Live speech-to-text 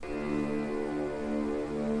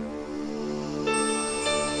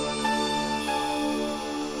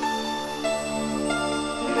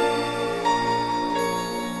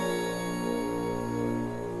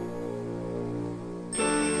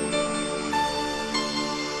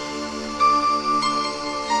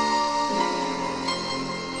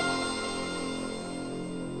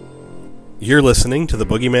You're listening to the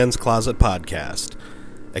Boogeyman's Closet podcast.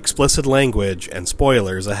 Explicit language and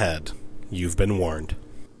spoilers ahead. You've been warned.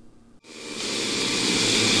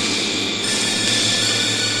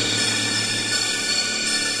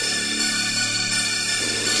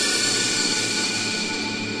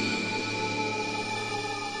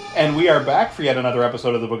 And we are back for yet another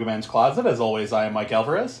episode of the Boogeyman's Closet. As always, I am Mike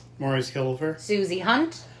Alvarez. Maurice Killifer. Susie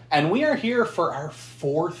Hunt. And we are here for our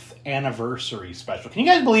 4th anniversary special. Can you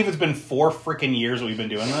guys believe it's been 4 freaking years that we've been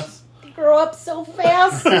doing this? Grow up so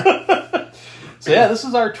fast. So yeah, this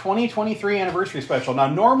is our 2023 anniversary special. Now,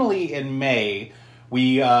 normally in May,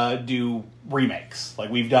 we do remakes. Like,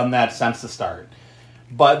 we've done that since the start.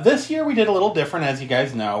 But this year we did a little different, as you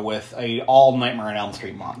guys know, with a all Nightmare on Elm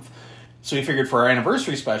Street month. So we figured for our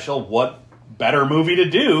anniversary special, what better movie to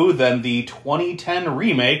do than the 2010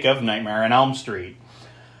 remake of Nightmare on Elm Street.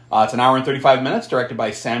 It's an hour and 35 minutes, directed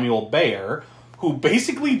by Samuel Bayer, who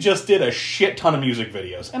basically just did a shit ton of music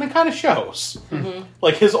videos. And it kind of shows. Mm-hmm.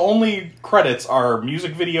 Like, his only credits are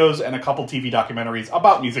music videos and a couple TV documentaries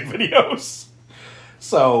about music videos.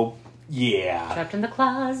 So, yeah. Trapped in the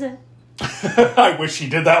closet. I wish he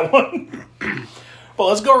did that one. Well,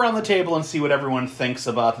 let's go around the table and see what everyone thinks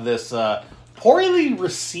about this poorly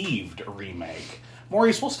received remake.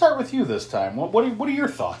 Maurice, we'll start with you this time. What are your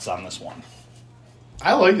thoughts on this one?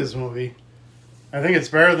 I like this movie. I think it's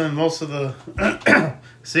better than most of the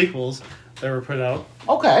sequels that were put out.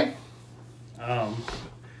 Okay.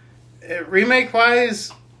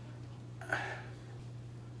 Remake-wise,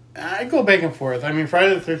 I go back and forth. I mean,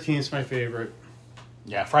 Friday the 13th is my favorite.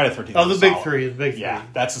 Yeah, Friday the 13th. Oh, the big three. Yeah,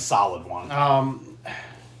 that's a solid one.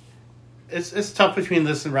 It's tough between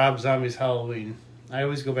this and Rob Zombie's Halloween. I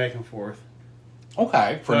always go back and forth.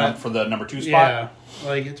 Okay, for the number 2 spot? Yeah,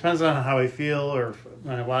 like, it depends on how I feel or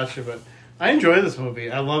when I watch it, but I enjoy this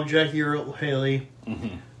movie. I love Jackie Earle Haley.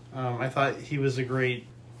 Mm-hmm. I thought he was a great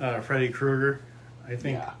Freddy Krueger. I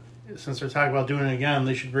think since they're talking about doing it again,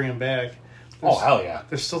 they should bring him back. Hell yeah.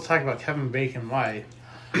 They're still talking about Kevin Bacon. Why?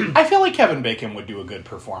 I feel like Kevin Bacon would do a good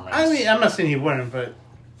performance. I mean, I'm not saying he wouldn't, but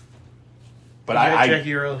I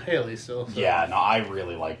Jackie Earle Haley still. So. Yeah, no, I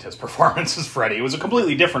really liked his performance as Freddy. It was a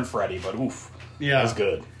completely different Freddy, but oof. Yeah. It was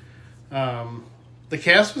good. The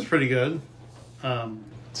cast was pretty good.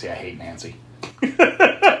 See, I hate Nancy.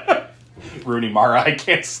 Rooney Mara, I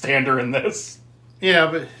can't stand her in this. Yeah,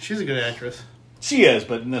 but she's a good actress. She is,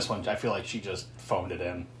 but in this one, I feel like she just phoned it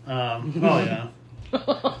in. Yeah.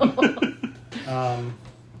 To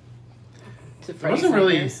it wasn't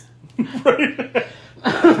really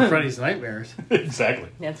Freddy's Nightmares. Exactly.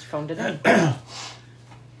 That's phoned it in. There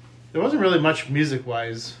wasn't really much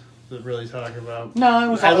music-wise to really talk about. No, it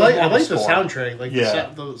was. I like the soundtrack, like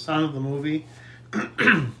the sound of the movie.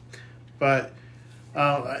 But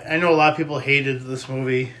I know a lot of people hated this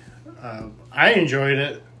movie. I enjoyed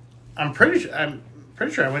it. I'm pretty sure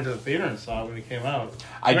I went to the theater and saw it when it came out.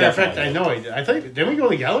 I know I did. I think didn't we go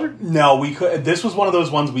together? No, we could. This was one of those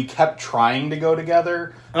ones we kept trying to go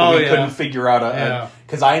together, but we couldn't figure out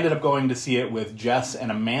because I ended up going to see it with Jess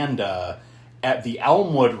and Amanda at the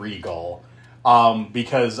Elmwood Regal.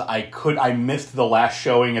 Because I missed the last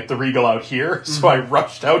showing at the Regal out here, so I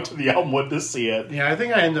rushed out to the Elmwood to see it. Yeah, I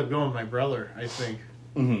think I ended up going with my brother, I think.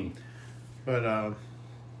 Mm-hmm. But,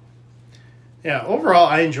 yeah, overall,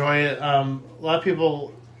 I enjoy it. A lot of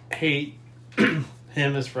people hate him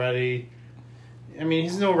as Freddy. I mean,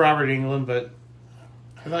 he's no Robert Englund, but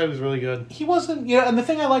I thought he was really good. He wasn't, and the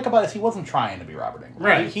thing I like about it is he wasn't trying to be Robert Englund.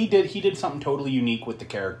 Right. He did something totally unique with the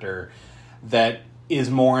character that is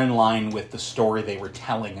more in line with the story they were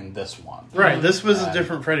telling in this one. Right, this was a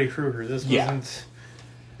different Freddy Krueger. This wasn't...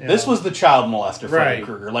 This was the child molester Freddy Right.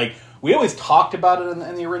 Krueger. Like, we always talked about it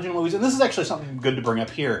in the original movies, and this is actually something good to bring up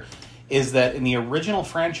here, is that in the original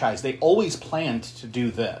franchise, they always planned to do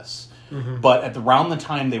this. Mm-hmm. But at around the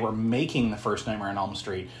time they were making the first Nightmare on Elm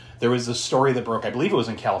Street, there was this story that broke, I believe it was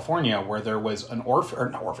in California, where there was a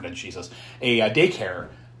daycare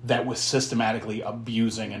that was systematically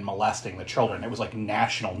abusing and molesting the children. It was like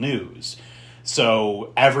national news.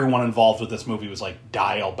 So everyone involved with this movie was like,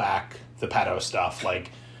 dial back the pedo stuff. Like,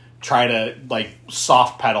 try to, like,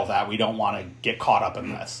 soft pedal that. We don't want to get caught up in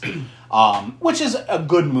this. Which is a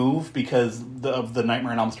good move because of the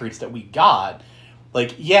Nightmare on Elm Streets that we got.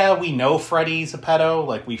 Like, yeah, we know Freddy's a pedo.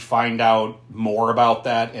 Like, we find out more about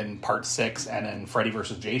that in Part 6 and in Freddy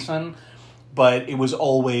vs. Jason. But it was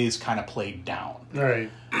always kind of played down. Right.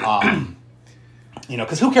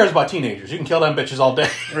 Because who cares about teenagers? You can kill them bitches all day.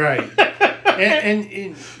 Right.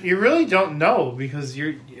 and you really don't know because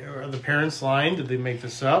are the parents lying? Did they make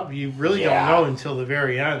this up? You really don't know until the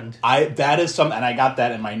very end. That is something, and I got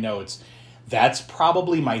that in my notes. That's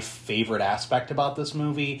probably my favorite aspect about this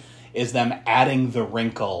movie, is them adding the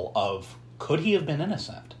wrinkle of, could he have been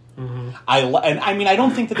innocent? Mm-hmm. I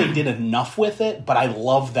don't think that they did enough with it, but I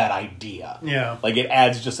love that idea. Yeah. Like, it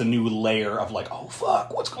adds just a new layer of, like, oh,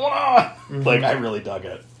 fuck, what's going on? Mm-hmm. Like, I really dug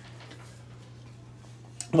it.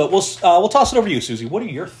 But we'll toss it over to you, Susie. What are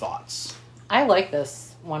your thoughts? I like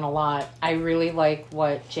this one a lot. I really like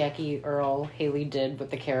what Jackie Earle Haley did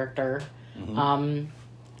with the character. Mm-hmm.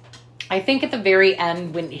 I think at the very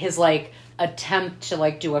end, when his, like, attempt to,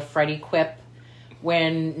 like, do a Freddy quip,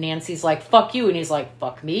 when Nancy's like, fuck you, and he's like,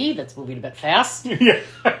 fuck me, that's moving a bit fast. Yeah.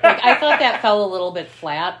 Like, I thought that fell a little bit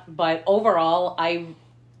flat, but overall,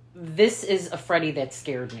 this is a Freddy that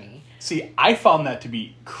scared me. See, I found that to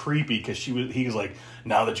be creepy, because he was like,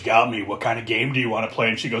 now that you got me, what kind of game do you want to play?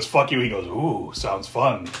 And she goes, fuck you. He goes, ooh, sounds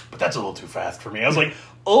fun, but that's a little too fast for me. I was like,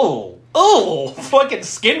 oh, fucking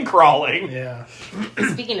skin crawling. Yeah.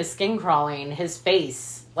 Speaking of skin crawling, his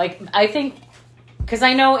face, like, I think, because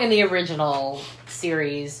I know in the original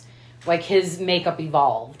series, like, his makeup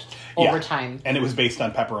evolved over time. And it was based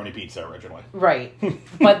on pepperoni pizza originally. Right.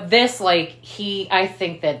 But this, like, I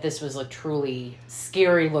think that this was a truly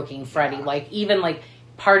scary looking Freddy. Yeah. Like, even, like,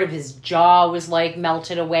 part of his jaw was, like,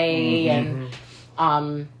 melted away. Mm-hmm.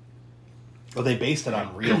 And, well, they based it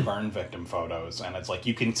on real burn victim photos, and it's like,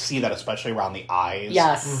 you can see that especially around the eyes.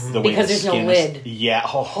 Yes, because there's no lid. Yeah.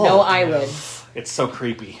 No eyelids. It's so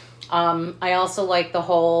creepy. I also like the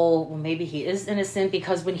whole, well, maybe he is innocent,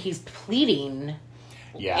 because when he's pleading,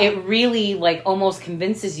 it really, like, almost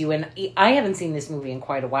convinces you. And I haven't seen this movie in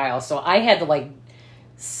quite a while, so I had to, like,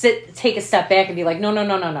 take a step back and be like, no. I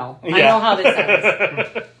know how this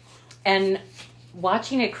ends. And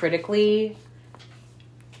watching it critically,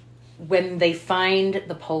 when they find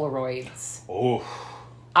the Polaroids,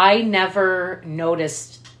 I never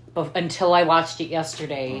noticed until I watched it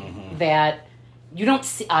yesterday that you don't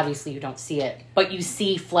see, obviously you don't see it, but you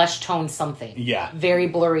see flesh tone something. Yeah. Very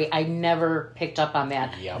blurry. I never picked up on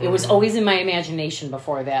that. Yep. It was always in my imagination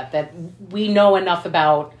before that we know enough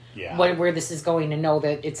about where this is going to know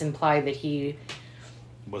that it's implied that he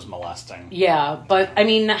was molesting. Yeah, but I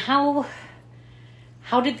mean, how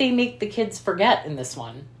did they make the kids forget in this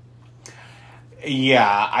one?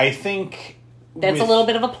 Yeah, I think that's a little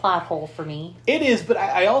bit of a plot hole for me. It is, but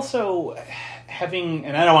I also, having,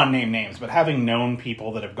 and I don't want to name names, but having known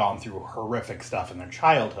people that have gone through horrific stuff in their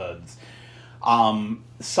childhoods,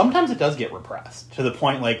 sometimes it does get repressed to the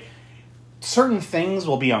point, like, certain things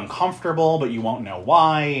will be uncomfortable, but you won't know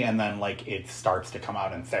why, and then, like, it starts to come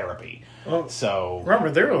out in therapy. Well, so remember,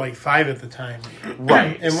 they were like 5 at the time,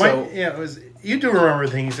 right? And it was, you do remember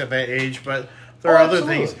things at that age, but there are other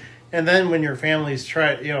things. And then when your families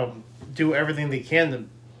try, do everything they can to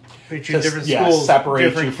put you in different schools, separate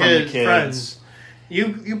different you from the kids, friends,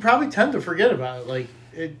 you probably tend to forget about it. Like,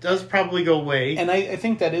 it does probably go away. And I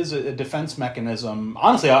think that is a defense mechanism.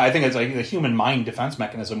 Honestly, I think it's like a human mind defense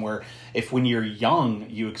mechanism where if when you're young,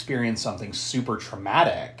 you experience something super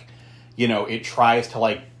traumatic, it tries to,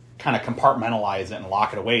 like, kind of compartmentalize it and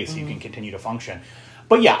lock it away so you can continue to function.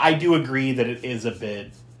 But yeah, I do agree that it is a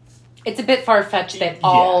bit... It's a bit far-fetched that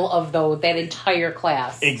all of that entire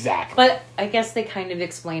class. Exactly. But I guess they kind of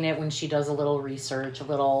explain it when she does a little research, a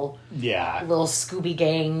little Scooby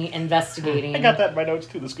Gang investigating. I got that in my notes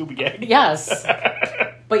too, the Scooby Gang. Yes.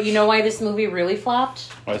 But you know why this movie really flopped?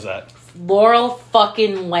 Why is that? Laurel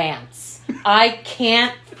fucking Lance. I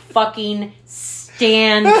can't fucking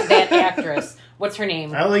stand that actress. What's her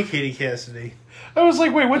name? I like Katie Cassidy. I was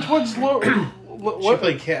like, wait, which one's Laurel? She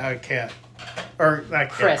played Cat. Or not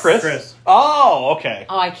Chris. Oh, okay.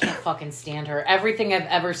 Oh, I can't fucking stand her. Everything I've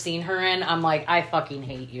ever seen her in, I'm like, I fucking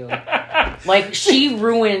hate you. Like, she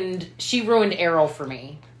ruined Arrow for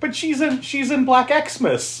me. But she's in Black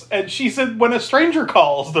Xmas, and she's in When a Stranger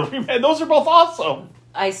Calls. And those are both awesome.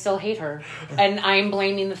 I still hate her, and I'm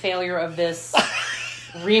blaming the failure of this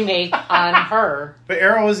remake on her. But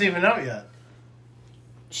Arrow wasn't even out yet.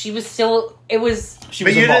 She was still. It was. She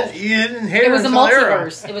was involved. You didn't hate her. It was a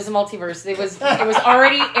multiverse. It was a multiverse. It was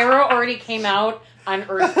already. Arrow already came out on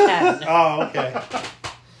Earth 10. Oh, okay.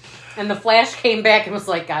 And the Flash came back and was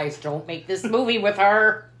like, "Guys, don't make this movie with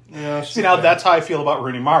her." Yeah. See, now that's how I feel about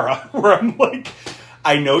Rooney Mara, where I'm like,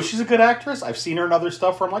 I know she's a good actress. I've seen her in other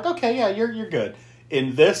stuff where I'm like, okay, yeah, you're good.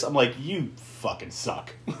 In this, I'm like, you fucking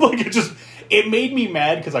suck. Like, it made me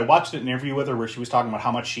mad because I watched an interview with her where she was talking about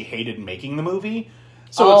how much she hated making the movie.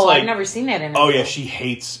 So it's like, I've never seen that interview. Oh yeah, she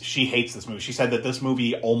hates this movie. She said that this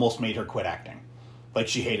movie almost made her quit acting. Like,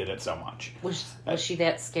 she hated it so much. Was she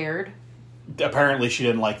that scared? Apparently, she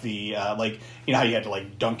didn't like the how you had to,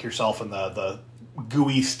 like, dunk yourself in the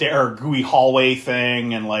gooey hallway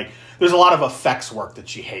thing, and, like, there's a lot of effects work that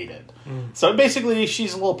she hated. So basically,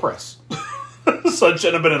 she's a little priss. So it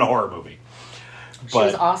shouldn't have been in a horror movie. She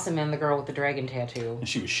was awesome in The Girl with the Dragon Tattoo. And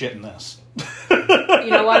she was shit in this. You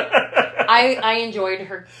know what? I enjoyed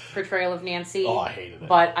her portrayal of Nancy. Oh, I hated it.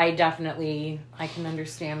 But I can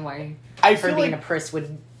understand why her being a priss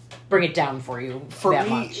would bring it down for you that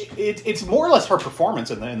much. It's more or less her performance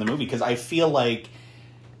in the movie, because I feel like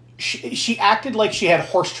she acted like she had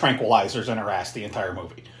horse tranquilizers in her ass the entire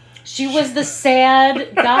movie. She was the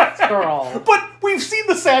sad goth girl. But we've seen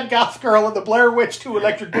the sad goth girl in the Blair Witch 2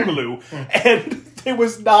 Electric Boogaloo, and it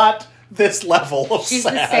was not this level of She's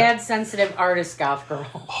sad. the sad, sensitive artist goth girl.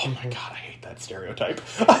 Oh my god, I hate that stereotype.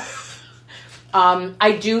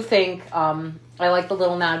 I do think I like the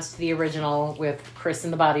little nods to the original with Chris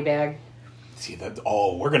in the body bag. See that?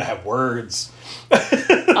 Oh, we're gonna have words.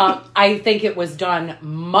 I think it was done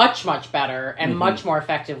much, much better and much more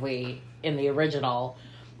effectively in the original,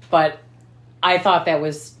 but I thought that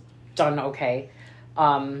was done okay.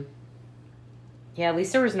 Yeah, at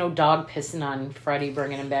least there was no dog pissing on Freddy,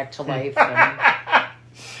 bringing him back to life.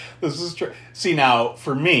 This is true. See, now,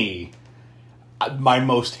 for me, my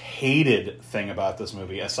most hated thing about this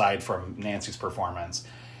movie, aside from Nancy's performance,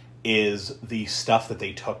 is the stuff that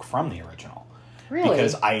they took from the original. Really?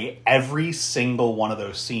 Because every single one of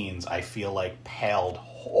those scenes, I feel like, paled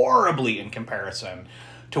horribly in comparison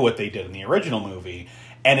to what they did in the original movie.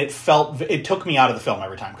 And it took me out of the film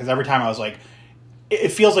every time. Because every time I was like, it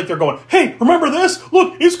feels like they're going, hey, remember this?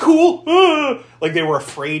 Look, it's cool. Like they were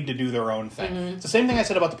afraid to do their own thing. It's the same thing I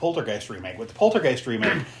said about the Poltergeist remake. With the Poltergeist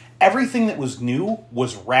remake, everything that was new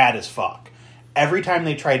was rad as fuck. Every time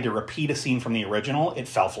they tried to repeat a scene from the original, it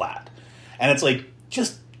fell flat. And it's like,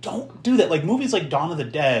 just don't do that. Like movies like Dawn of the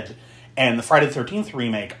Dead and the Friday the 13th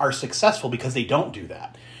remake are successful because they don't do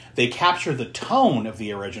that. They capture the tone of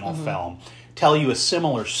the original film, tell you a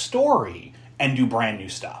similar story, and do brand new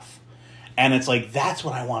stuff. And it's like, that's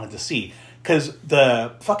what I wanted to see. Because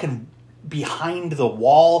the fucking behind the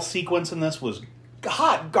wall sequence in this was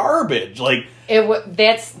hot garbage. Like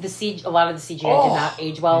that's the CG. A lot of the CGI did not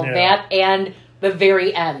age well. Yeah. That and the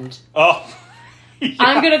very end. Oh, yeah.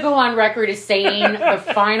 I'm gonna go on record as saying the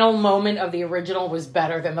final moment of the original was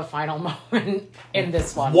better than the final moment in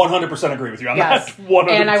this one. 100% agree with you on that. 100%.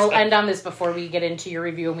 And I will end on this before we get into your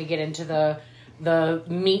review and we get into the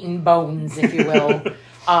meat and bones, if you will.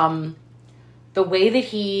 The way that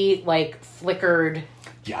he flickered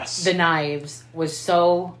the knives was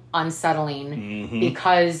so unsettling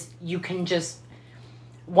because you can just...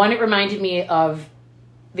 One, it reminded me of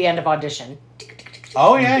the end of Audition.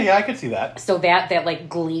 Oh, yeah, I could see that. So that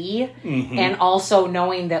glee, and also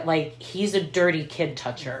knowing that, he's a dirty kid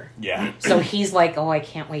toucher. Yeah. So he's like, oh, I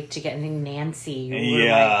can't wait to get Nancy.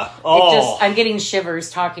 Yeah. I'm getting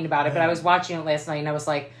shivers talking about it, but I was watching it last night, and I was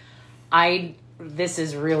like, this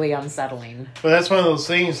is really unsettling. But that's one of those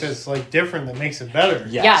things that's different that makes it better.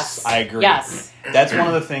 Yes, I agree. Yes. That's one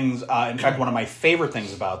of the things, in fact, one of my favorite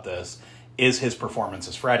things about this is his performance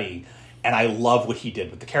as Freddy. And I love what he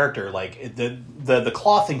did with the character. The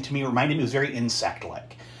claw thing to me reminded me, it was very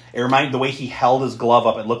insect-like. It reminded the way he held his glove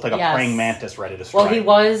up. It looked like a praying mantis ready to strike. Well, he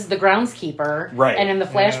was the groundskeeper, right? And in the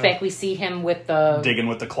flashback, we see him with digging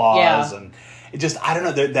with the claws, and it just I don't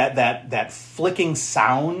know that flicking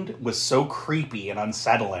sound was so creepy and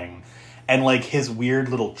unsettling, and his weird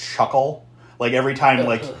little chuckle, every time,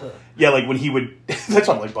 when he would. That's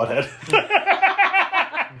not like Butthead.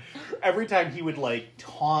 Every time he would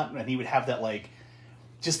taunt, and he would have that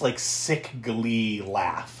just sick glee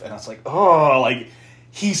laugh, and I was like, oh,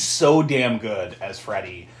 he's so damn good as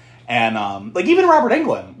Freddy, and even Robert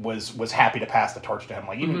Englund was happy to pass the torch to him.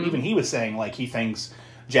 Even he was saying he thinks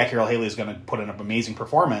Jackie Earle Haley is going to put in an amazing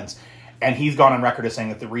performance, and he's gone on record as saying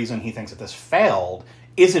that the reason he thinks that this failed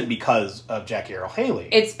isn't because of Jackie Earle Haley.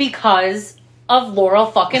 It's because of Laurel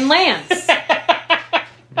fucking Lance.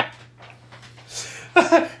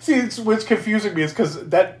 See, what's confusing me is because is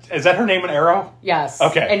that her name in Arrow? Yes.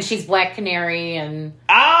 Okay. And she's Black Canary and...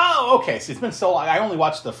 Oh, okay. See, it's been so long. I only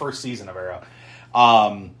watched the first season of Arrow.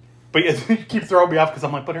 But you keep throwing me off because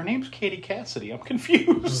I'm like, but her name's Katie Cassidy. I'm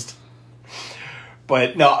confused.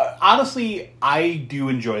 But no, honestly, I do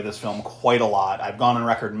enjoy this film quite a lot. I've gone on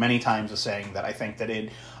record many times as saying that I think that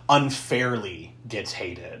it unfairly gets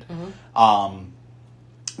hated.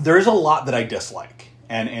 There's a lot that I dislike.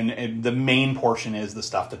 And the main portion is the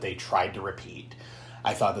stuff that they tried to repeat.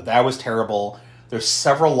 I thought that was terrible. There's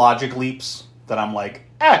several logic leaps that I'm like,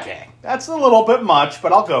 okay, that's a little bit much,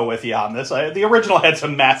 but I'll go with you on this. The original had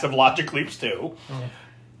some massive logic leaps, too.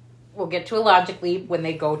 We'll get to a logic leap when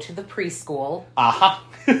they go to the preschool.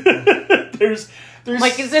 There's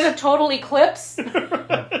is it a total eclipse?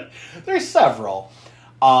 there's several.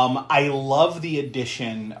 I love the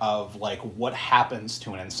addition of, like, what happens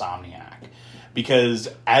to an insomniac. Because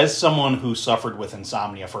as someone who suffered with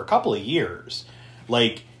insomnia for a couple of years,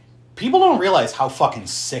 like, people don't realize how fucking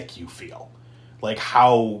sick you feel. Like,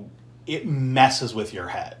 how it messes with your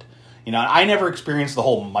head. You know, I never experienced the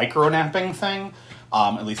whole micro-napping thing.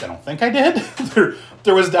 At least I don't think I did.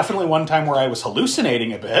 There was definitely one time where I was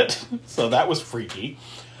hallucinating a bit. So that was freaky.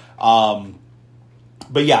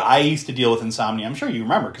 But yeah, I used to deal with insomnia. I'm sure you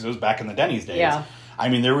remember, because it was back in the Denny's days. Yeah. I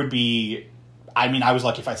mean, I was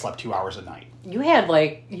lucky if I slept 2 hours a night. You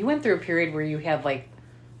went through a period where you had, like,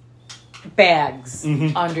 bags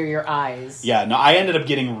under your eyes. Yeah, no, I ended up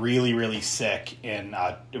getting really, really sick in,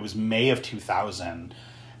 it was May of 2000.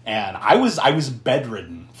 And I was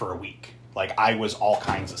bedridden for a week. Like, I was all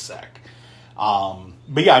kinds of sick.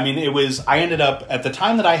 But yeah, I mean, I ended up, at the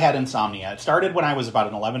time that I had insomnia, it started when I was about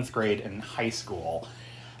in 11th grade in high school,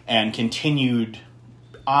 and continued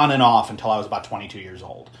on and off until I was about 22 years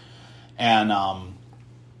old. And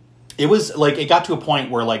it was, like, it got to a point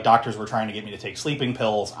where, like, doctors were trying to get me to take sleeping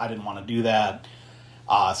pills. I didn't want to do that.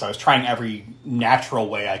 So I was trying every natural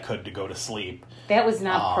way I could to go to sleep. That was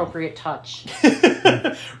not appropriate touch.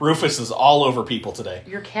 Rufus is all over people today.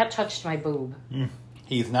 Your cat touched my boob.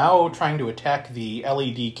 He's now trying to attack the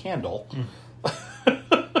LED candle.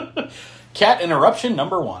 Cat interruption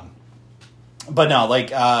number 1. But no, like,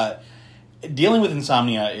 dealing with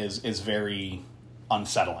insomnia is very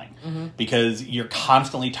unsettling. Because you're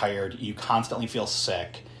constantly tired, you constantly feel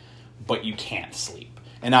sick, but you can't sleep.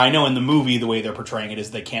 And I know in the movie, the way they're portraying it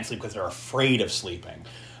is they can't sleep because they're afraid of sleeping.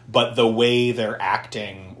 But the way they're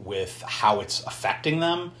acting with how it's affecting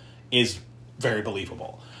them is very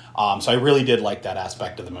believable. So I really did like that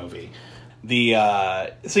aspect of the movie.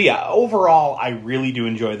 So yeah, overall, I really do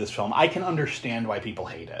enjoy this film. I can understand why people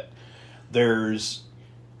hate it.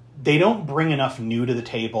 They don't bring enough new to the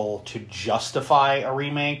table to justify a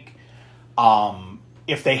remake.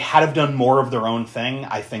 If they had have done more of their own thing,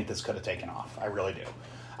 I think this could have taken off. I really do.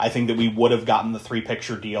 I think that we would have gotten the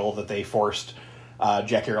 3-picture deal that they forced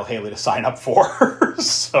Jackie Earle Haley to sign up for.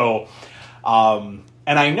 So, and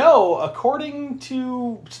I know, according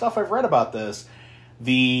to stuff I've read about this,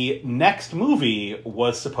 the next movie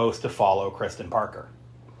was supposed to follow Kristen Parker.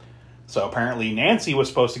 So apparently Nancy was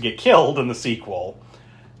supposed to get killed in the sequel,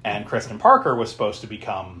 and Kristen Parker was supposed to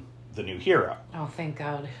become the new hero. Oh, thank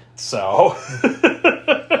God. So...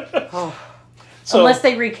 Unless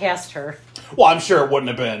they recast her. Well, I'm sure it wouldn't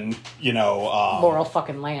have been, Laurel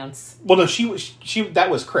fucking Lance. Well, no, she that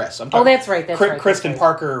was Chris. I'm talking, that's right. Kristen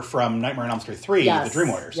Parker from Nightmare on Elm Street 3, yes, the Dream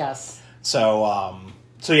Warriors. Yes. So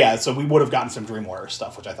we would have gotten some Dream Warrior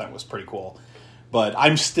stuff, which I thought was pretty cool. But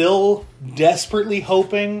I'm still desperately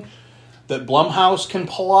hoping that Blumhouse can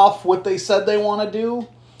pull off what they said they want to do,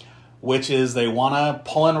 which is they want to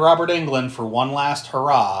pull in Robert Englund for one last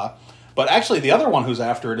hurrah. But actually, the other one who's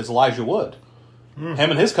after it is Elijah Wood.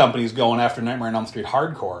 Him and his company's going after Nightmare on Elm Street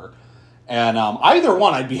hardcore. And either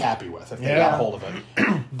one I'd be happy with if they got a hold of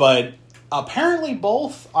it. But apparently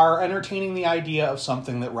both are entertaining the idea of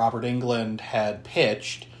something that Robert Englund had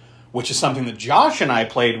pitched, which is something that Josh and I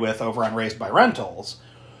played with over on Raised by Rentals,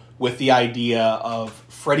 with the idea of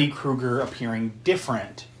Freddy Krueger appearing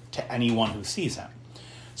different to anyone who sees him.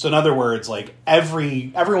 So in other words, like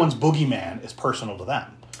everyone's boogeyman is personal to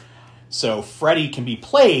them. So Freddy can be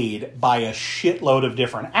played by a shitload of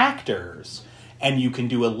different actors, and you can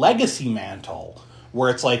do a legacy mantle where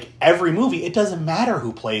it's like every movie, it doesn't matter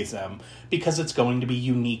who plays them because it's going to be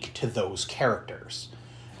unique to those characters.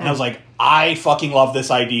 And I was like, I fucking love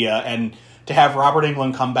this idea. And to have Robert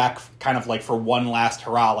Englund come back kind of like for one last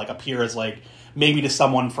hurrah, like appear as like maybe to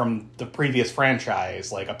someone from the previous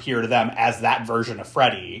franchise, like appear to them as that version of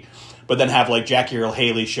Freddy, but then have like Jackie Earle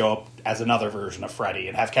Haley show up as another version of Freddy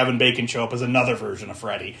and have Kevin Bacon show up as another version of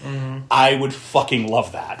Freddy. I would fucking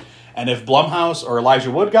love that. And if Blumhouse or Elijah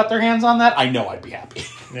Wood got their hands on that, I know I'd be happy.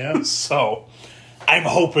 Yeah. So I'm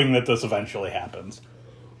hoping that this eventually happens.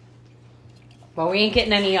 Well, we ain't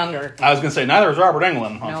getting any younger. I was going to say, neither is Robert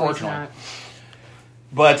Englund, No, unfortunately. he's not.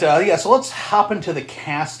 But, so let's hop into the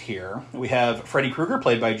cast here. We have Freddy Krueger,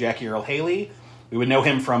 played by Jackie Earle Haley. We would know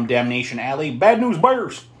him from Damnation Alley, Bad News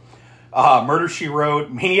Bears, Murder, She Wrote,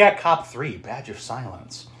 Maniac Cop 3, Badge of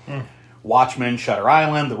Silence, Watchmen, Shutter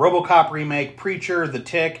Island, the RoboCop remake, Preacher, The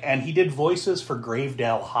Tick, and he did voices for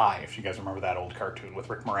Gravedale High, if you guys remember that old cartoon with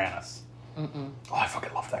Rick Moranis. Oh, I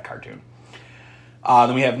fucking loved that cartoon.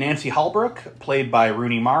 Then we have Nancy Holbrook, played by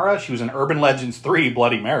Rooney Mara. She was in Urban Legends 3,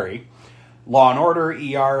 Bloody Mary, Law & Order,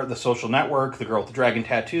 ER, The Social Network, The Girl with the Dragon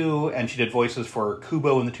Tattoo, and she did voices for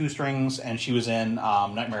Kubo and the Two Strings, and she was in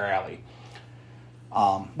Nightmare Alley.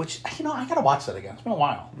 Which, I gotta watch that again. It's been a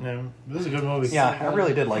while. Yeah, this is a good movie. Yeah, I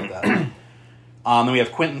really did like that. Then we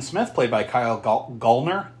have Quentin Smith, played by Kyle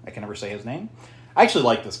Gallner. I can never say his name. I actually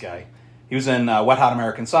like this guy. He was in Wet Hot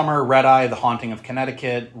American Summer, Red Eye, The Haunting of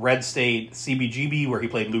Connecticut, Red State, CBGB, where he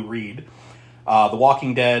played Lou Reed, The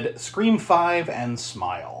Walking Dead, Scream 5, and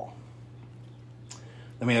Smile.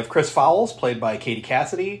 Then we have Chris Fowles, played by Katie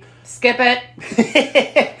Cassidy. Skip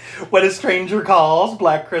it. What a Stranger Calls,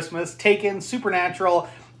 Black Christmas, Taken, Supernatural,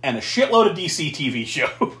 and a shitload of DC TV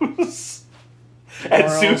shows. And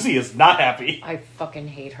Laurel. Susie is not happy. I fucking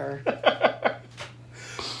hate her.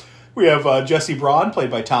 We have Jesse Braun,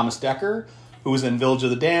 played by Thomas Dekker, who was in Village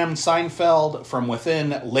of the Damned, Seinfeld, From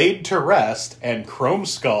Within, Laid to Rest, and Chrome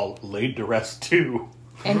Skull, Laid to Rest 2.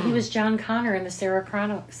 And he was John Connor in the Sarah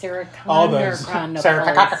Connor Chronicles.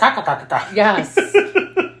 Yes.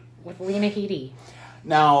 With Lena Headey.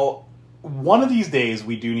 Now, one of these days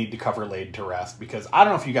we do need to cover Laid to Rest, because I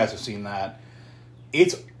don't know if you guys have seen that.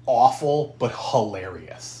 It's awful, but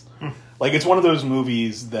hilarious. Like, it's one of those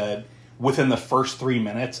movies that within the first 3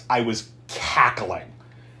 minutes, I was cackling.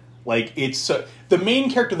 Like, it's... the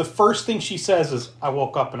main character, the first thing she says is, I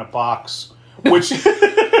woke up in a box, which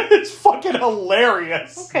it's fucking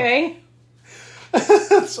hilarious. Okay.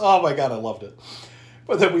 Oh my god, I loved it.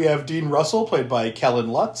 But then we have Dean Russell, played by Kellen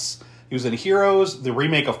Lutz. He was in Heroes, the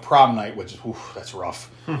remake of Prom Night, which is, that's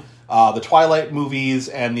rough. The Twilight movies,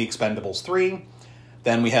 and The Expendables 3.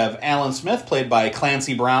 Then we have Alan Smith, played by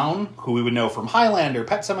Clancy Brown, who we would know from Highlander,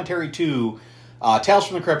 Pet Sematary 2, Tales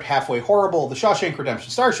from the Crypt, Halfway Horrible, The Shawshank Redemption,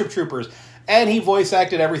 Starship Troopers, and he voice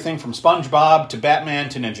acted everything from SpongeBob to Batman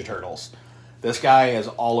to Ninja Turtles. This guy is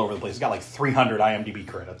all over the place. He's got like 300 IMDb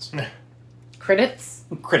credits. Credits?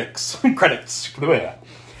 Credits.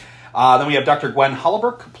 Then we have Dr. Gwen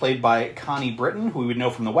Hollowbrook, played by Connie Britton, who we would know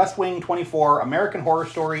from The West Wing, 24, American Horror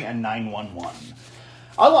Story, and 911.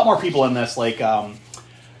 A lot more people in this, like,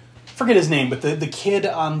 forget his name, but the kid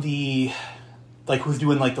on the, like, who's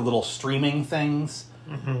doing, like, the little streaming things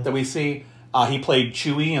that we see, he played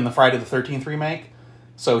Chewie in the Friday the 13th remake.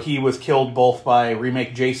 So he was killed both by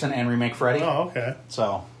Remake Jason and Remake Freddy. Oh, okay.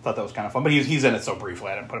 So, thought that was kind of fun. But he's in it so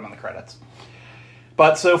briefly, I didn't put him in the credits.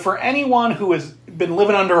 But, so for anyone who has been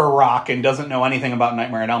living under a rock and doesn't know anything about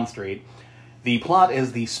Nightmare on Elm Street, the plot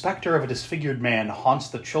is the specter of a disfigured man haunts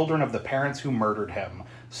the children of the parents who murdered him,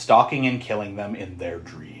 stalking and killing them in their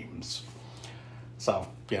dreams. So,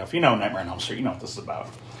 if you know Nightmare on Elm Street, you know what this is about.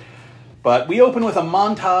 But we open with a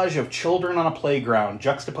montage of children on a playground,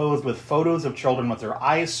 juxtaposed with photos of children with their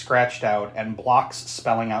eyes scratched out and blocks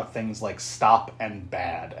spelling out things like stop and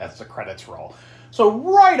bad as the credits roll. So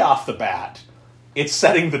right off the bat, it's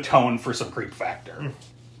setting the tone for some creep factor.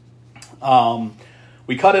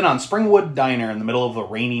 We cut in on Springwood Diner in the middle of a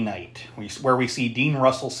rainy night, where we see Dean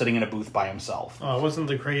Russell sitting in a booth by himself. Oh, wasn't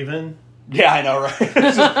the Craven? Yeah, I know, right?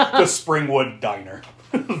 The Springwood Diner.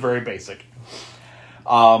 Very basic.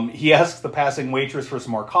 He asks the passing waitress for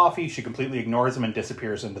some more coffee. She completely ignores him and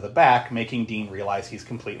disappears into the back, making Dean realize he's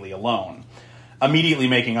completely alone. Immediately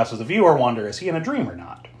making us as a viewer wonder, is he in a dream or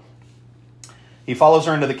not? He follows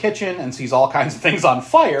her into the kitchen and sees all kinds of things on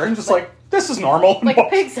fire and just like this is normal. Like a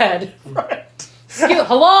pig's head. Right.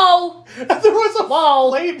 Hello? And there was a Hello?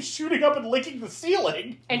 flame shooting up and licking the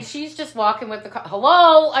ceiling. And she's just walking with the...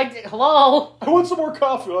 Hello? Hello? I want some more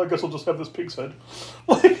coffee. Well, I guess I'll just have this pig's head.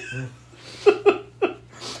 Like...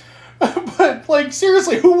 But, like,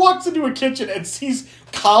 seriously, who walks into a kitchen and sees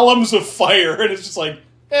columns of fire and it's just like,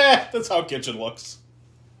 that's how a kitchen looks.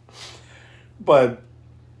 But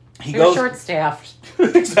he They're goes... short-staffed.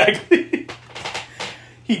 Exactly.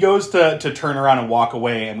 He goes to turn around and walk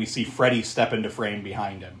away, and we see Freddy step into frame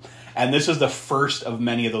behind him. And this is the first of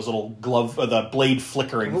many of those little the blade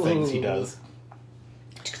flickering things he does.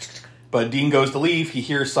 But Dean goes to leave, he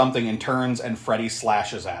hears something and turns, and Freddy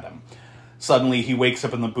slashes at him. Suddenly, he wakes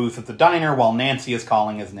up in the booth at the diner while Nancy is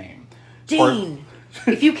calling his name. Dean,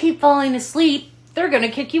 if you keep falling asleep, they're going to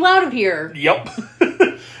kick you out of here. Yep.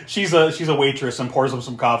 She's a waitress and pours him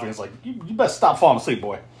some coffee and is like, you best stop falling asleep,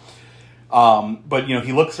 boy. But,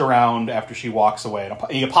 he looks around after she walks away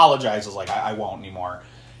and he apologizes like, I won't anymore.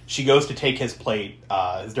 She goes to take his plate,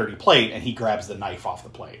 his dirty plate, and he grabs the knife off the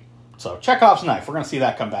plate. So, Chekhov's knife. We're going to see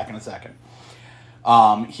that come back in a second.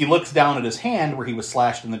 He looks down at his hand where he was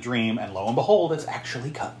slashed in the dream, and lo and behold, it's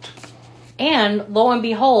actually cut. And lo and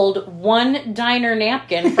behold, one diner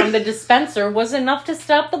napkin from the dispenser was enough to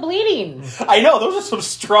stop the bleeding. I know, those are some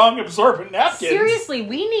strong absorbent napkins. Seriously,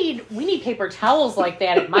 we need paper towels like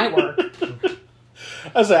that at my work.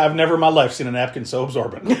 I say, I've never in my life seen a napkin so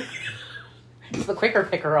absorbent. It's the quicker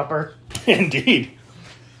picker-upper. Indeed.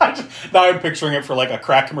 Now I'm picturing it for like a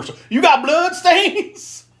crack commercial. You got blood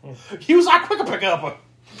stains? Use our quicker pickup.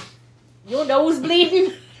 Your nose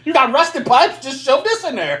bleeding? You got rusted pipes? Just shove this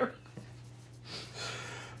in there.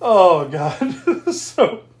 Oh, God.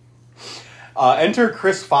 So, enter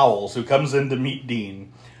Chris Fowles, who comes in to meet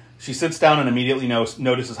Dean. She sits down and immediately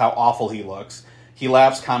notices how awful he looks. He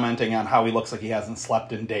laughs, commenting on how he looks like he hasn't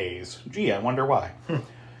slept in days. Gee, I wonder why.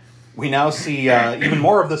 We now see even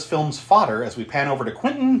more of this film's fodder as we pan over to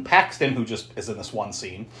Quentin Paxton, who just is in this one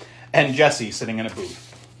scene, and Jesse sitting in a booth.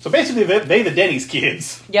 So basically, they the Denny's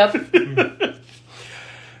kids. Yep.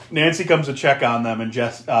 Nancy comes to check on them, and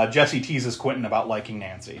Jesse teases Quentin about liking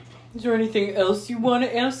Nancy. Is there anything else you want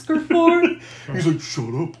to ask her for? He's like,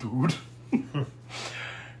 shut up, dude.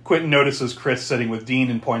 Quentin notices Chris sitting with Dean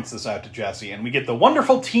and points this out to Jesse, and we get the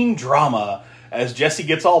wonderful teen drama as Jesse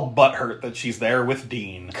gets all butthurt that she's there with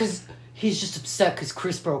Dean. Because he's just upset because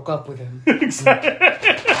Chris broke up with him.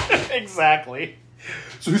 Exactly.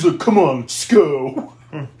 So he's like, come on, let's go.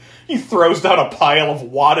 He throws down a pile of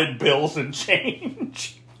wadded bills and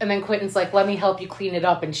change. And then Quentin's like, let me help you clean it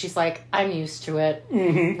up. And she's like, I'm used to it.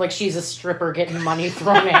 Mm-hmm. Like she's a stripper getting money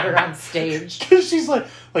thrown at her on stage. Because she's like,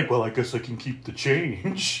 well, I guess I can keep the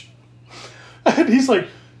change. And he's like,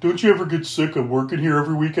 don't you ever get sick of working here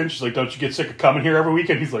every weekend? She's like, don't you get sick of coming here every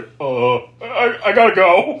weekend? He's like, I gotta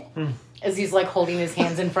go. As he's like holding his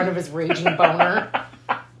hands in front of his raging boner.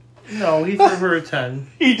 No, he threw her a 10.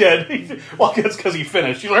 He did. Well, that's because he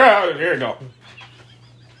finished. He's like, here you go.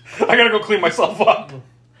 I gotta go clean myself up.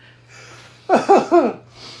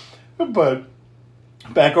 But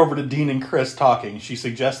back over to Dean and Chris talking. She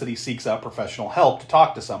suggests that he seeks out professional help to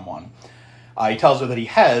talk to someone. He tells her that he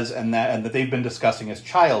has, and that they've been discussing his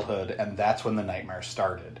childhood, and that's when the nightmare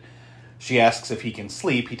started. She asks if he can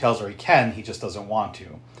sleep. He tells her he can, he just doesn't want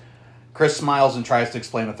to. Chris smiles and tries to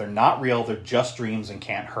explain that they're not real, they're just dreams and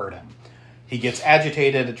can't hurt him. He gets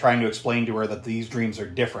agitated at trying to explain to her that these dreams are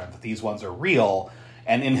different, that these ones are real,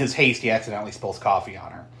 and in his haste he accidentally spills coffee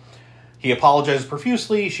on her. He apologizes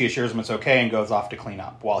profusely, she assures him it's okay, and goes off to clean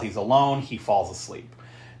up. While he's alone, he falls asleep.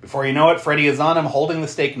 Before you know it, Freddy is on him, holding the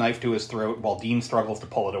steak knife to his throat, while Dean struggles to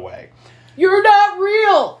pull it away. You're not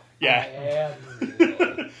real! Yeah.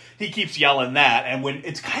 He keeps yelling that, and when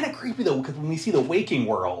it's kind of creepy, though, because when we see the waking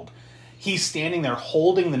world, he's standing there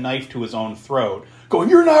holding the knife to his own throat, going,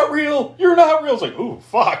 you're not real! You're not real! It's like, ooh,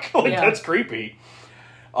 fuck. That's creepy.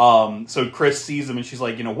 So Chris sees him, and she's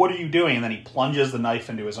like, what are you doing? And then he plunges the knife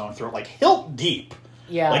into his own throat, like, hilt deep.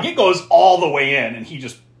 Yeah. Like, it goes all the way in, and he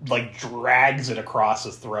just, like, drags it across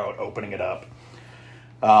his throat, opening it up.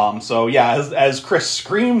 So, yeah, as Chris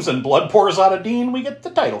screams and blood pours out of Dean, we get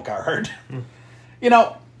the title card.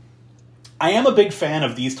 I am a big fan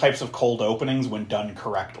of these types of cold openings when done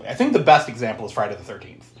correctly. I think the best example is Friday the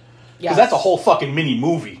 13th. Because that's a whole fucking mini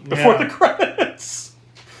movie before the credits.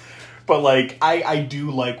 But, like, I do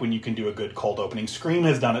like when you can do a good cold opening. Scream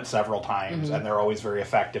has done it several times, and they're always very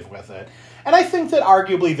effective with it. And I think that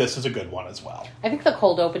arguably this is a good one as well. I think the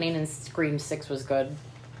cold opening in Scream 6 was good.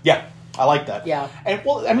 Yeah, I like that. Yeah. And,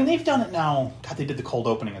 well, I mean, they've done it now. God, they did the cold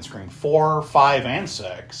opening in Scream 4, 5, and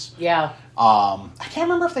 6. Yeah. I can't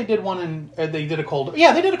remember if they did one in... they did a cold...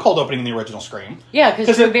 Yeah, they did a cold opening in the original Scream. Yeah,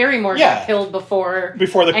 because Drew Barrymore got killed before...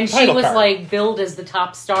 Before the and title she was, card. like, billed as the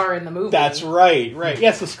top star in the movie. That's right.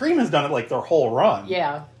 Yeah, so Scream has done it, like, their whole run.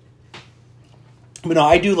 Yeah. But no,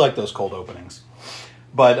 I do like those cold openings.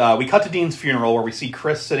 But we cut to Dean's funeral, where we see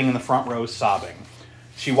Chris sitting in the front row sobbing.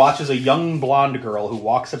 She watches a young blonde girl who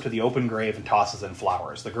walks up to the open grave and tosses in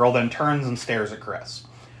flowers. The girl then turns and stares at Chris.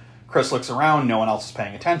 Chris looks around, no one else is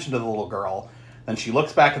paying attention to the little girl. Then she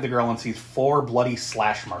looks back at the girl and sees 4 bloody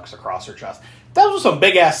slash marks across her chest. Those were some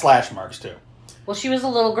big-ass slash marks, too. Well, she was a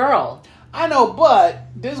little girl. I know, but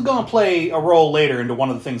this is going to play a role later into one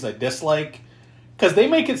of the things I dislike. Because they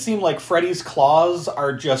make it seem like Freddy's claws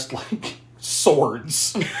are just, like,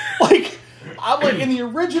 swords. I'm like, in the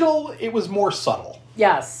original, it was more subtle.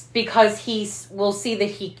 Yes, because we'll see that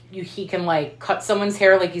he can, like, cut someone's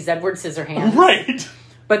hair like he's Edward Scissorhands. Right.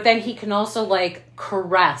 But then he can also, like,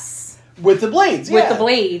 caress. With the blades, With the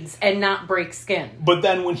blades and not break skin. But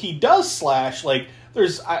then when he does slash, like,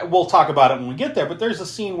 we'll talk about it when we get there, but there's a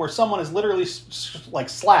scene where someone is literally, like,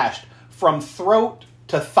 slashed from throat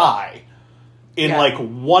to thigh in, like,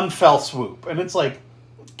 one fell swoop. And it's like,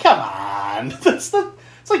 come on. It's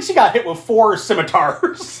like she got hit with 4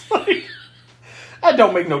 scimitars. Like, that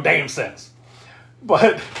don't make no damn sense.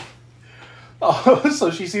 But,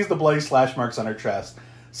 so she sees the bloody slash marks on her chest.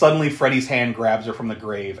 Suddenly, Freddy's hand grabs her from the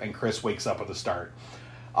grave, and Chris wakes up with a start.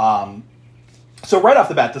 So right off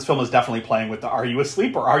the bat, this film is definitely playing with the are you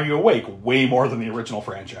asleep or are you awake way more than the original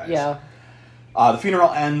franchise. Yeah. The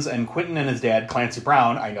funeral ends, and Quentin and his dad, Clancy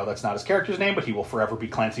Brown, I know that's not his character's name, but he will forever be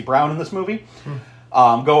Clancy Brown in this movie,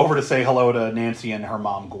 go over to say hello to Nancy and her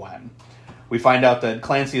mom, Gwen. We find out that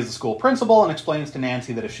Clancy is the school principal and explains to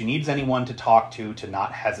Nancy that if she needs anyone to talk to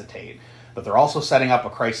not hesitate. But they're also setting up a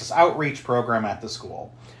crisis outreach program at the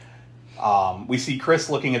school. We see Chris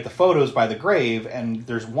looking at the photos by the grave, and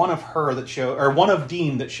there's one of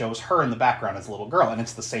Dean that shows her in the background as a little girl, and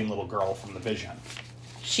it's the same little girl from the Vision.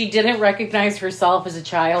 She didn't recognize herself as a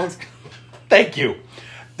child. Thank you.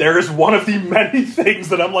 There's one of the many things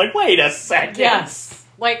that I'm like, wait a second. Yes.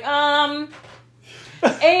 Like, and...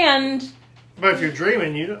 But if you're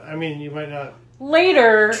dreaming, you might not...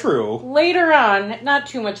 Later... True. Later on, not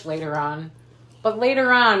too much later on, but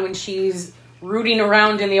later on when she's rooting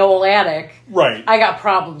around in the old attic... Right. I got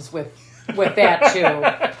problems with that,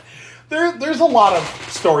 too. There's a lot of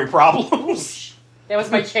story problems. That was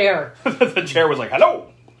my chair. The chair was like, hello.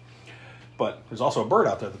 But there's also a bird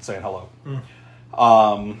out there that's saying hello.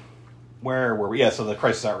 Where were we? Yeah, so the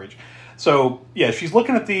crisis outreach. So, yeah, she's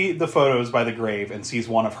looking at the photos by the grave and sees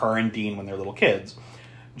one of her and Dean when they're little kids.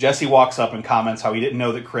 Jesse walks up and comments how he didn't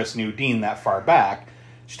know that Chris knew Dean that far back.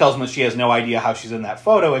 She tells him that she has no idea how she's in that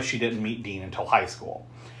photo if she didn't meet Dean until high school.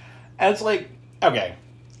 And it's like, okay,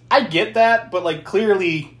 I get that, but, like,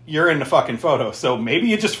 clearly you're in the fucking photo, so maybe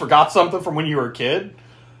you just forgot something from when you were a kid.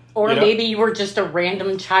 Or maybe you were just a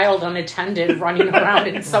random child unattended running around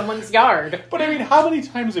in someone's yard. But I mean, how many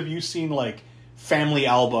times have you seen, like, family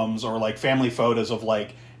albums or, like, family photos of,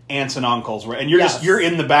 like, aunts and uncles, and you're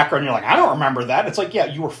in the background, you're like, I don't remember that. It's like, yeah,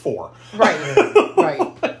 you were 4. Right,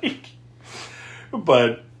 right.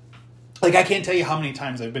 But, like, I can't tell you how many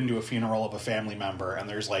times I've been to a funeral of a family member, and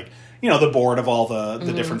there's, like, the board of all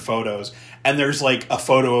the different photos, and there's, like, a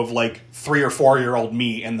photo of, like, 3 or 4-year-old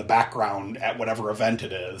me in the background at whatever event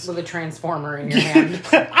it is. With a transformer in your hand.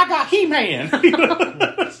 I got He-Man!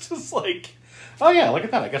 It's just like, oh yeah, look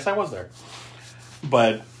at that, I guess I was there.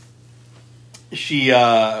 But she,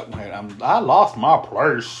 I lost my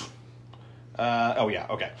place. Oh yeah,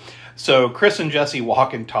 okay. So Chris and Jesse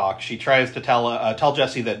walk and talk. She tries to tell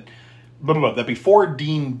Jesse that before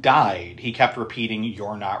Dean died, he kept repeating,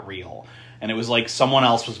 "You're not real." And it was like someone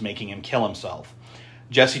else was making him kill himself.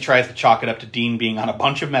 Jesse tries to chalk it up to Dean being on a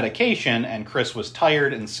bunch of medication, and Chris was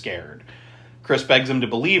tired and scared. Chris begs him to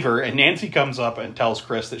believe her, and Nancy comes up and tells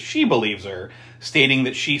Chris that she believes her, stating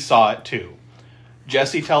that she saw it too.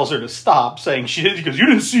 Jesse tells her to stop, saying she did because you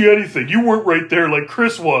didn't see anything. You weren't right there like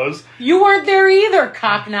Chris was. You weren't there either,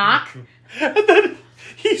 cock-knock. And then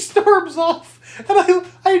he storms off. And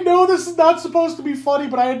I know this is not supposed to be funny,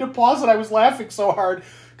 but I had to pause it. I was laughing so hard.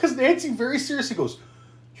 Because Nancy very seriously goes,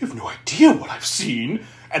 "You have no idea what I've seen."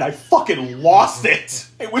 And I fucking lost it.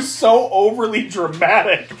 It was so overly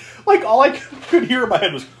dramatic. Like, all I could hear in my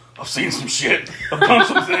head was, "I've seen some shit. I've done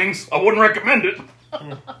some things. I wouldn't recommend it."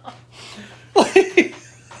 Like,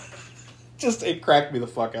 just, it cracked me the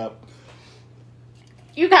fuck up.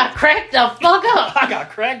 You got cracked the fuck up. I got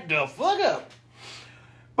cracked the fuck up.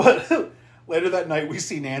 But later that night, we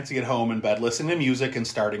see Nancy at home in bed listening to music and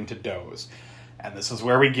starting to doze. And this is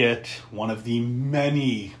where we get one of the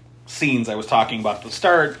many scenes I was talking about at the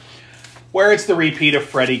start, where it's the repeat of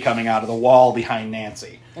Freddy coming out of the wall behind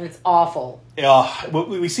Nancy. And it's awful.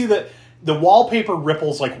 We see that the wallpaper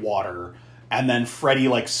ripples like water, and then Freddy,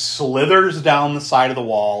 like, slithers down the side of the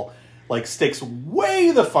wall, like, sticks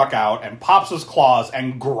way the fuck out, and pops his claws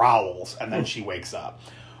and growls, and then she wakes up.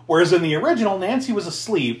 Whereas in the original, Nancy was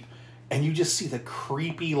asleep, and you just see the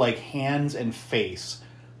creepy, like, hands and face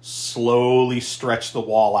slowly stretch the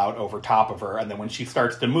wall out over top of her, and then when she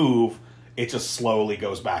starts to move, it just slowly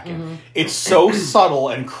goes back in. Mm-hmm. It's so subtle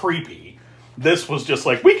and creepy. This was just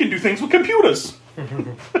like, we can do things with computers.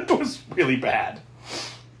 It was really bad.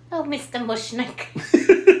 Oh, Mr. Mushnick.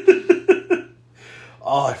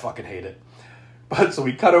 Oh, I fucking hate it. But so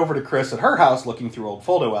we cut over to Chris at her house looking through old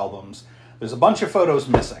photo albums. There's a bunch of photos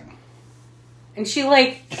missing. And she,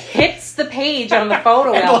 like, hits the page on the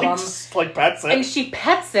photo album. Like pets it. And she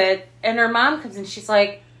pets it, and her mom comes in, she's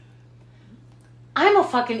like, "I'm a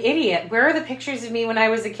fucking idiot. Where are the pictures of me when I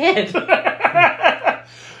was a kid?"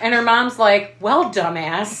 And her mom's like, "Well,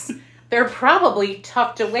 dumbass, they're probably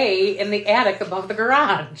tucked away in the attic above the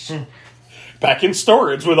garage." Back in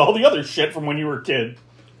storage with all the other shit from when you were a kid.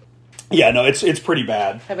 Yeah, no, it's pretty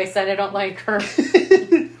bad. Have I said I don't like her?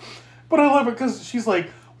 But I love it because she's like,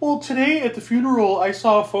 "Well, today at the funeral, I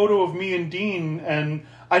saw a photo of me and Dean, and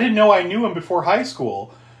I didn't know I knew him before high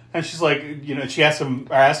school." And she's like, she asks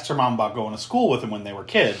her mom about going to school with him when they were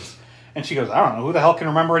kids. And she goes, "I don't know, who the hell can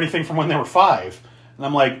remember anything from when they were 5? And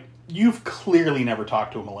I'm like, you've clearly never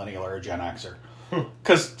talked to a millennial or a Gen Xer.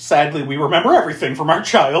 Because, sadly, we remember everything from our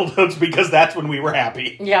childhoods because that's when we were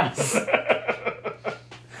happy. Yes.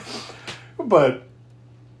 But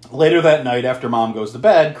later that night, after Mom goes to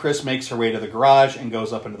bed, Chris makes her way to the garage and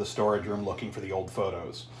goes up into the storage room looking for the old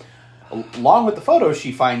photos. Along with the photos,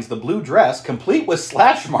 she finds the blue dress, complete with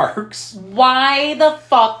slash marks. Why the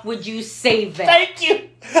fuck would you save that? Thank you!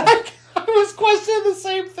 I was questioning the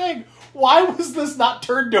same thing. Why was this not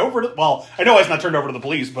turned over to... Well, I know it's not turned over to the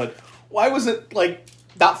police, but why was it, like,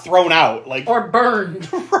 not thrown out? Like, or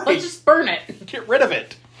burned. Right. Let's just burn it. Get rid of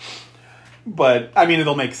it. But, I mean,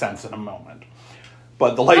 it'll make sense in a moment.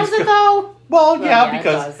 But the lights... Does it, though? Well, yeah,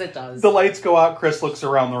 because it does. The lights go out. Chris looks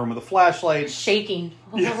around the room with a flashlight. Shaking.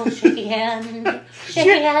 Oh, shaky hand. Shaky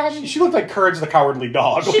hand. She looked like Courage the Cowardly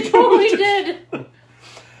Dog. She totally did.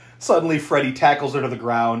 Suddenly, Freddy tackles her to the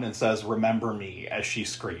ground and says, "Remember me," as she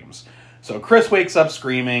screams. So Chris wakes up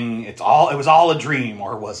screaming, it was all a dream,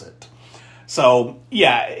 or was it? So,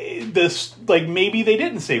 yeah, this, like, maybe they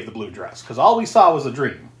didn't save the blue dress, because all we saw was a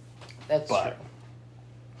dream. That's true.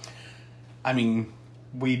 I mean,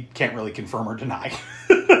 we can't really confirm or deny.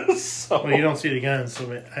 So, Well, you don't see it again,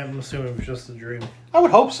 so I'm assuming it was just a dream. I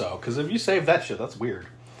would hope so, because if you save that shit, that's weird.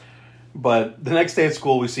 But the next day at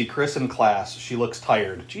school, we see Chris in class. She looks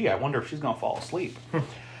tired. Gee, I wonder if she's going to fall asleep.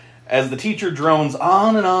 As the teacher drones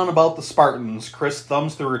on and on about the Spartans, Chris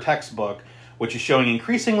thumbs through her textbook, which is showing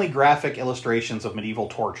increasingly graphic illustrations of medieval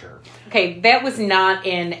torture. Okay, that was not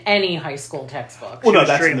in any high school textbook. Well, no,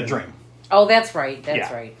 that's in the dream. Oh, that's right.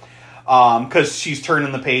 That's right. Because she's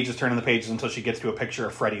turning the pages until she gets to a picture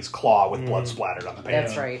of Freddy's claw with blood splattered on the page.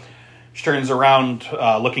 That's right. She turns around,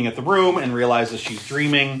 looking at the room, and realizes she's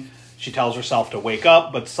dreaming. She tells herself to wake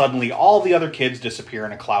up, but suddenly all the other kids disappear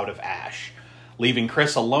in a cloud of ash, leaving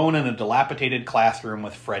Chris alone in a dilapidated classroom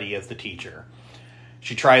with Freddy as the teacher.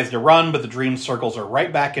 She tries to run, but the dream circles her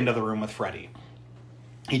right back into the room with Freddy.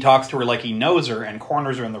 He talks to her like he knows her and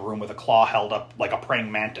corners her in the room with a claw held up like a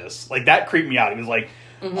praying mantis. Like, that creeped me out. He was like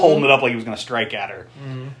holding it up like he was going to strike at her.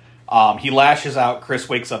 He lashes out. Chris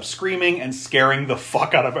wakes up screaming and scaring the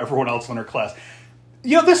fuck out of everyone else in her class.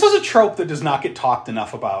 You know, this is a trope that does not get talked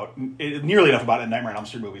nearly enough about in Nightmare on Elm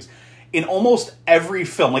Street movies. In almost every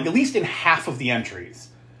film, like at least in half of the entries,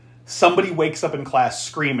 somebody wakes up in class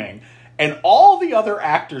screaming, and all the other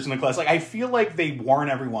actors in the class, like, I feel like they warn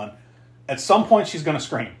everyone, at some point she's going to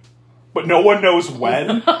scream. But no one knows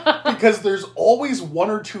when, because there's always one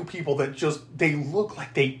or two people that they look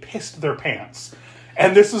like they pissed their pants.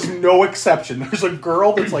 And this is no exception. There's a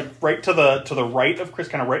girl that's like right to the right of Chris,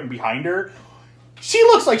 kind of right behind her. She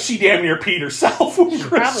looks like she damn near peed herself when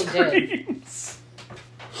Chris screams.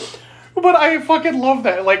 But I fucking love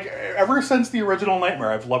that. Like, ever since the original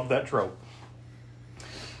Nightmare, I've loved that trope.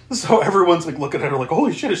 So everyone's like looking at her like,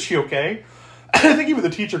 holy shit, is she okay? I think even the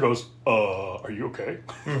teacher goes, are you okay?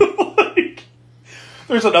 Like,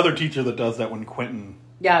 there's another teacher that does that when Quentin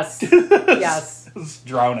Yes. is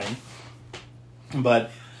drowning.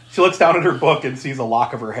 But she looks down at her book and sees a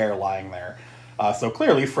lock of her hair lying there. So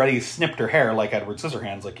clearly, Freddy snipped her hair like Edward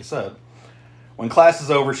Scissorhands, like you said. When class is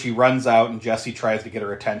over, she runs out, and Jesse tries to get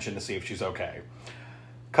her attention to see if she's okay.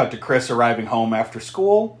 Cut to Chris arriving home after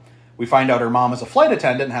school. We find out her mom is a flight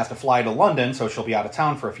attendant and has to fly to London, so she'll be out of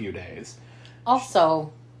town for a few days.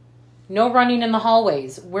 Also, no running in the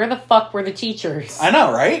hallways. Where the fuck were the teachers? I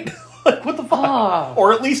know, right? Like, what the fuck? Oh.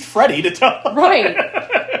 Or at least Freddy to tell them.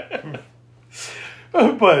 Right.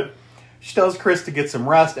 But she tells Chris to get some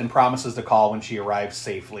rest and promises to call when she arrives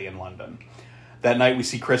safely in London. That night we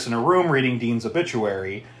see Chris in her room reading Dean's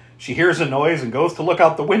obituary. She hears a noise and goes to look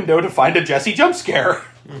out the window to find a Jesse jump scare.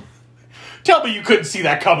 Tell me you couldn't see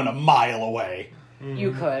that coming a mile away.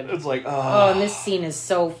 You could. It's like, oh, and this scene is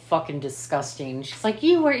so fucking disgusting. She's like,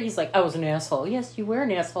 he's like, I was an asshole. Yes, you were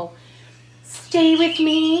an asshole. Stay with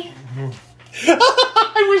me.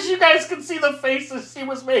 I wish you guys could see the faces she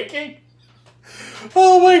was making.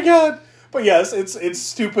 Oh my god. But yes, it's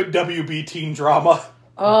stupid WB teen drama.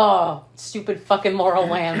 Oh, stupid fucking Laurel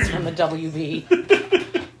Lance from the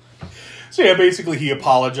WB. So yeah, basically he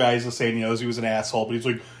apologizes, saying he knows he was an asshole, but he's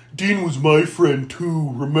like, Dean was my friend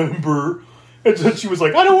too, remember? And then she was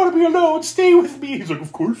like, I don't want to be alone, stay with me. He's like,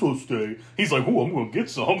 of course I'll stay. He's like, oh, I'm going to get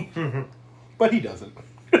some. But he doesn't.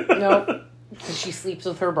 Nope. Because she sleeps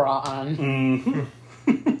with her bra on.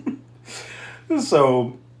 Mm-hmm.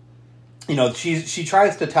 So, you know, she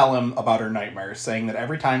tries to tell him about her nightmares, saying that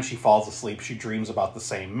every time she falls asleep, she dreams about the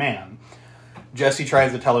same man. Jesse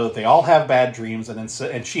tries to tell her that they all have bad dreams, and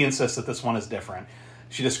she insists that this one is different.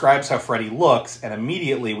 She describes how Freddy looks, and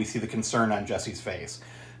immediately we see the concern on Jesse's face.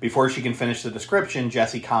 Before she can finish the description,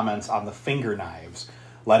 Jesse comments on the finger knives,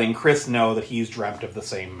 letting Chris know that he's dreamt of the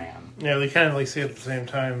same man. Yeah, they kind of like say it at the same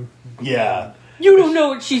time. Yeah. You don't know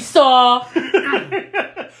what she saw. You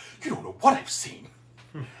don't know what I've seen.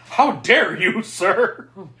 How dare you, sir?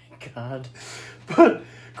 Oh my god. But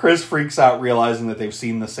Chris freaks out realizing that they've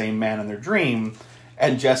seen the same man in their dream,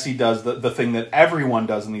 and Jesse does the thing that everyone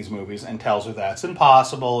does in these movies and tells her that's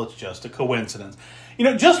impossible, it's just a coincidence. You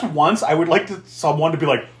know, just once I would like someone to be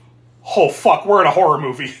like, oh fuck, we're in a horror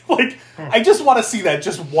movie. Like, I just want to see that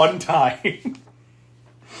just one time.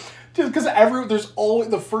 Just because there's always,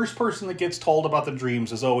 the first person that gets told about the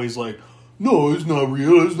dreams is always like, no, it's not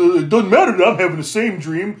real. It doesn't matter that I'm having the same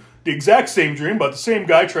dream, the exact same dream about the same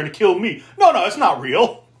guy trying to kill me. No, it's not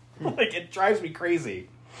real. Like, it drives me crazy.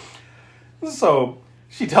 So,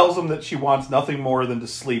 she tells him that she wants nothing more than to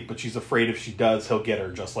sleep, but she's afraid if she does, he'll get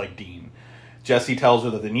her, just like Dean. Jesse tells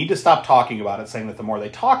her that they need to stop talking about it, saying that the more they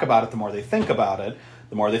talk about it, the more they think about it.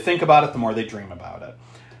 The more they think about it, the more they dream about it.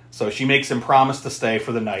 So she makes him promise to stay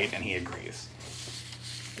for the night, and he agrees.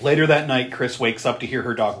 Later that night, Chris wakes up to hear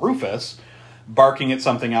her dog Rufus barking at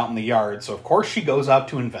something out in the yard, so of course she goes out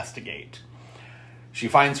to investigate. She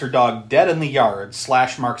finds her dog dead in the yard,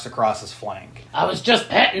 slash marks across his flank. I was just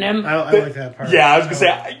petting him. I like that part. Yeah, I was going to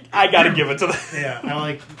say, I got to give it to them. Yeah, I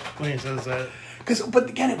like when he says that. But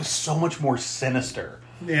again, it was so much more sinister.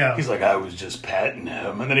 Yeah. He's like, I was just petting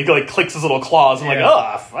him. And then he like clicks his little claws. I'm like,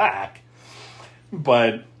 oh, fuck.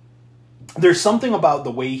 But there's something about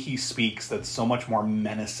the way he speaks that's so much more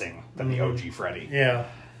menacing than the OG Freddy. Yeah.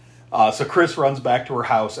 So Chris runs back to her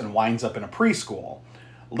house and winds up in a preschool.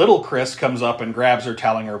 Little Chris comes up and grabs her,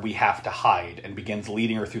 telling her we have to hide, and begins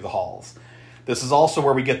leading her through the halls. This is also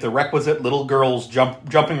where we get the requisite little girls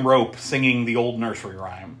jumping rope singing the old nursery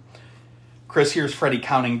rhyme. Chris hears Freddy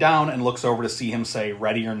counting down and looks over to see him say,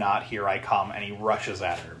 ready or not, here I come, and he rushes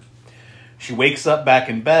at her. She wakes up back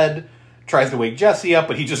in bed, tries to wake Jesse up,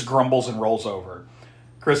 but he just grumbles and rolls over.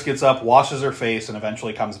 Chris gets up, washes her face, and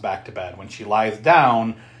eventually comes back to bed. When she lies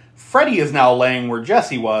down, Freddy is now laying where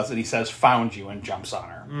Jesse was, and he says, found you, and jumps on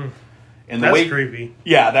her. That's creepy.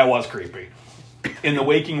 Yeah, that was creepy. In the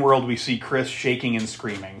waking world, we see Chris shaking and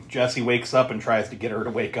screaming. Jesse wakes up and tries to get her to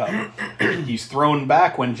wake up. He's thrown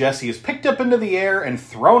back when Jesse is picked up into the air and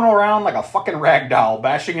thrown around like a fucking rag doll,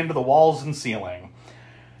 bashing into the walls and ceiling.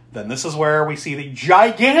 Then this is where we see the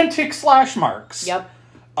gigantic slash marks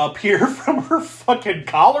appear from her fucking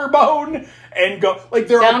collarbone and go like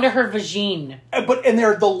they're down to her vagine. And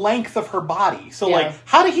they're the length of her body. So like,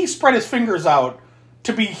 how did he spread his fingers out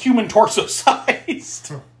to be human torso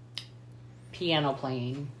sized? Piano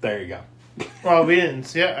playing. There you go. Well, we didn't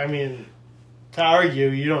see it. I mean, to argue,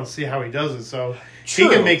 you don't see how he does it. So True.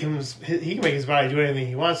 he can make his body do anything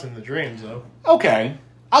he wants in the dreams, though. Okay,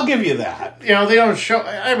 I'll give you that. You know, they don't show.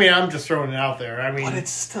 I mean, I'm just throwing it out there. I mean, but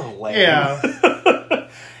it's still lame. Yeah.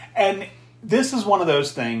 And this is one of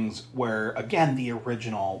those things where, again, the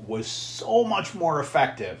original was so much more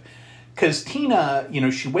effective. Because Tina,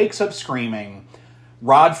 she wakes up screaming.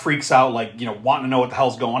 Rod freaks out, like, wanting to know what the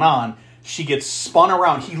hell's going on. She gets spun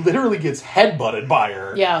around. He literally gets headbutted by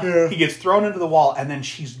her. Yeah. He gets thrown into the wall, and then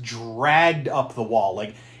she's dragged up the wall.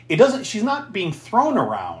 Like, she's not being thrown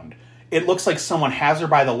around. It looks like someone has her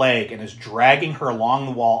by the leg and is dragging her along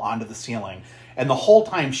the wall onto the ceiling. And the whole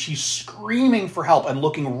time she's screaming for help and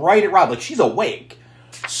looking right at Rod. Like, she's awake,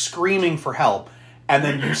 screaming for help. And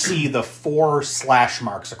then you see the 4 slash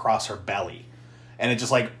marks across her belly. And it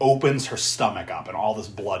just, like, opens her stomach up and all this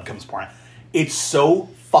blood comes pouring. It's so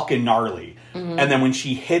fucking gnarly. Mm-hmm. And then when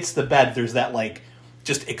she hits the bed, there's that, like,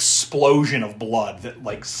 just explosion of blood that,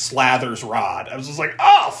 like, slathers Rod. I was just like,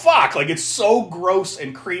 oh, fuck! Like, it's so gross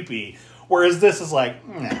and creepy. Whereas this is like,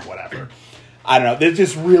 whatever. I don't know. It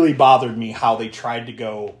just really bothered me how they tried to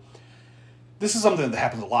go... This is something that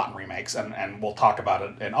happens a lot in remakes, and we'll talk about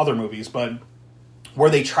it in other movies, but where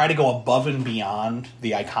they try to go above and beyond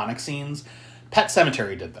the iconic scenes. Pet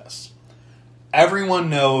Sematary did this. Everyone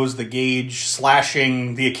knows the Gage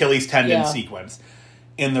slashing the Achilles tendon sequence.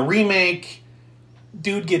 In the remake,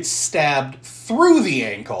 dude gets stabbed through the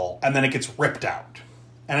ankle, and then it gets ripped out.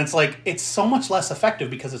 And it's like, it's so much less effective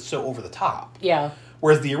because it's so over the top. Yeah.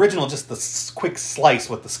 Whereas the original, just the quick slice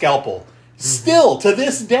with the scalpel. Mm-hmm. Still, to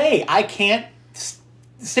this day, I can't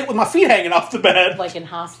sit with my feet hanging off the bed. Like in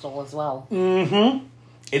Hostel as well. Mm-hmm.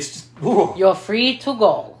 It's just... Ooh. You're free to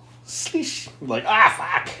go. Sleesh. Like,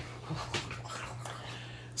 fuck.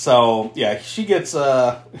 So, yeah, she gets,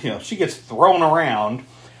 she gets thrown around.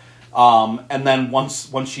 And then once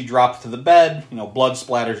she drops to the bed, blood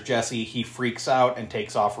splatters Jesse. He freaks out and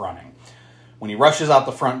takes off running. When he rushes out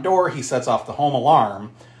the front door, he sets off the home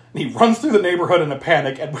alarm. And he runs through the neighborhood in a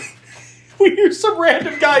panic, and we hear some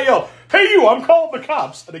random guy yell, hey you, I'm calling the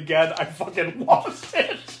cops. And again, I fucking lost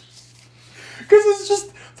it. Because it's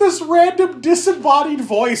just this random disembodied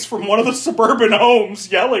voice from one of the suburban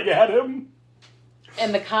homes yelling at him.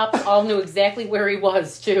 And the cops all knew exactly where he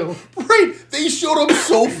was, too. Right. They showed him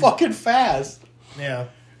so fucking fast. Yeah.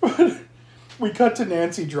 We cut to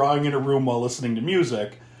Nancy drawing in a room while listening to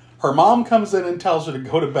music. Her mom comes in and tells her to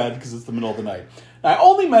go to bed because it's the middle of the night. Now, I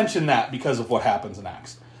only mention that because of what happens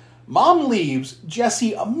next. Mom leaves.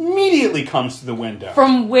 Jesse immediately comes to the window.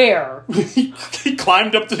 From where? he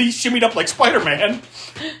climbed up he shimmied up like Spider-Man.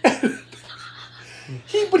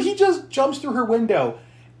 He just jumps through her window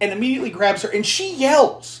and immediately grabs her, and she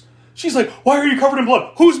yells. She's like, why are you covered in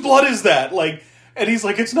blood? Whose blood is that? Like, and he's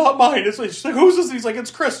like, it's not mine. She's like, who's this? And he's like, it's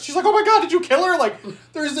Chris. She's like, oh my God, did you kill her? Like,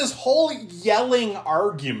 there's this whole yelling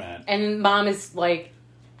argument. And Mom is like...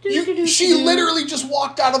 She literally just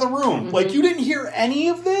walked out of the room. Mm-hmm. Like, you didn't hear any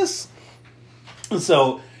of this?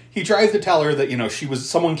 So he tries to tell her that,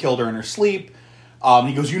 someone killed her in her sleep.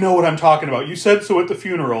 He goes, you know what I'm talking about. You said so at the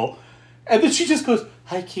funeral. And then she just goes,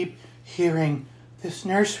 I keep hearing this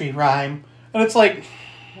nursery rhyme. And it's like...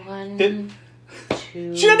 1, 2...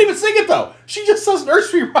 She doesn't even sing it, though. She just says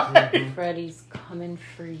nursery rhyme. Freddy's coming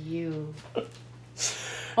for you.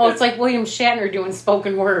 Oh, it's like William Shatner doing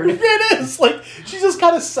spoken word. It is. Like, she just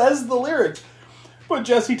kind of says the lyrics. But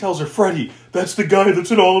Jesse tells her, Freddy, that's the guy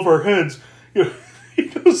that's in all of our heads.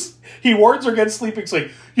 He warns her against sleeping. He's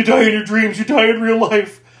like, you die in your dreams, you die in real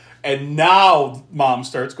life. And now Mom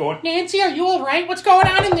starts going, Nancy, are you all right? What's going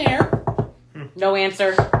on in there? No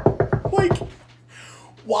answer. Like,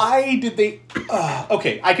 why did they...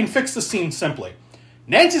 okay, I can fix the scene simply.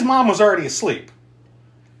 Nancy's mom was already asleep.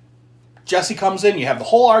 Jesse comes in, you have the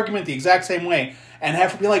whole argument the exact same way, and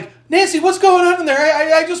have her be like, Nancy, what's going on in there?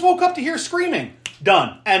 I just woke up to hear screaming.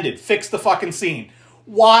 Done. Ended. Fix the fucking scene.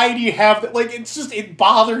 Why do you have that? Like, it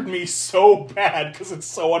bothered me so bad because it's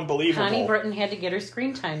so unbelievable. Connie Britton had to get her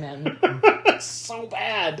screen time in. So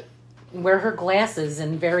bad. Wear her glasses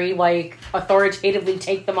and very, authoritatively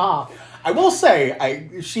take them off. I will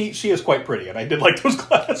say, she is quite pretty, and I did like those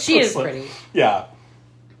glasses. She is pretty. Yeah.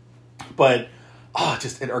 But,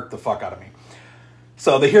 it irked the fuck out of me.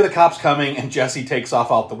 So they hear the cops coming, and Jesse takes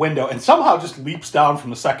off out the window, and somehow just leaps down from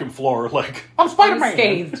the second floor, like, I'm Spider-Man!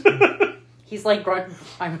 Unscathed. He's like,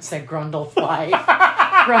 I would say Grundlefly.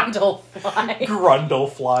 Grundlefly.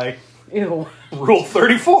 Grundlefly. Ew. Rule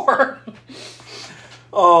 34.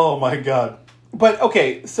 Oh my God. But,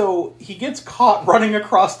 okay, so he gets caught running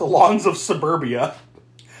across the lawns of suburbia,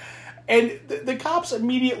 and the cops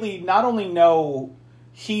immediately not only know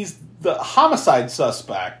he's the homicide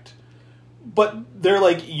suspect, but they're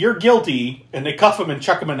like, you're guilty, and they cuff him and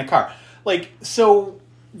chuck him in the car. Like, so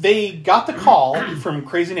they got the call from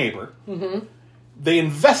Crazy Neighbor. Mm-hmm. They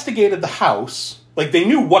investigated the house. Like, they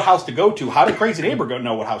knew what house to go to. How did Crazy Neighbor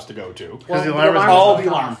know what house to go to? Because the alarm was the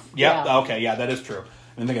alarm. Yep. Yeah. Okay, yeah, that is true.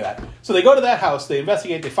 I didn't think of that. So they go to that house, they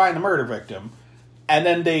investigate, they find the murder victim, and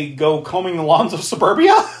then they go combing the lawns of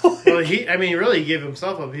suburbia? Well, he really gave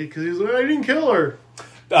himself up because he was like, I didn't kill her.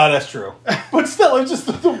 That's true. But still, it's just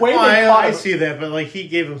the way they caught him. I see that, but he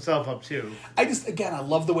gave himself up too. I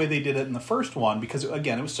love the way they did it in the first one because,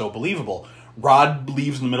 again, it was so believable. Rod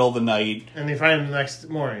leaves in the middle of the night. And they find him the next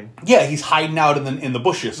morning. Yeah, he's hiding out in the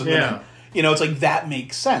bushes. And yeah. Then, it's like, that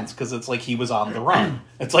makes sense because it's like he was on the run.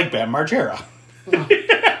 It's like Bam Margera.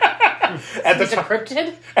 At He's a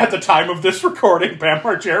cryptid? At the time of this recording, Bam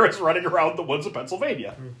Margera is running around the woods of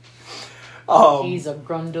Pennsylvania. He's a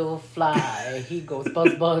Grundlefly. He goes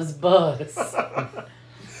buzz, buzz, buzz.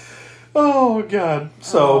 Oh, God.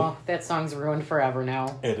 So that song's ruined forever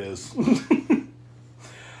now. It is.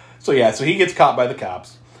 So he gets caught by the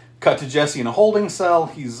cops. Cut to Jesse in a holding cell.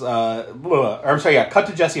 Cut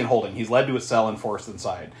to Jesse in holding. He's led to a cell and forced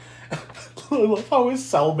inside. I love how his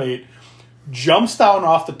cellmate jumps down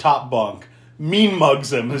off the top bunk, mean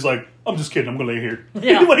mugs him. He's like, I'm just kidding, I'm going to lay here.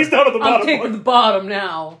 Yeah. He lays down at the bottom. I'm taking the bottom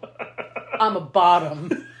now. I'm a bottom.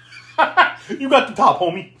 You got the top,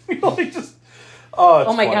 homie.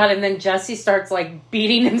 Oh my God, and then Jesse starts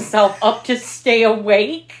beating himself up to stay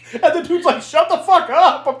awake. And the dude's like, shut the fuck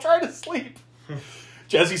up, I'm trying to sleep.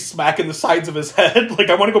 Jesse's smacking the sides of his head,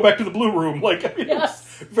 I want to go back to the blue room.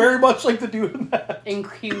 Yes. Very much like the dude in that. In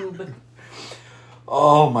Cube.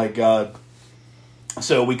 Oh my God.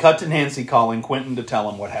 So we cut to Nancy calling Quentin to tell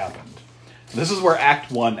him what happened. This is where Act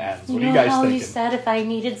 1 ends. What are you guys how thinking? You said if I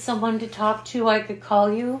needed someone to talk to, I could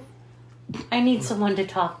call you? I need someone to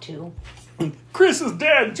talk to. Chris is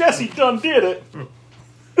dead. Jesse done did it.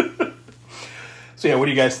 So what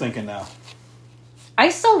are you guys thinking now? I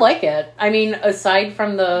still like it. I mean, aside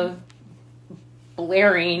from the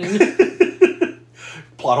blaring...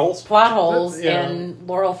 Plot holes? Plot holes Yeah. and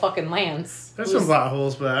Laurel fucking Lance. There's some plot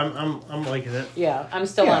holes, but I'm liking it. Yeah, I'm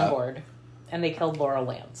still on board. And they killed Laurel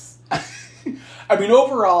Lance. I mean,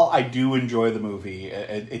 overall, I do enjoy the movie.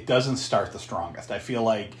 It doesn't start the strongest. I feel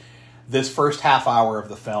like this first half hour of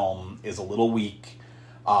the film is a little weak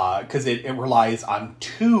because it relies on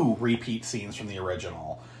 2 repeat scenes from the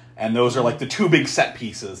original. And those are like the 2 big set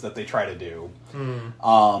pieces that they try to do.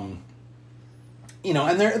 You know,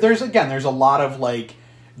 and there's a lot of like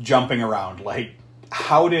jumping around. Like,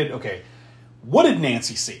 what did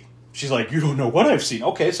Nancy see? She's like, you don't know what I've seen.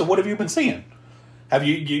 Okay, so what have you been seeing? Have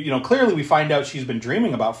you know, clearly we find out she's been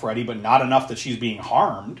dreaming about Freddy, but not enough that she's being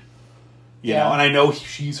harmed. You know, and I know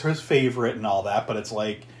she's his favorite and all that, but it's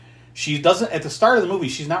like, she doesn't, at the start of the movie,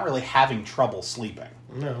 she's not really having trouble sleeping.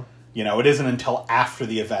 No. You know, it isn't until after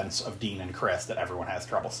the events of Dean and Chris that everyone has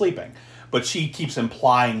trouble sleeping. But she keeps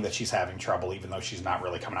implying that she's having trouble, even though she's not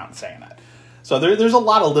really coming out and saying it. So there's a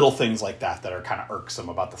lot of little things like that that are kind of irksome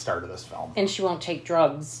about the start of this film. And she won't take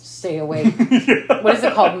drugs to stay awake. What is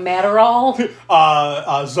it called? Matterall?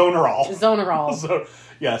 Zonerol. Zonerol. So,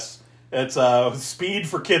 yes. It's speed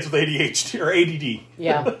for kids with ADHD or ADD.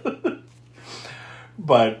 Yeah.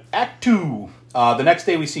 But Act 2. The next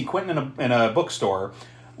day we see Quentin in a bookstore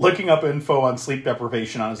looking up info on sleep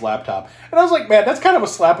deprivation on his laptop. And I was like, man, that's kind of a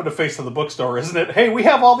slap in the face of the bookstore, isn't it? Hey, we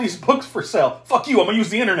have all these books for sale. Fuck you, I'm going to use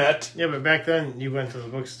the internet. Yeah, but back then, you went to the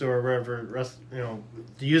bookstore or wherever,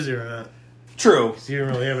 to use the internet. True. Because you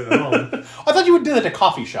didn't really have it at home. I thought you would do that to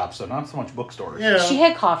coffee shops, though, not so much bookstores. Yeah. She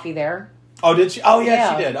had coffee there. Oh, did she? Oh,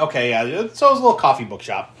 yeah, she did. Okay, yeah. So it was a little coffee book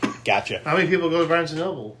shop. Gotcha. How many people go to Barnes &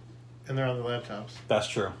 Noble and they're on their laptops? That's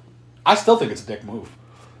true. I still think it's a dick move.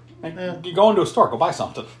 Like, you go into a store, go buy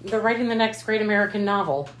something. They're writing the next great American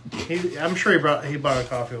novel. I'm sure he bought a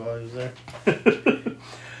coffee while he was there.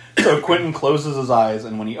 So Quentin closes his eyes,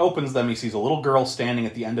 and when he opens them, he sees a little girl standing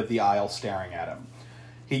at the end of the aisle staring at him.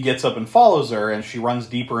 He gets up and follows her, and she runs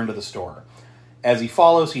deeper into the store. As he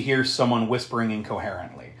follows, he hears someone whispering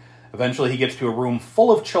incoherently. Eventually, he gets to a room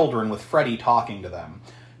full of children with Freddy talking to them.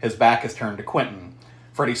 His back is turned to Quentin.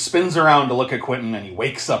 Freddy spins around to look at Quentin, and he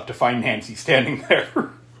wakes up to find Nancy standing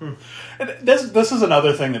there. And this is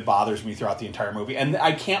another thing that bothers me throughout the entire movie, and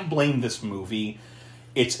I can't blame this movie.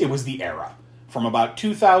 It was the era. From about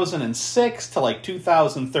 2006 to like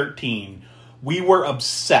 2013, we were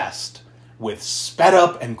obsessed with sped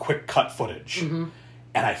up and quick cut footage. Mm-hmm.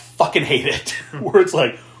 And I fucking hate it. Where it's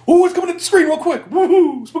like, oh, it's coming to the screen real quick.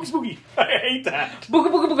 Woohoo! Spooky, spooky. I hate that. Booga,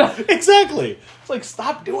 booga, booga. Exactly. It's like,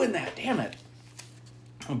 stop doing that. Damn it.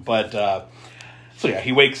 But, so yeah,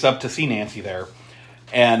 he wakes up to see Nancy there.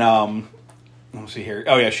 And, let's see here.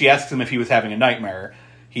 Oh, yeah, she asks him if he was having a nightmare.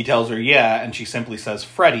 He tells her, yeah, and she simply says,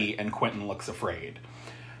 Freddy, and Quentin looks afraid.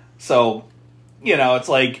 So, you know, it's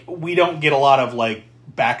like, we don't get a lot of, like,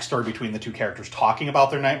 backstory between the two characters talking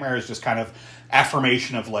about their nightmares, just kind of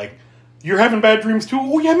affirmation of, like, you're having bad dreams too?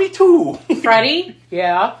 Oh, yeah, me too. Freddy?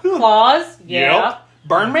 Yeah. Claws? Yeah. Yep.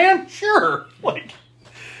 Burn Man? Sure. Like,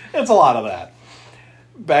 it's a lot of that.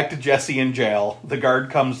 Back to Jesse in jail. The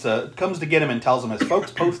guard comes to get him and tells him his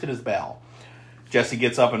folks posted his bail. Jesse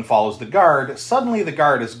gets up and follows the guard. Suddenly the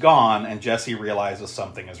guard is gone, and Jesse realizes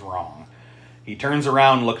something is wrong. He turns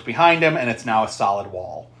around, looks behind him, and it's now a solid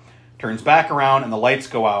wall. Turns back around, and the lights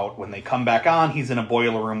go out. When they come back on, he's in a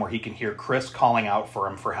boiler room where he can hear Chris calling out for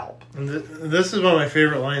him for help. And this is one of my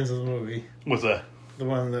favorite lines of the movie. What's that? The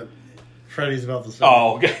one that Freddy's about to say.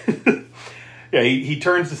 Oh, okay. Yeah, he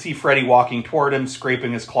turns to see Freddy walking toward him,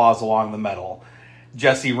 scraping his claws along the metal.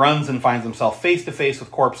 Jesse runs and finds himself face to face with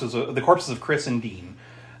the corpses of Chris and Dean.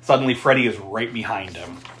 Suddenly, Freddy is right behind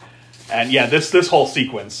him. And yeah, this whole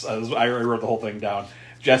sequence, I wrote the whole thing down.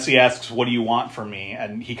 Jesse asks, "What do you want from me?"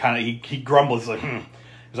 And he grumbles like, He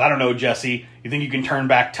goes, "I don't know, Jesse. You think you can turn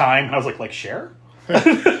back time?" And I was like Cher? And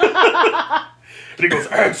he goes,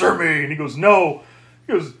 "Answer me." And he goes, "No."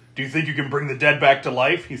 He goes, "Do you think you can bring the dead back to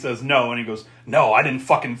life?" He says, "No." And he goes, "No, I didn't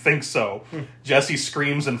fucking think so." Jesse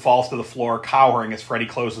screams and falls to the floor, cowering as Freddy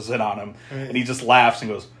closes in on him. And he just laughs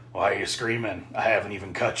and goes, "Why are you screaming? I haven't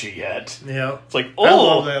even cut you yet." Yeah. It's like, oh, I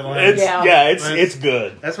love that line. It's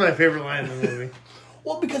good. That's my favorite line in the movie.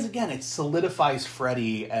 Well, because again, it solidifies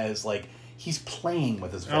Freddy as like he's playing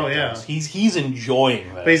with his victims. Oh, yeah. He's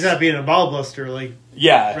enjoying this. But he's not being a ball buster like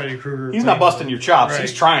Freddy Krueger. He's not busting your chops. Right.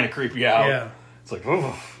 He's trying to creep you out. Yeah. It's like,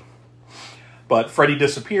 oof. But Freddy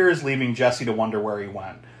disappears, leaving Jesse to wonder where he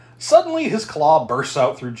went. Suddenly, his claw bursts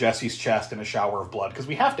out through Jesse's chest in a shower of blood, because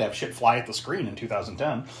we have to have shit fly at the screen in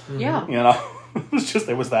 2010. Yeah. You know?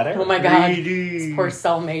 It was that era. Oh my god. Poor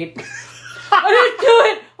cellmate. I didn't do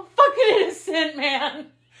it! I'm fucking innocent, man.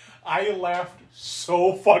 I laughed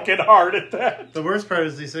so fucking hard at that. The worst part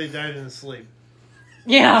is they say he died in his sleep.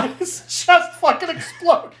 Yeah. His chest fucking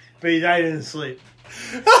exploded. But he died in his sleep.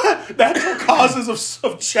 Natural causes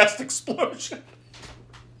of chest explosion.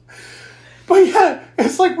 But yeah,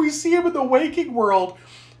 it's like we see him in the waking world.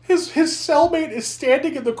 His cellmate is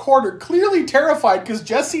standing in the corner, clearly terrified because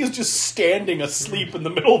Jesse is just standing asleep in the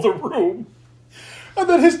middle of the room. And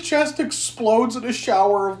then his chest explodes in a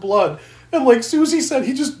shower of blood. And like Susie said,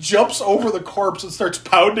 he just jumps over the corpse and starts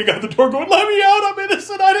pounding on the door going, "Let me out, I'm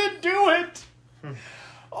innocent, I didn't do it."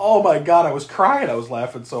 Oh my god, I was crying, I was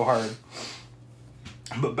laughing so hard.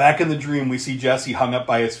 But back in the dream, we see Jesse hung up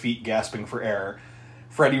by his feet, gasping for air.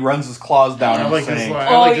 Freddy runs his claws down and saying,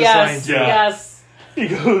 Yes. Yes. He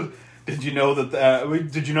goes, Did you know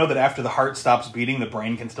that after the heart stops beating, the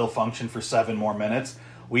brain can still function for 7 more minutes?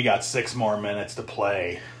 We got 6 more minutes to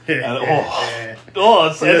play. And,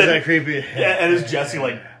 it's that creepy. And as Jesse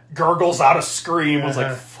like gurgles out a scream, I was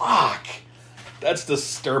like, fuck. That's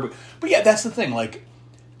disturbing. But yeah, that's the thing. Like,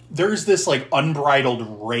 there's this like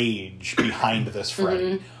unbridled rage behind this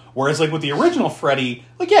Freddy. Mm-hmm. Whereas like with the original Freddy,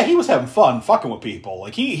 like yeah, he was having fun fucking with people.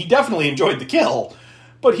 Like he definitely enjoyed the kill.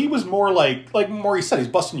 But he was more like Maury said, he's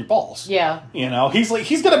busting your balls. Yeah. You know, he's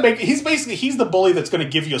the bully that's going to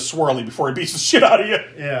give you a swirly before he beats the shit out of you.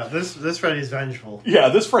 Yeah, this Freddy's vengeful. Yeah,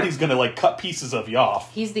 this Freddy's going to like cut pieces of you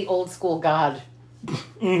off. He's the old school god.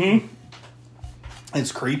 Mm-hmm.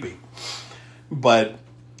 It's creepy. But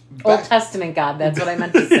Old Testament god, that's what I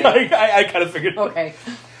meant to say. I kind of figured. Okay.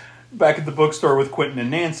 Back at the bookstore with Quentin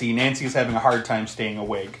and Nancy, Nancy is having a hard time staying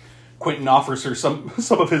awake. Quentin offers her some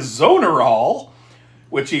of his Zonerol,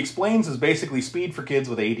 which he explains is basically speed for kids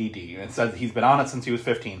with ADD, and says he's been on it since he was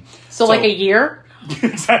 15. So like a year?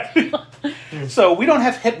 Exactly. So we don't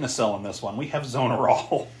have Hypnosil in this one. We have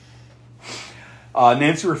Zonerol.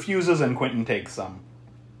 Nancy refuses, and Quentin takes some.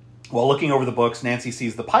 While looking over the books, Nancy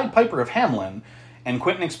sees the Pied Piper of Hamelin, and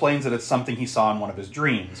Quentin explains that it's something he saw in one of his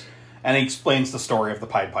dreams. And he explains the story of the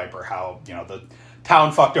Pied Piper, how, the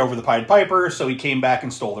town fucked over the Pied Piper, so he came back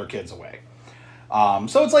and stole their kids away.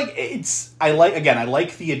 So it's like, I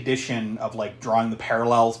like the addition of like drawing the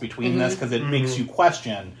parallels between this, because it makes you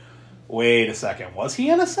question, wait a second, was he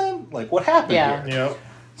innocent? Like, what happened here? Yep.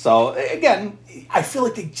 So again, I feel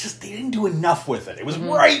like they didn't do enough with it. It was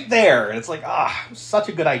right there, and it's like, it was such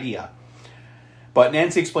a good idea. But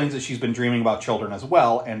Nancy explains that she's been dreaming about children as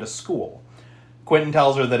well, and a school. Quentin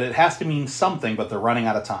tells her that it has to mean something, but they're running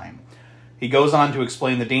out of time. He goes on to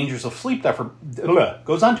explain the dangers of sleep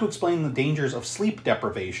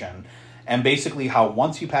deprivation, and basically how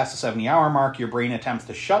once you pass the 70-hour mark, your brain attempts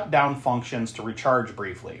to shut down functions to recharge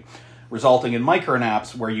briefly, resulting in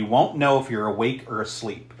micronaps where you won't know if you're awake or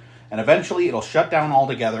asleep. And eventually it'll shut down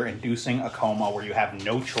altogether, inducing a coma where you have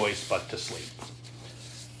no choice but to sleep.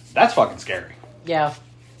 That's fucking scary. Yeah.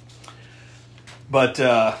 But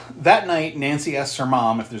that night, Nancy asks her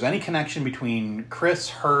mom if there's any connection between Chris,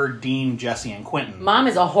 her, Dean, Jesse, and Quentin. Mom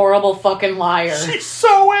is a horrible fucking liar. She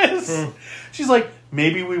so is! She's like,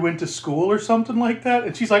 maybe we went to school or something like that?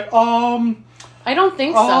 And she's like, I don't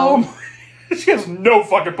think so. She has no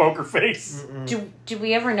fucking poker face. Do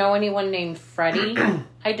we ever know anyone named Freddy?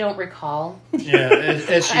 I don't recall. Yeah,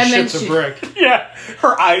 as she shits a brick. Yeah,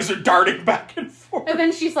 her eyes are darting back and forth. And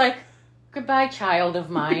then she's like, "Goodbye, child of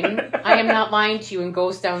mine. I am not lying to you," and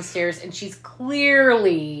goes downstairs, and she's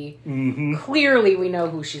clearly we know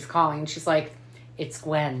who she's calling. She's like, "It's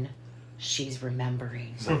Gwen. She's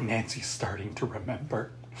remembering." It's like Nancy's starting to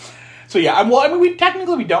remember. So yeah, we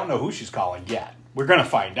technically don't know who she's calling yet. We're gonna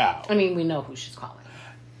find out. I mean, we know who she's calling.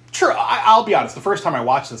 Sure, I'll be honest. The first time I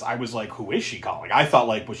watched this, I was like, who is she calling? I thought,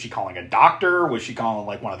 like, was she calling a doctor? Was she calling,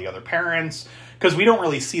 like, one of the other parents? Because we don't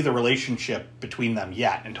really see the relationship between them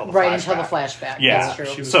yet until the flashback. Until the flashback. Yeah. That's true.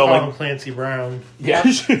 She was So, calling like, Clancy Brown. Yeah.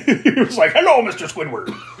 He was like, hello, Mr.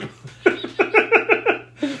 Squidward.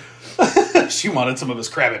 She wanted some of his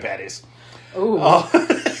Krabby Patties. Ooh.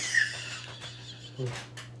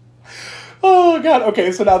 Oh, God.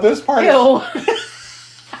 Okay, so now this part... Ew.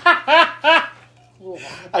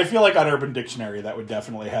 I feel like on Urban Dictionary that would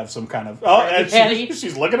definitely have some kind of... Oh, and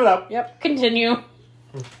she's looking it up. Yep, continue.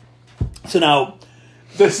 So now,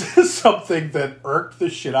 this is something that irked the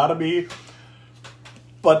shit out of me.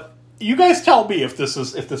 But you guys tell me if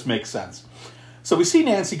this makes sense. So we see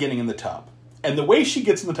Nancy getting in the tub. And the way she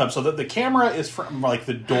gets in the tub, so that the camera is from, like,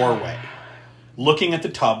 the doorway, looking at the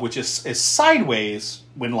tub, which is sideways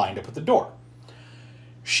when lined up at the door.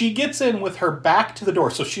 She gets in with her back to the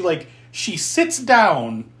door. So she sits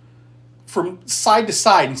down from side to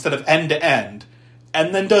side instead of end to end,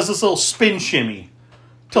 and then does this little spin shimmy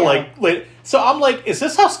So I'm like, is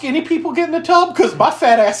this how skinny people get in a tub? Because my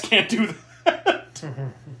fat ass can't do that.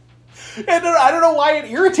 And I don't know why it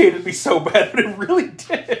irritated me so bad, but it really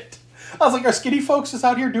did. I was like, are skinny folks just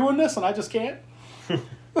out here doing this and I just can't?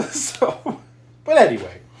 But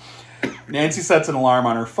anyway, Nancy sets an alarm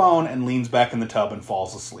on her phone and leans back in the tub and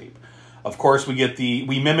falls asleep. Of course, we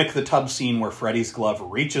mimic the tub scene where Freddy's glove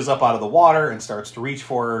reaches up out of the water and starts to reach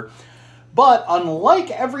for her. But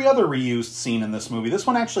unlike every other reused scene in this movie, this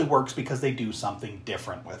one actually works because they do something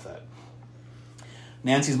different with it.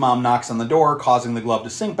 Nancy's mom knocks on the door, causing the glove to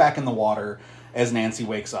sink back in the water as Nancy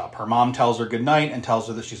wakes up. Her mom tells her goodnight and tells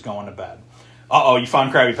her that she's going to bed. Uh-oh, you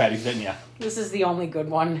found Krabby Patties, didn't you? This is the only good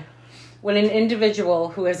one. When an individual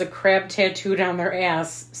who has a crab tattooed on their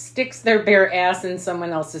ass sticks their bare ass in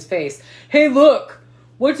someone else's face. Hey, look!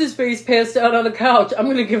 What's his face passed out on the couch? I'm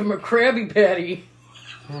gonna give him a Krabby Patty.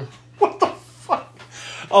 What the fuck?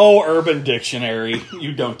 Oh, Urban Dictionary.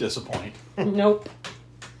 You don't disappoint. Nope.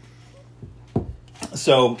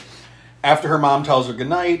 So, after her mom tells her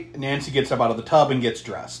goodnight, Nancy gets up out of the tub and gets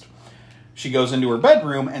dressed. She goes into her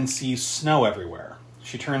bedroom and sees snow everywhere.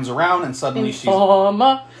 She turns around and suddenly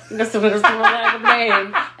Informer. That's what it's like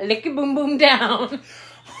name. Lick it boom boom down.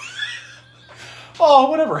 Oh,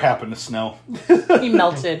 whatever happened to snow? He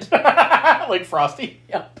melted. Like Frosty?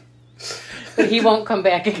 Yep. But he won't come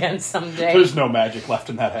back again someday. There's no magic left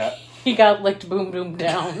in that hat. He got licked boom boom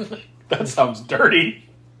down. That sounds dirty.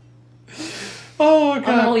 Oh, God.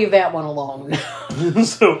 I'm gonna leave that one alone.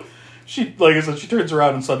 So, like I said, she turns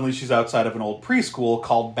around and suddenly she's outside of an old preschool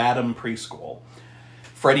called Badham Preschool.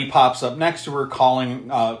 Freddy pops up next to her, calling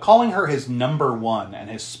her his number one and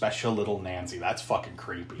his special little Nancy. That's fucking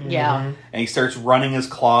creepy. Yeah. And he starts running his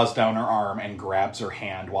claws down her arm and grabs her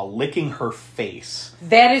hand while licking her face.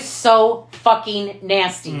 That is so fucking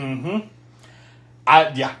nasty. Mm-hmm.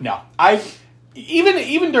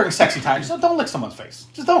 Even during sexy times, just don't lick someone's face.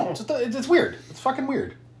 Just don't. It's weird. It's fucking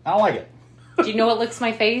weird. I don't like it. Do you know what licks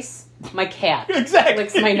my face? My cat. Exactly.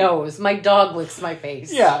 Licks my nose. My dog licks my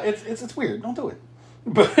face. Yeah, it's weird. Don't do it.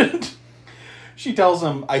 But she tells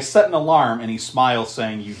him, I set an alarm, and he smiles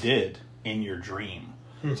saying, you did, in your dream.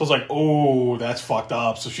 So it's like, oh, that's fucked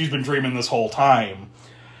up. So she's been dreaming this whole time.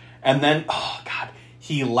 And then, oh, God,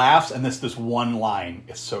 he laughs, and this one line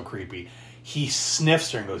is so creepy. He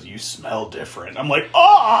sniffs her and goes, you smell different. I'm like,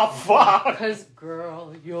 oh, fuck. Because,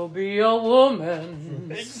 girl, you'll be a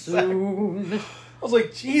woman soon. I was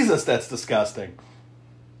like, Jesus, that's disgusting.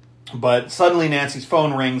 But suddenly Nancy's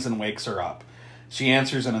phone rings and wakes her up. She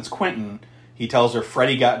answers, and it's Quentin. He tells her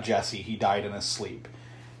Freddy got Jesse. He died in his sleep.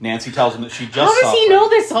 Nancy tells him that she just saw How does he know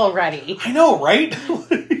this already? I know, right?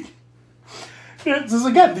 This is,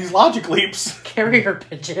 again, these logic leaps. Carrier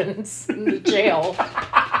pigeons in the jail.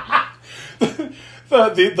 The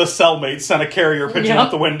cellmate sent a carrier pigeon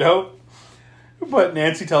out the window. But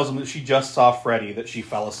Nancy tells him that she just saw Freddy, that she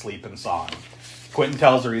fell asleep and saw him. Quentin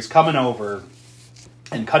tells her he's coming over,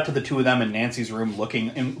 and cut to the two of them in Nancy's room looking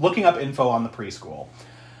up info on the preschool.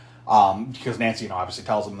 Because Nancy, obviously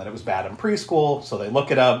tells them that it was Badham Preschool, so they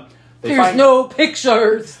look it up. There's no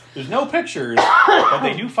pictures. There's no pictures, but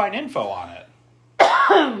they do find info on it.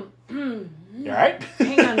 You alright?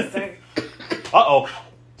 Hang on a sec. Uh-oh.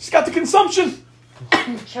 She's got the consumption.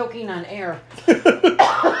 I'm choking on air.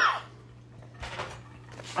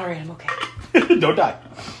 Alright, I'm okay. Don't die.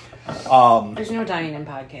 There's no dying in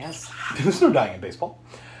podcasts. There's no dying in baseball.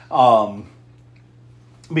 But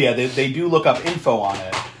yeah, they do look up info on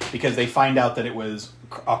it because they find out that it was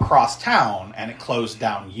across town and it closed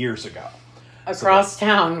down years ago. Across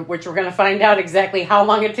town, which we're going to find out exactly how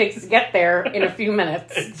long it takes to get there in a few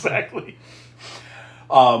minutes. Exactly.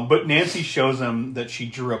 But Nancy shows him that she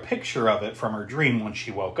drew a picture of it from her dream when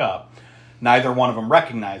she woke up. Neither one of them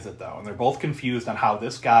recognize it, though, and they're both confused on how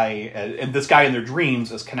this guy in their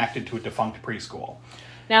dreams is connected to a defunct preschool.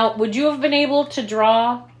 Now, would you have been able to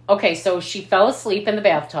draw... Okay, so she fell asleep in the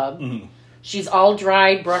bathtub. Mm-hmm. She's all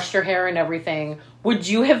dried, brushed her hair and everything. Would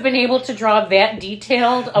you have been able to draw that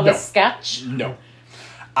detailed of a sketch? No.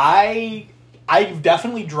 I've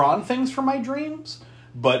definitely drawn things from my dreams,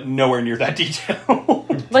 but nowhere near that detail.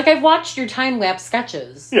 Like, I've watched your time-lapse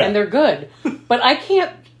sketches, and they're good. But I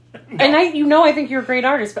can't... No. And I think you're a great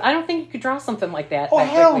artist, but I don't think you could draw something like that. Oh,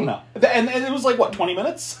 hell no. And it was like, what, 20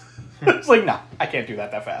 minutes? It's like, no, I can't do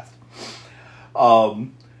that fast.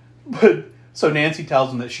 But so Nancy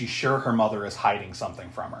tells him that she's sure her mother is hiding something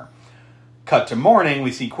from her. Cut to morning,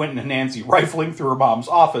 we see Quentin and Nancy rifling through her mom's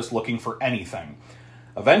office looking for anything.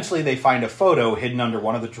 Eventually, they find a photo hidden under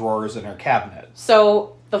one of the drawers in her cabinet.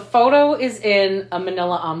 So the photo is in a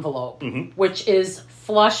manila envelope, which is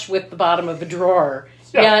flush with the bottom of the drawer.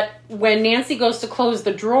 Yet, when Nancy goes to close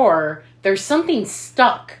the drawer, there's something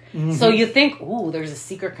stuck. Mm-hmm. So you think, ooh, there's a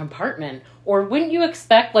secret compartment. Or wouldn't you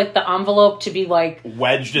expect, like, the envelope to be, like...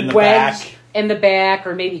 Wedged in the back. In the back,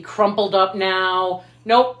 or maybe crumpled up now.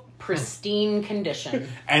 Nope. Pristine condition.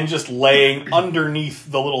 And just laying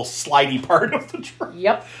underneath the little slidey part of the drawer.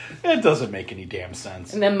 Yep. It doesn't make any damn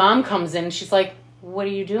sense. And then Mom comes in and she's like, what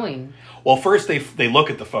are you doing? Well, first they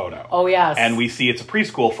look at the photo. Oh, yes. And we see it's a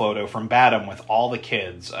preschool photo from Badham with all the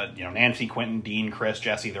kids. Nancy, Quentin, Dean, Chris,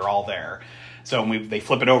 Jesse, they're all there. So they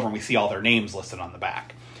flip it over and we see all their names listed on the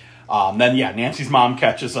back. Then, Nancy's mom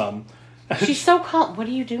catches them. She's so calm. What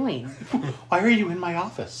are you doing? Why are you in my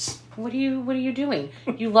office? What are you doing?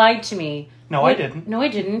 You lied to me. No, I didn't. No, I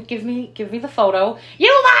didn't. Give me the photo.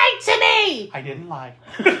 You lied to me! I didn't lie.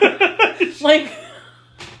 Like...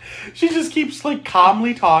 She just keeps, like,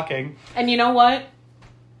 calmly talking. And you know what?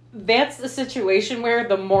 That's a situation where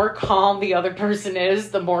the more calm the other person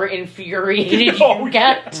is, the more infuriated you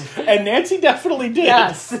get. And Nancy definitely did.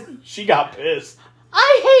 Yes. She got pissed.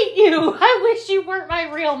 I hate you. I wish you weren't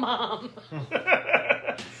my real mom.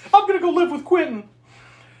 I'm going to go live with Quentin.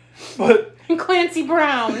 But... Clancy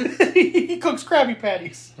Brown. He cooks Krabby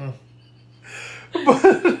Patties.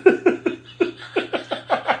 But...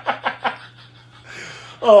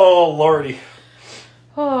 Oh, Lordy.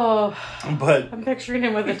 Oh. But... I'm picturing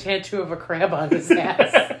him with a tattoo of a crab on his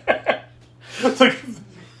ass. It's like...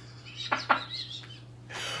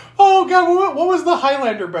 Oh, God, what was the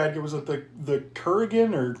Highlander bad guy? Was it the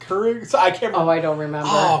Kurgan or Kurgan? I can't remember. Oh, I don't remember.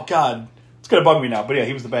 Oh, God. It's going to bug me now. But yeah,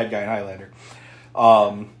 he was the bad guy in Highlander.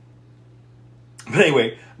 But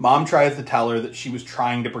anyway, Mom tries to tell her that she was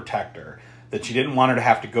trying to protect her, that she didn't want her to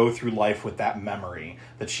have to go through life with that memory,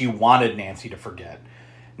 that she wanted Nancy to forget.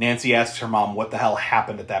 Nancy asks her mom what the hell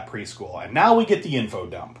happened at that preschool. And now we get the info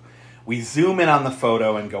dump. We zoom in on the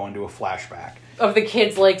photo and go into a flashback. Of the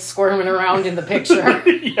kids, like, squirming around in the picture.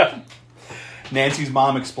 Yeah. Nancy's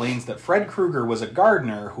mom explains that Fred Krueger was a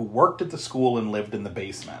gardener who worked at the school and lived in the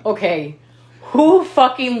basement. Okay. Who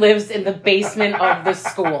fucking lives in the basement of the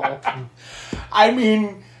school? I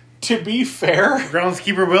mean, to be fair...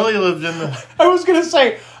 Groundskeeper Willie lived in the... I was going to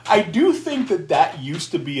say, I do think that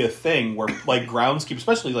used to be a thing where, like, groundskeepers,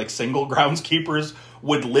 especially, like, single groundskeepers,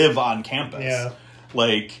 would live on campus. Yeah.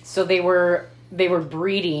 Like... So they were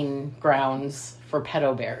breeding grounds for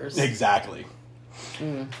pedo bears. Exactly.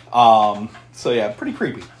 So, yeah, pretty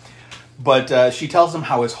creepy. But she tells him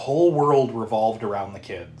how his whole world revolved around the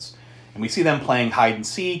kids. And we see them playing hide and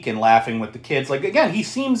seek and laughing with the kids. Like, again, he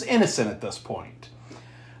seems innocent at this point.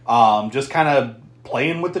 Just kind of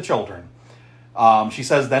playing with the children. She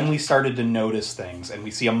says, then we started to notice things. And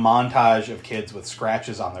we see a montage of kids with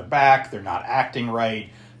scratches on their back. They're not acting right.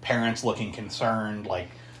 Parents looking concerned. Like,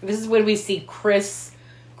 this is when we see Chris's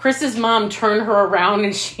mom turn her around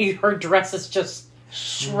and her dress is just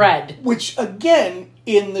shred. Which, again,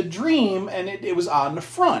 in the dream, and it was on the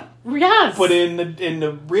front. Yes. But in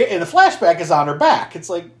the flashback, it's on her back. It's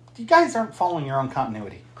like, you guys aren't following your own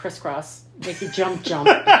continuity. Crisscross. Make you jump.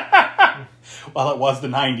 Well, it was the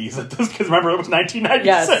 90s at this, because remember, it was 1996.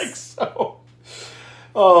 Yes. So,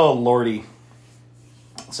 oh, Lordy.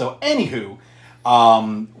 So, anywho,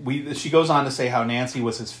 she goes on to say how Nancy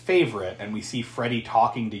was his favorite, and we see Freddy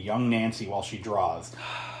talking to young Nancy while she draws,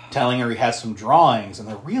 telling her he has some drawings, and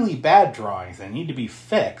they're really bad drawings, they need to be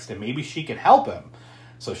fixed, and maybe she can help him.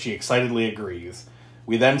 So she excitedly agrees.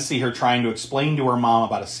 We then see her trying to explain to her mom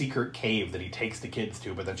about a secret cave that he takes the kids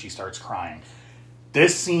to, but then she starts crying.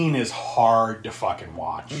 This scene is hard to fucking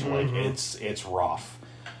watch. Mm-hmm. Like, it's rough.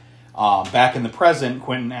 Back in the present,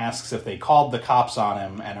 Quentin asks if they called the cops on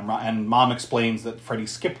him, and Mom explains that Freddy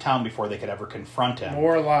skipped town before they could ever confront him.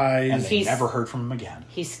 More lies. And they never heard from him again.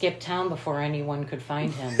 He skipped town before anyone could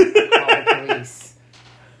find him. Call the police.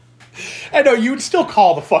 I know, you would still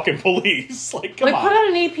call the fucking police. Like, come on. Put out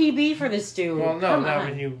an APB for this dude. Well, no, not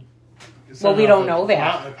when you... Well, we don't know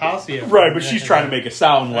that. Right, but she's trying to make it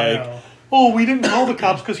sound like, oh, we didn't call the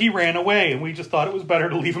cops because he ran away, and we just thought it was better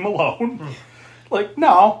to leave him alone. Like,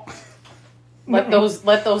 no. Let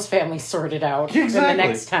those families sort it out in the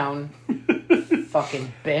next town.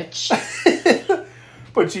 Fucking bitch.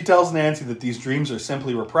 But she tells Nancy that these dreams are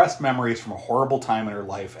simply repressed memories from a horrible time in her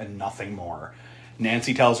life and nothing more.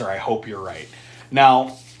 Nancy tells her, I hope you're right.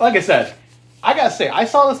 Now, like I said, I gotta say, I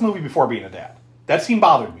saw this movie before being a dad. That scene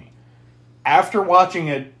bothered me. After watching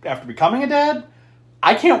it, after becoming a dad,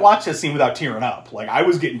 I can't watch this scene without tearing up. Like, I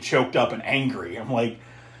was getting choked up and angry. I'm like,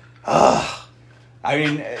 ugh. I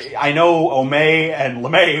mean, I know Omay and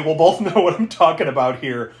LeMay will both know what I'm talking about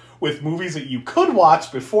here with movies that you could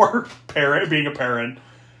watch before being a parent.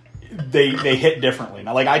 they hit differently.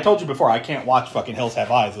 Now, like I told you before, I can't watch fucking Hills Have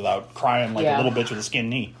Eyes without crying like a little bitch with a skinned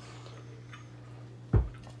knee.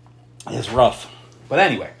 It's rough. But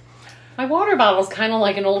anyway. My water bottle's kind of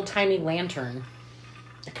like an old-timey lantern.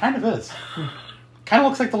 It kind of is. Kind of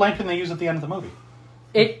looks like the lantern they use at the end of the movie.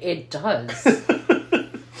 It does.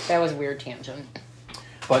 That was a weird tangent.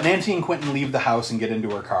 But Nancy and Quentin leave the house and get into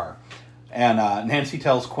her car. And Nancy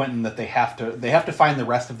tells Quentin that they have to find the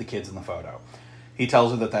rest of the kids in the photo. He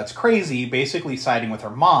tells her that that's crazy, basically siding with her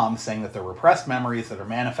mom, saying that they're repressed memories that are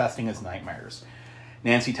manifesting as nightmares.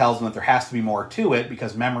 Nancy tells him that there has to be more to it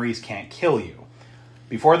because memories can't kill you.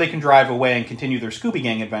 Before they can drive away and continue their Scooby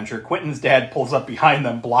Gang adventure, Quentin's dad pulls up behind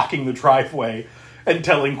them, blocking the driveway and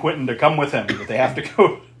telling Quentin to come with him, that they have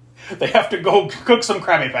to go cook some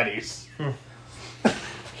Krabby Patties.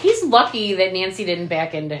 He's lucky that Nancy didn't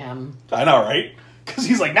back into him. I know, right? Because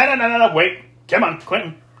he's like, no, wait. Come on,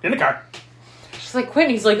 Quentin, in the car. She's like,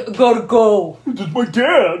 Quentin, he's like, gotta go. This is my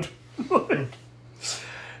dad.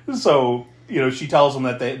 So, she tells him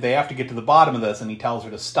that they have to get to the bottom of this, and he tells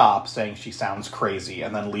her to stop, saying she sounds crazy,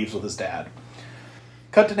 and then leaves with his dad.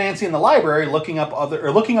 Cut to Nancy in the library looking up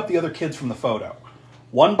the other kids from the photo.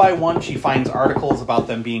 One by one, she finds articles about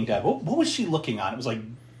them being dead. What was she looking on?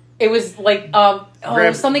 It was like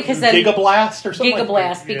something because then Gigablast or something.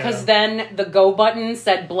 Gigablast, because then the go button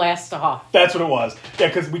said blast off. That's what it was. Yeah,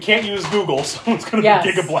 because we can't use Google, so it's going to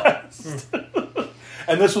be Gigablast.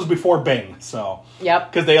 And this was before Bing, so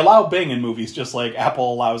yep. Because they allow Bing in movies, just like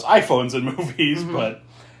Apple allows iPhones in movies, but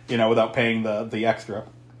without paying the extra.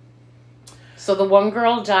 So the one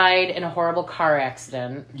girl died in a horrible car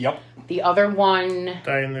accident. Yep. The other one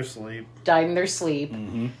died in their sleep.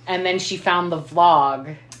 Mm-hmm. And then she found the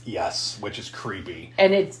vlog. Yes, which is creepy.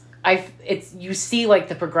 And it's you see like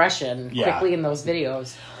the progression quickly in those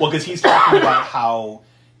videos. Well, because he's talking about how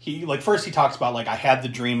first he talks about I had the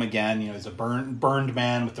dream again. He's a burned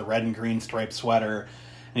man with the red and green striped sweater,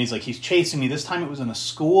 and he's like, he's chasing me. This time it was in a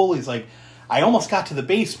school. He's like, I almost got to the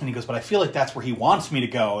basement. He goes, but I feel like that's where he wants me to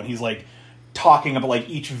go. And he's like talking about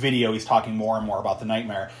each video. He's talking more and more about the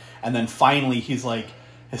nightmare, and then finally he's like,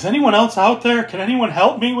 is anyone else out there? Can anyone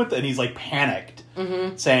help me with it? And he's like panicked,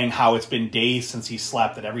 saying how it's been days since he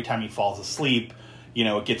slept, that every time he falls asleep,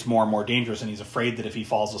 it gets more and more dangerous, and he's afraid that if he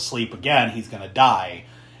falls asleep again, he's going to die.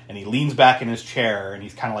 And he leans back in his chair, and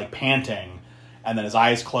he's kind of panting, and then his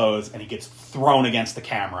eyes close, and he gets thrown against the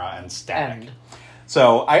camera and static.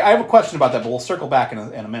 So I have a question about that, but we'll circle back in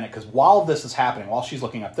a minute, because while this is happening, while she's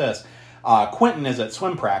looking up this, Quentin is at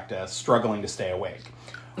swim practice, struggling to stay awake.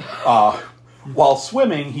 While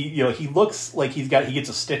swimming, he looks like he gets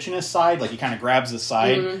a stitch in his side, he kind of grabs his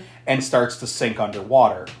side and starts to sink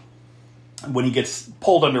underwater. When he gets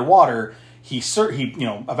pulled underwater, he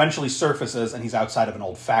eventually surfaces, and he's outside of an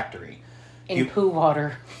old factory. In poo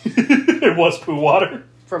water. It was poo water.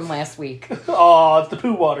 From last week. Oh, it's the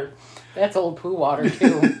poo water. That's old poo water,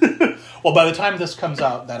 too. Well, by the time this comes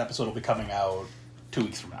out, that episode will be coming out 2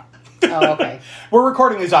 weeks from now. Oh, okay. We're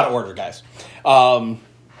recording these out of order, guys.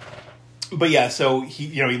 But yeah, so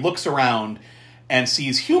he looks around and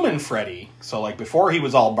sees human Freddy, so before he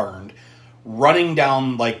was all burned, running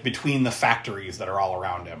down between the factories that are all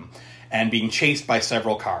around him and being chased by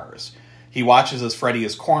several cars. He watches as Freddy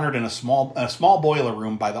is cornered in a small boiler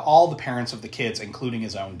room by all the parents of the kids, including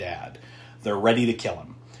his own dad. They're ready to kill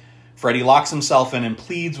him. Freddy locks himself in and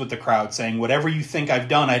pleads with the crowd, saying, "Whatever you think I've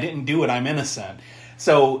done, I didn't do it. I'm innocent."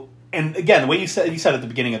 So, and again, the way you said at the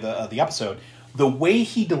beginning of the episode, the way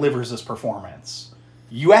he delivers this performance,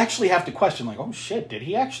 you actually have to question, oh shit, did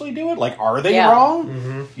he actually do it? Are they wrong?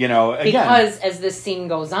 Mm-hmm. Again. Because as this scene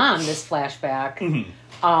goes on, this flashback,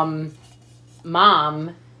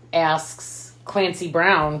 Mom asks Clancy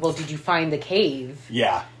Brown, well, did you find the cave?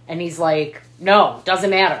 Yeah. And he's like, no, doesn't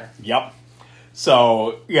matter. Yep.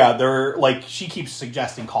 So, yeah, they're, she keeps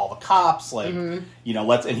suggesting call the cops, and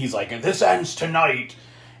he's like, this ends tonight.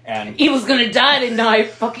 And he was gonna die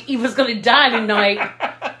tonight. He was gonna die tonight.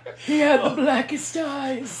 He had the blackest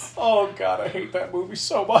eyes. Oh, God, I hate that movie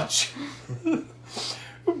so much.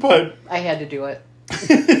 But I had to do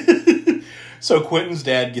it. So Quentin's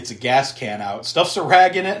dad gets a gas can out, stuffs a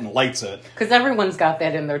rag in it, and lights it. Because everyone's got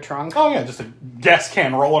that in their trunk. Oh, yeah, just a gas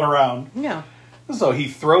can rolling around. Yeah. So he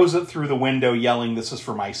throws it through the window, yelling, "This is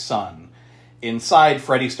for my son." Inside,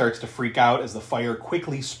 Freddy starts to freak out as the fire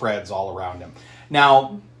quickly spreads all around him.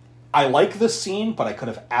 Now, I like this scene, but I could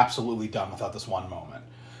have absolutely done without this one moment.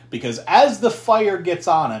 Because as the fire gets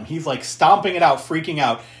on him, he's stomping it out, freaking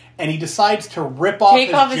out, and he decides to rip off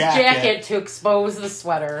his jacket to expose the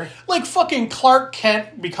sweater. Like fucking Clark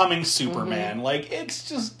Kent becoming Superman. It's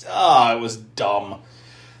just, it was dumb.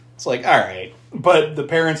 It's like, all right. But the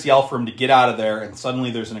parents yell for him to get out of there, and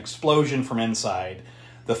suddenly there's an explosion from inside.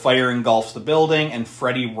 The fire engulfs the building, and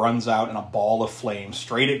Freddy runs out in a ball of flame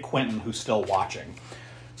straight at Quentin, who's still watching.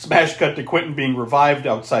 Smash cut to Quentin being revived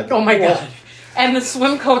outside the Oh my pool. god. And the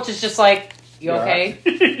swim coach is just like, you okay?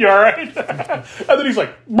 Right? You alright? And then he's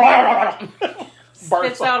like,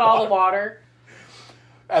 Spits out all the water.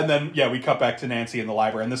 And then, we cut back to Nancy in the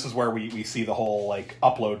library, and this is where we see the whole, like,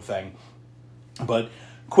 upload thing. But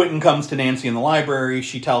Quentin comes to Nancy in the library,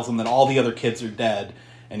 she tells him that all the other kids are dead,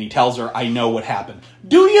 and he tells her, I know what happened.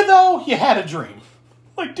 Do you, though? You had a dream.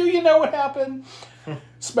 Like, do you know what happened?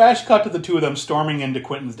 Smash cut to the two of them storming into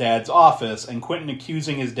Quentin's dad's office, and Quentin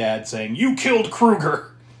accusing his dad, saying, you killed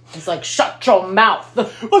Kruger. He's like, shut your mouth.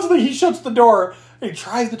 What's the thing? He shuts the door, and he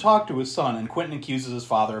tries to talk to his son, and Quentin accuses his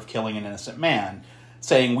father of killing an innocent man,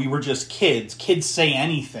 saying, we were just kids. Kids say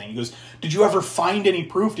anything. He goes, did you ever find any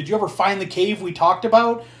proof? Did you ever find the cave we talked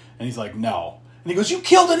about? And he's like, no. And he goes, you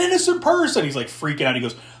killed an innocent person. He's like freaking out. He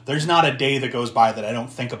goes, there's not a day that goes by that I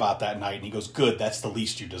don't think about that night. And he goes, good, that's the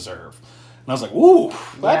least you deserve. And I was like, ooh,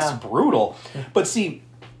 that's brutal. But see,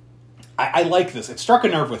 I like this. It struck a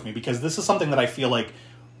nerve with me because this is something that I feel like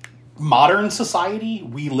modern society,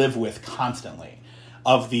 we live with constantly.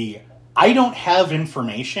 Of the, I don't have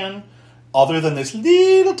information other than this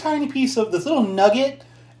little tiny piece of this little nugget,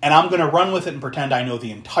 and I'm going to run with it and pretend I know the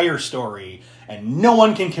entire story, and no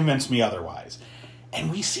one can convince me otherwise. And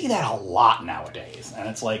we see that a lot nowadays, and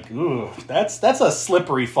it's like, ooh, that's a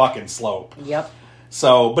slippery fucking slope. Yep.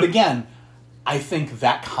 So, but again, I think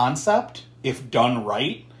that concept, if done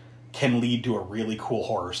right, can lead to a really cool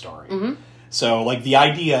horror story. Mm-hmm. So, like, the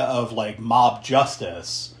idea of, like, mob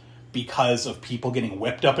justice because of people getting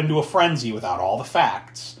whipped up into a frenzy without all the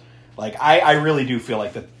facts. Like, I really do feel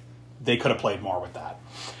like that they could have played more with that.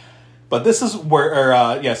 But this is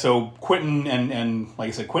where, so Quentin and like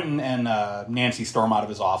I said, Quentin and Nancy storm out of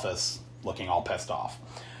his office looking all pissed off.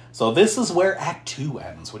 So this is where Act 2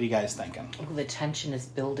 ends. What are you guys thinking? Oh, the tension is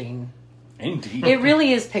building. Indeed. It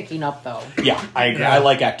really is picking up, though. Yeah, I agree. I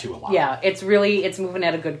like Act 2 a lot. Yeah, it's moving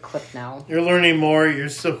at a good clip now. You're learning more. You're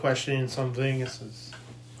still questioning something.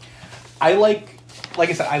 I like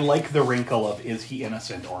I said, I like the wrinkle of is he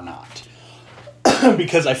innocent or not.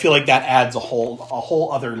 Because I feel like that adds a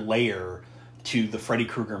whole other layer to the Freddy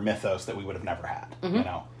Krueger mythos that we would have never had, you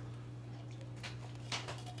know?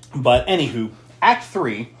 But anywho, Act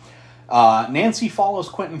 3, Nancy follows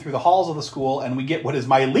Quentin through the halls of the school, and we get what is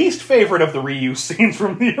my least favorite of the reuse scenes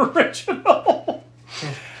from the original.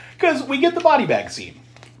 Because we get the body bag scene.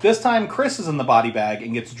 This time, Chris is in the body bag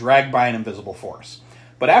and gets dragged by an invisible force.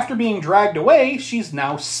 But after being dragged away, she's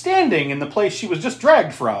now standing in the place she was just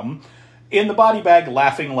dragged from, in the body bag,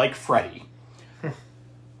 laughing like Freddy.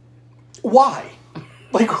 Why?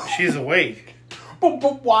 Like, she's awake.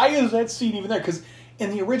 But why is that scene even there? Because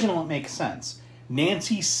in the original, it makes sense.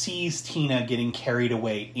 Nancy sees Tina getting carried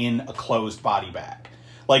away in a closed body bag.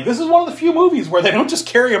 Like, this is one of the few movies where they don't just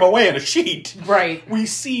carry him away in a sheet. Right. We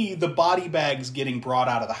see the body bags getting brought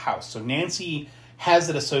out of the house. So Nancy has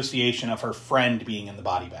that association of her friend being in the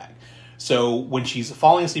body bag. So when she's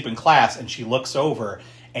falling asleep in class and she looks over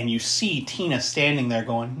and you see Tina standing there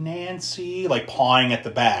going, Nancy, like pawing at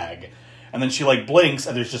the bag. And then she like blinks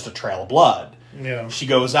and there's just a trail of blood. Yeah. She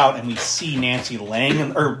goes out and we see we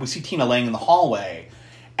see Tina laying in the hallway.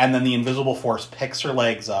 And then the invisible force picks her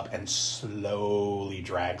legs up and slowly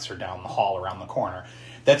drags her down the hall around the corner.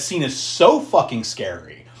 That scene is so fucking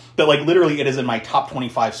scary that like literally it is in my top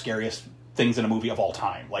 25 scariest things in a movie of all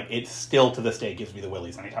time. Like, it still to this day gives me the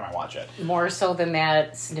willies anytime I watch it. More so than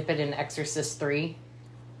that snippet in Exorcist 3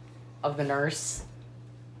 of the nurse.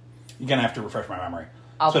 You're gonna have to refresh my memory.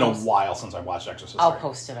 It's been a while since I watched Exorcist 3. I'll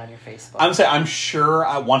post it on your Facebook. I'm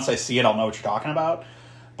sure once I see it, I'll know what you're talking about.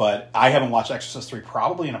 But I haven't watched Exorcist 3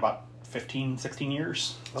 probably in about 15, 16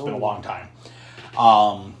 years. It's been a long time.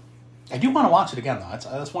 I do want to watch it again, though.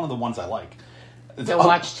 That's one of the ones I like. So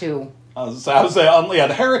watch 2. So I would say,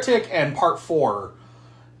 The Heretic and Part 4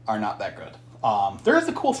 are not that good. There is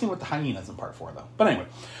a cool scene with the hyenas in Part 4, though. But anyway.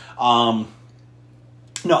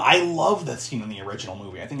 No, I love that scene in the original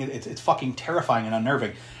movie. I think it's fucking terrifying and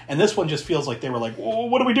unnerving. And this one just feels like they were like, well,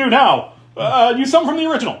 what do we do now? Use something from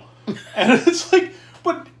the original. And it's like,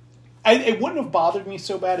 but it wouldn't have bothered me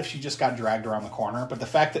so bad if she just got dragged around the corner. But the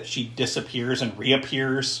fact that she disappears and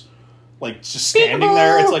reappears, like, just standing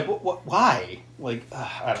there, it's like, why? Like,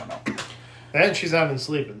 I don't know. And she's out and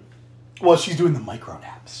sleeping. Well, she's doing the micro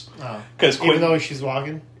naps. Oh. Even though she's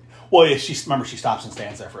walking? Well, yeah, she stops and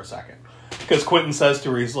stands there for a second. Because Quentin says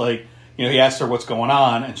to her, he's like, he asks her what's going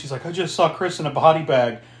on, and she's like, I just saw Chris in a body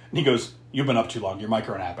bag. And he goes, you've been up too long, you're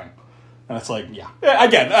micro napping. And it's like, yeah.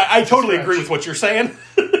 Again, I totally agree with what you're saying.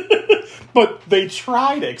 But they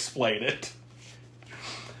try to explain it.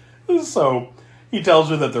 So he tells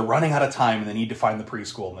her that they're running out of time and they need to find the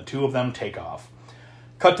preschool, and the two of them take off.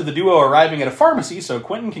 Cut to the duo arriving at a pharmacy so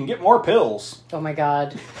Quentin can get more pills. Oh my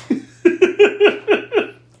god.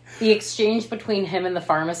 The exchange between him and the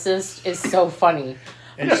pharmacist is so funny.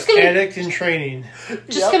 Addict in training.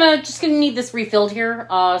 Just gonna need this refilled here.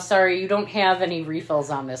 Sorry, you don't have any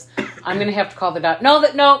refills on this. I'm gonna have to call the doctor.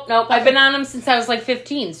 No. I've been on them since I was like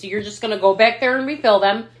 15. So you're just gonna go back there and refill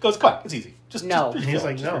them. He goes, come on, it's easy. No. He's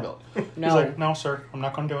like, no. No. He's like, no, sir, I'm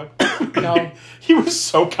not gonna do it. No. He was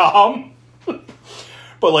so calm.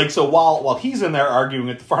 But like, so while he's in there arguing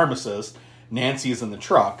with the pharmacist, Nancy is in the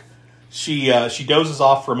truck. She dozes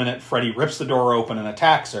off for a minute. Freddy rips the door open and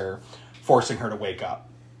attacks her, forcing her to wake up.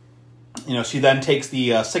 She then takes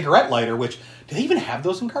the cigarette lighter, which, do they even have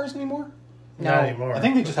those in cars anymore? No. Not anymore. I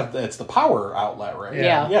think they just have, it's the power outlet, right?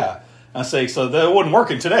 Yeah. I say, so that wasn't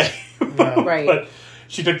working today. No. Right. But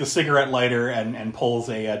she took the cigarette lighter and pulls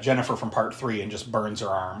a Jennifer from part 3 and just burns her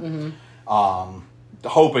arm,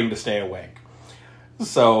 hoping to stay awake.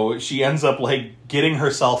 So she ends up like getting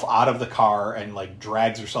herself out of the car and like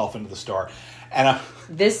drags herself into the store. And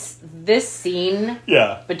this scene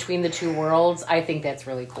between the two worlds, I think that's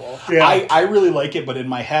really cool. Yeah. I really like it, but in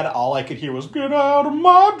my head, all I could hear was, get out of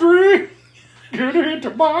my dream, get into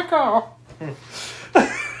my car.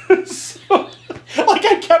 So, like,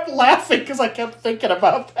 I kept laughing because I kept thinking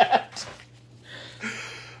about that.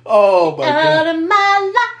 Oh, my God. Out of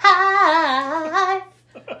my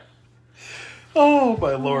life. Oh,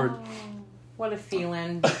 my Lord. Oh, what a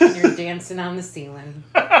feeling when you're dancing on the ceiling.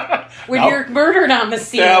 When you're murdered on the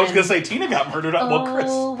ceiling. Yeah, I was going to say, Tina got murdered on Chris.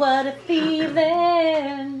 Oh, what a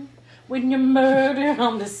feeling when you're murdered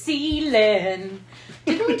on the ceiling.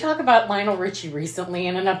 Didn't we talk about Lionel Richie recently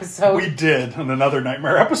in an episode? We did, in another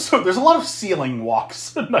Nightmare episode. There's a lot of ceiling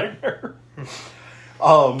walks in Nightmare.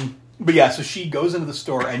 But yeah, so she goes into the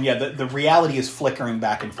store, and yeah, the reality is flickering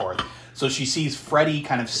back and forth. So she sees Freddy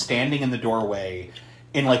kind of standing in the doorway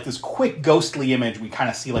in like this quick ghostly image. We kind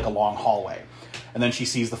of see like a long hallway. And then she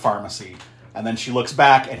sees the pharmacy. And then she looks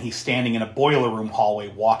back, and he's standing in a boiler room hallway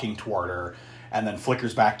walking toward her, and then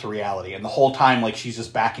flickers back to reality. And the whole time, like, she's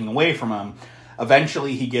just backing away from him.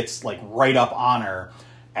 Eventually, he gets like right up on her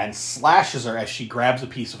and slashes her as she grabs a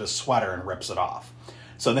piece of his sweater and rips it off.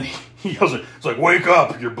 So then he goes, it's like, wake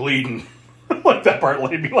up, you're bleeding. Like, that part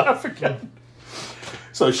made me laugh again.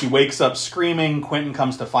 So she wakes up screaming. Quentin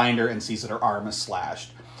comes to find her and sees that her arm is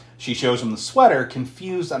slashed. She shows him the sweater,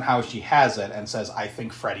 confused on how she has it, and says, I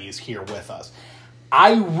think Freddy is here with us.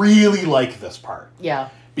 I really like this part. Yeah.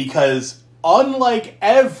 Because unlike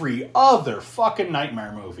every other fucking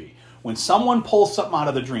Nightmare movie, when someone pulls something out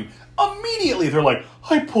of the dream, immediately they're like,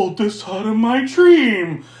 I pulled this out of my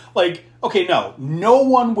dream. Like, okay, no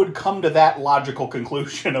one would come to that logical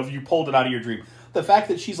conclusion of you pulled it out of your dream. The fact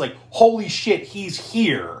that she's like, holy shit, he's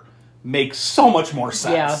here, makes so much more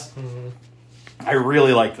sense. Yeah. Mm-hmm. I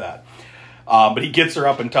really like that. But he gets her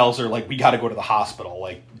up and tells her, like, we got to go to the hospital.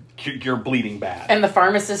 Like, you're bleeding bad. And the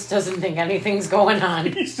pharmacist doesn't think anything's going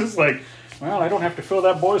on. He's just like, well, I don't have to fill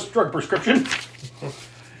that boy's drug prescription.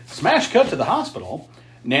 Smash cut to the hospital.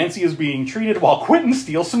 Nancy is being treated while Quentin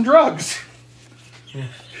steals some drugs.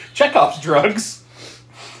 Chekhov's drugs.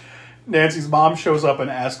 Nancy's mom shows up and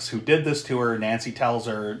asks who did this to her. Nancy tells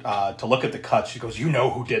her to look at the cut. She goes, you know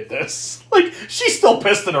who did this. Like, she's still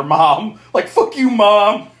pissed at her mom. Like, fuck you,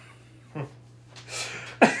 mom.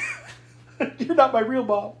 You're not my real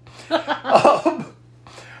mom.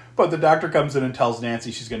 But the doctor comes in and tells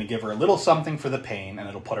Nancy she's going to give her a little something for the pain, and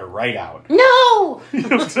it'll put her right out. No!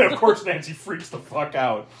 Of course, Nancy freaks the fuck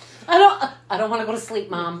out. I don't want to go to sleep,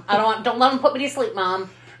 Mom. Don't let him put me to sleep, Mom.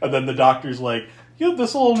 And then the doctor's like,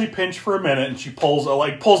 this will only pinch for a minute, and she pulls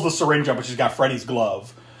the syringe up, but she's got Freddy's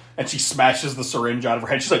glove, and she smashes the syringe out of her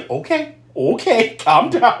head. She's like, okay,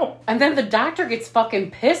 calm down. And then the doctor gets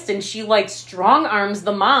fucking pissed, and she like strong arms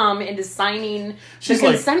the mom into signing the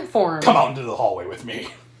consent form. Come out into the hallway with me.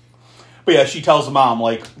 But yeah, she tells the mom,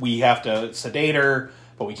 like, we have to sedate her,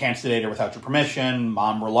 but we can't sedate her without your permission.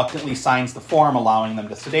 Mom reluctantly signs the form allowing them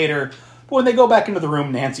to sedate her. But when they go back into the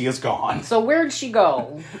room, Nancy is gone. So where'd she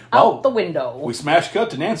go? Out the window. We smash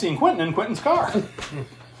cut to Nancy and Quentin in Quentin's car.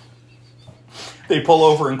 They pull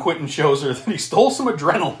over and Quentin shows her that he stole some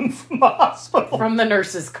adrenaline from the hospital. From the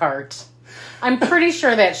nurse's cart. I'm pretty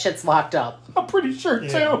sure that shit's locked up. I'm pretty sure,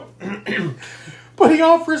 too. But he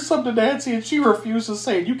offers some to Nancy, and she refuses,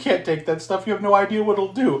 saying, you can't take that stuff. You have no idea what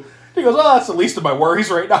it'll do. He goes, that's the least of my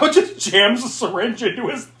worries right now. Just jams a syringe into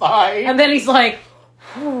his thigh. And then he's like,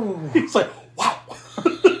 whew. He's like, wow.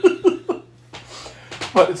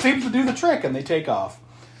 But it seems to do the trick, and they take off.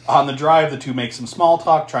 On the drive, the two make some small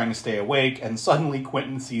talk, trying to stay awake, and suddenly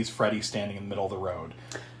Quentin sees Freddy standing in the middle of the road.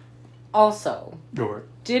 Also, Sure.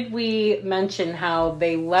 did we mention how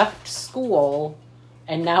they left school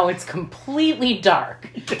and now it's completely dark?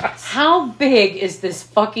 Yes. How big is this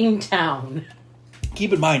fucking town?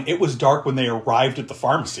 Keep in mind, it was dark when they arrived at the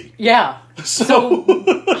pharmacy. Yeah. So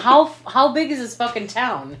how big is this fucking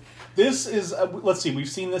town? This is, let's see, we've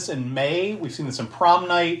seen this in May, we've seen this in Prom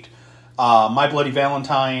Night, My Bloody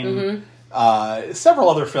Valentine, several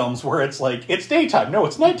other films where it's like, it's daytime, no,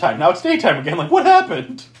 it's nighttime, now it's daytime again, like, what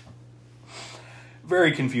happened?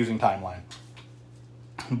 Very confusing timeline.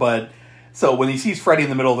 But, so when he sees Freddy in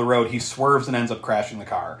the middle of the road, he swerves and ends up crashing the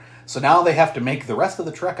car. So now they have to make the rest of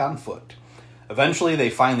the trek on foot. Eventually, they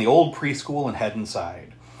find the old preschool and head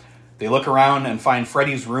inside. They look around and find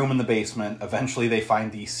Freddy's room in the basement. Eventually, they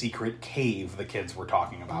find the secret cave the kids were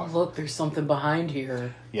talking about. Oh, look, there's something behind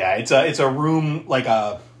here. Yeah, it's a room, like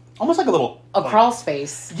almost like a little... A crawl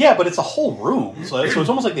space. Yeah, but it's a whole room. So it's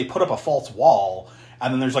almost like they put up a false wall,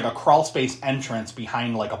 and then there's like a crawl space entrance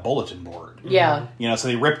behind like a bulletin board. Yeah. You know, so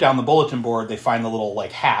they rip down the bulletin board, they find the little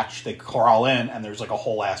like hatch, they crawl in, and there's like a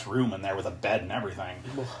whole ass room in there with a bed and everything.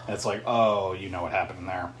 And it's like, oh, you know what happened in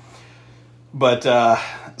there. But,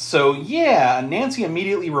 so yeah, Nancy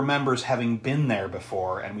immediately remembers having been there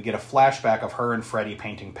before, and we get a flashback of her and Freddy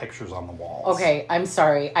painting pictures on the walls. Okay, I'm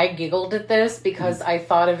sorry. I giggled at this because I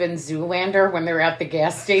thought of in Zoolander when they're at the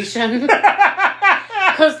gas station.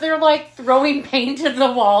 Because they're, like, throwing paint at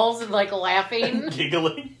the walls and, like, laughing.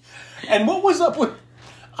 Giggling. And what was up with...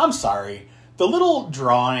 I'm sorry. The little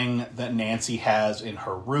drawing that Nancy has in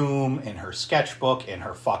her room, in her sketchbook, in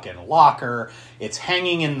her fucking locker, it's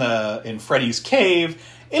hanging in Freddy's cave.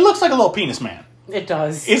 It looks like a little penis man. It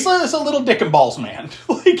does. It's a little dick and balls man.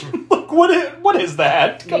 Like, look, what is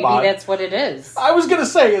that? Come on. Maybe that's what it is. I was going to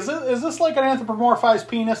say, is this like an anthropomorphized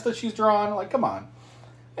penis that she's drawn? Like, come on.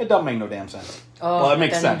 It doesn't make no damn sense. Oh, well, it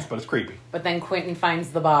makes sense, but it's creepy. But then Quentin finds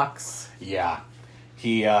the box. Yeah.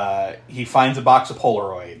 He finds a box of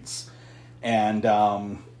Polaroids. And,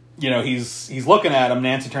 he's looking at him.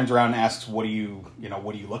 Nancy turns around and asks, what are you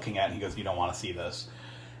looking at? And he goes, you don't want to see this.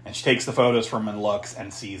 And she takes the photos from him and looks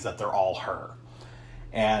and sees that they're all her.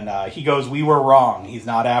 And he goes, we were wrong. He's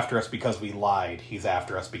not after us because we lied. He's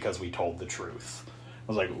after us because we told the truth.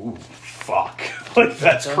 I was like, ooh, fuck. Like,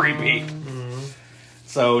 that's creepy. Mm-hmm.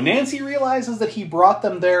 So Nancy realizes that he brought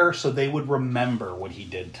them there so they would remember what he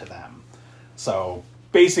did to them. So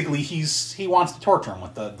basically, he wants to torture him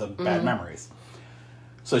with the bad memories.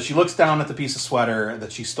 So she looks down at the piece of sweater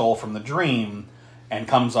that she stole from the dream and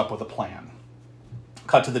comes up with a plan.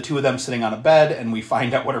 Cut to the two of them sitting on a bed, and we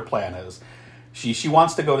find out what her plan is. She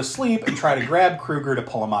wants to go to sleep and try to grab Krueger to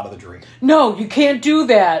pull him out of the dream. No, you can't do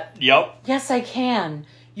that. Yep. Yes, I can.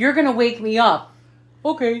 You're going to wake me up.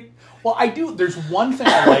 Okay. Well, I do. There's one thing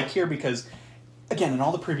I like here because, again, in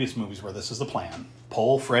all the previous movies where this is the plan,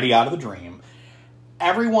 pull Freddy out of the dream,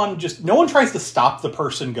 no one tries to stop the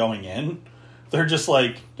person going in. They're just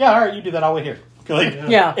like, yeah, all right, you do that, I'll wait here. Like,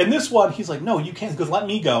 yeah. In this one, he's like, no, you can't. He goes, let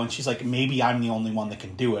me go. And she's like, maybe I'm the only one that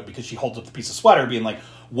can do it, because she holds up the piece of sweater being like,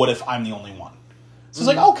 what if I'm the only one? So it's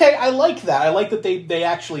like, okay, I like that. I like that they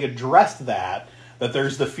actually addressed that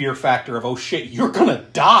there's the fear factor of, oh shit, you're gonna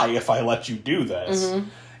die if I let you do this. Mm-hmm.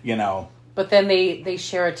 You know. But then they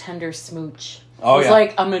share a tender smooch. Oh, He's yeah.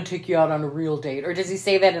 like, I'm going to take you out on a real date. Or does he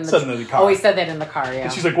say that in the car? Oh, he said that in the car, yeah.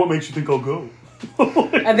 And she's like, what makes you think I'll go?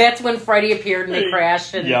 And that's when Freddy appeared and they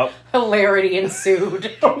crashed and hilarity ensued.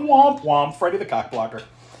 Womp womp, Freddy the cockblocker.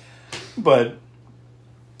 But,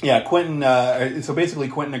 yeah, Quentin, so basically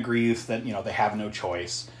Quentin agrees that, they have no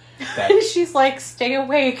choice. And she's like, stay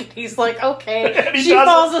awake. And he's like, okay. She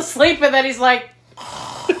falls asleep and then he's like...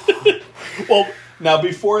 Well, now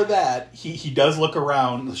before that, he does look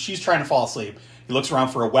around. She's trying to fall asleep. He looks around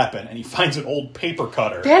for a weapon, and he finds an old paper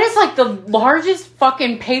cutter. That is like the largest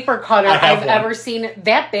fucking paper cutter I've ever seen.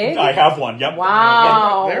 That big? I have one, yep.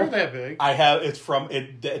 Wow. They're that big.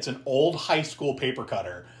 It's an old high school paper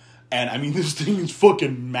cutter. And, I mean, this thing is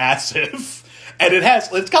fucking massive. And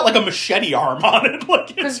it's got like a machete arm on it.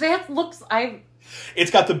 Because that looks...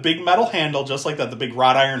 It's got the big metal handle, just like that, the big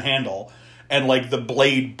wrought iron handle. And, like, the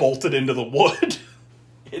blade bolted into the wood.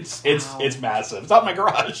 It's massive. It's out in my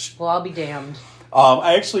garage. Well, I'll be damned.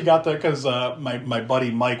 I actually got that because my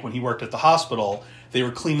buddy Mike, when he worked at the hospital, they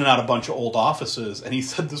were cleaning out a bunch of old offices, and he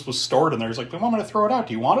said this was stored in there. He's like, they want me to throw it out.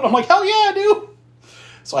 Do you want it? I'm like, hell yeah, I do.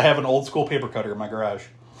 So I have an old school paper cutter in my garage.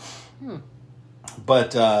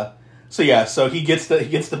 But, so he gets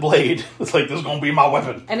the blade. It's like, this is going to be my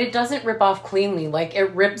weapon. And it doesn't rip off cleanly. Like,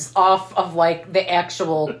 it rips off of, like, the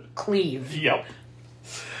actual cleave. Yep.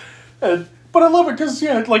 But I love it because,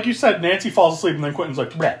 yeah, like you said, Nancy falls asleep and then Quentin's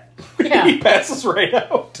like, bleh. Yeah. He passes right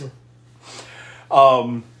out.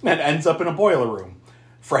 And ends up in a boiler room.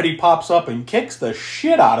 Freddy pops up and kicks the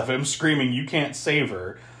shit out of him, screaming, "You can't save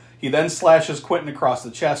her." He then slashes Quentin across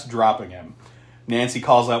the chest, dropping him. Nancy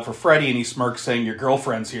calls out for Freddy, and he smirks, saying, "Your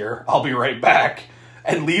girlfriend's here. I'll be right back,"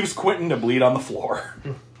 and leaves Quentin to bleed on the floor.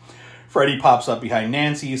 Freddy pops up behind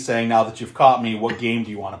Nancy, saying, "Now that you've caught me, what game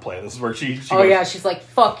do you want to play?" This is where she oh, goes, yeah, she's like,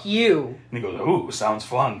 "Fuck you." And he goes, "Ooh, sounds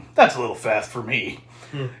fun. That's a little fast for me."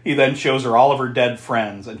 He then shows her all of her dead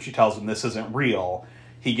friends, and she tells him this isn't real.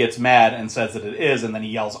 He gets mad and says that it is, and then he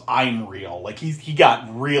yells, "I'm real." Like, he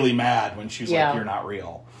got really mad when she's like, "You're not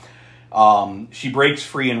real." She breaks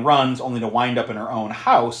free and runs, only to wind up in her own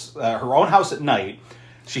house at night.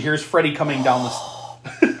 She hears Freddy coming down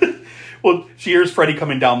the... she hears Freddy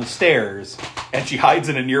coming down the stairs, and she hides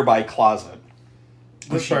in a nearby closet.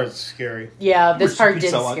 This part's scary. Yeah, this part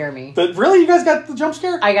did scare me. But really? You guys got the jump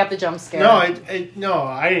scare? I got the jump scare. No,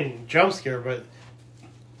 I didn't jump scare, but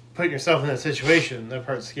putting yourself in that situation, that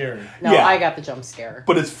part's scary. No, yeah. I got the jump scare.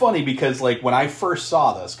 But it's funny because, like, when I first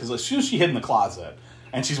saw this, because as soon as she hid in the closet,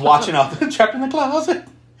 and she's watching out, trapped in the closet,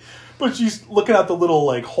 but she's looking out the little,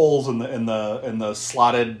 like, holes in the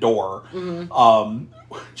slotted door. Mm-hmm.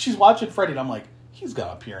 She's watching Freddy, and I'm like, he's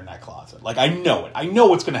gonna appear in that closet. Like, I know it. I know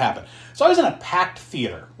what's gonna happen. So I was in a packed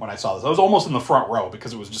theater when I saw this. I was almost in the front row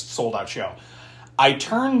because it was just a sold-out show. I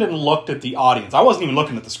turned and looked at the audience. I wasn't even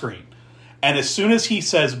looking at the screen. And as soon as he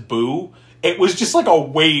says boo, it was just like a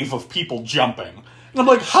wave of people jumping. And I'm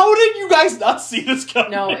like, how did you guys not see this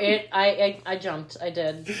coming? No, I jumped. I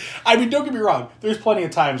did. I mean, don't get me wrong. There's plenty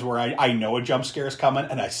of times where I know a jump scare is coming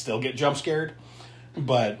and I still get jump scared.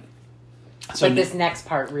 But this next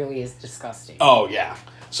part really is disgusting. Oh, yeah.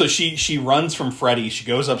 So she runs from Freddy. She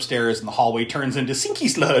goes upstairs and the hallway turns into sinky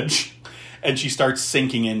sludge. And she starts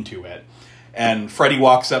sinking into it. And Freddy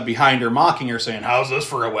walks up behind her, mocking her, saying, "How's this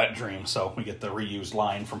for a wet dream?" So we get the reused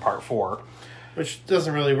line from part 4. Which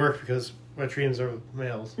doesn't really work because wet dreams are with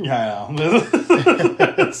males. Yeah, I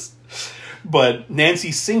know. But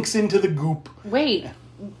Nancy sinks into the goop. Wait,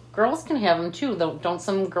 girls can have them too. Don't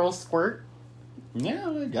some girls squirt? Yeah,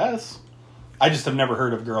 I guess. I just have never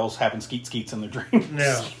heard of girls having skeets in their dreams.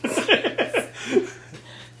 No.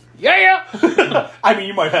 Yeah! I mean,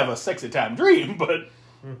 you might have a sexy time dream, but...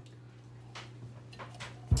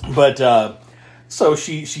 So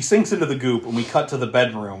she sinks into the goop, and we cut to the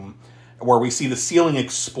bedroom, where we see the ceiling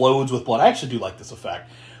explodes with blood. I actually do like this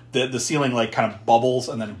effect. The ceiling, like, kind of bubbles,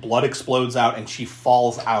 and then blood explodes out, and she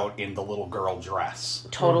falls out in the little girl dress.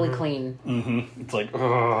 Totally clean. Mm-hmm. It's like,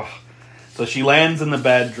 ugh. So she lands in the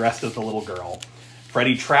bed, dressed as the little girl.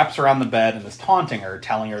 Freddy traps her on the bed and is taunting her,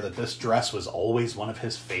 telling her that this dress was always one of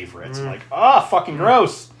his favorites. Like, fucking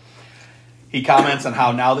gross. He comments on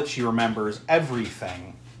how now that she remembers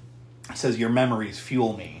everything, he says, "Your memories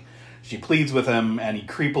fuel me." She pleads with him, and he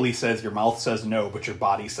creepily says, "Your mouth says no, but your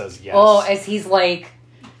body says yes." Oh, as he's, like,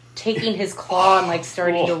 taking his claw and, like,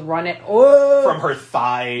 starting to run it from her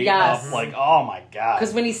thigh up. Like, oh, my God.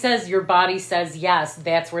 Because when he says, "Your body says yes,"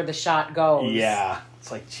 that's where the shot goes. Yeah.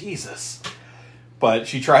 It's like, Jesus. But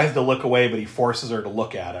she tries to look away, but he forces her to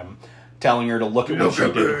look at him, telling her to look at what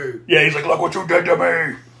she did. Yeah, he's like, "Look what you did to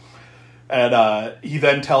me." And he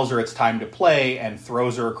then tells her it's time to play and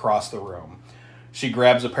throws her across the room. She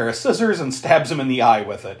grabs a pair of scissors and stabs him in the eye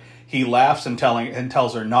with it. He laughs and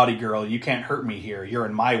tells her, "Naughty girl, you can't hurt me here. You're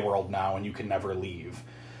in my world now and you can never leave."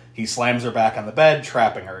 He slams her back on the bed,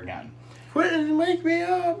 trapping her again. "Quentin, wake me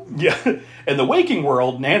up!" Yeah. In the waking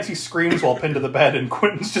world, Nancy screams while pinned to the bed and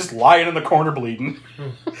Quentin's just lying in the corner bleeding.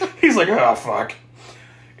 He's like, "Oh, fuck."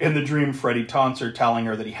 In the dream, Freddy taunts her, telling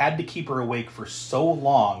her that he had to keep her awake for so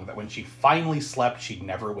long that when she finally slept, she'd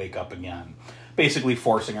never wake up again, basically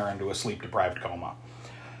forcing her into a sleep-deprived coma.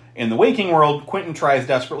 In the waking world, Quentin tries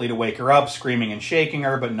desperately to wake her up, screaming and shaking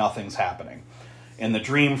her, but nothing's happening. In the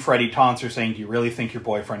dream, Freddy taunts her, saying, "Do you really think your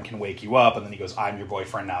boyfriend can wake you up?" And then he goes, "I'm your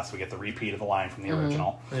boyfriend now," so we get the repeat of the line from the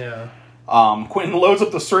original. Yeah. Quentin loads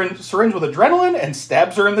up the syringe with adrenaline and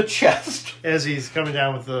stabs her in the chest. As he's coming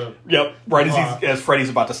down with the... Yep, right as Freddy's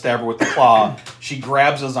about to stab her with the claw, she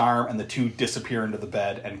grabs his arm and the two disappear into the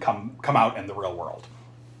bed and come out in the real world.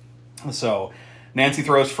 So Nancy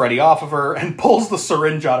throws Freddy off of her and pulls the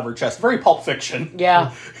syringe out of her chest. Very Pulp Fiction.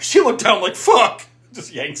 Yeah. She looked down like, "Fuck!"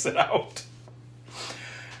 Just yanks it out.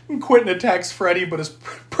 And Quentin attacks Freddy, but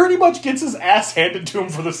pretty much gets his ass handed to him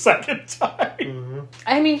for the second time. Mm-hmm.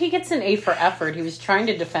 I mean, he gets an A for effort. He was trying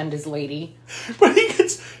to defend his lady. But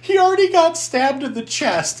he already got stabbed in the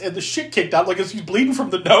chest and the shit kicked out, like as he's bleeding from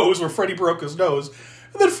the nose where Freddy broke his nose.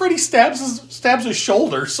 And then Freddy stabs his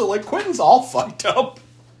shoulder, so like Quentin's all fucked up.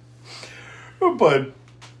 But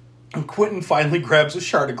Quentin finally grabs a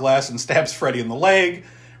shard of glass and stabs Freddy in the leg.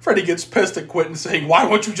 Freddy gets pissed at Quentin, saying, "Why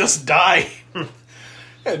won't you just die?"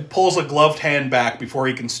 And pulls a gloved hand back before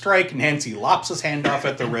he can strike. Nancy lops his hand off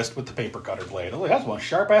at the wrist with the paper cutter blade. Oh, that's one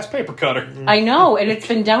sharp-ass paper cutter. I know, and it's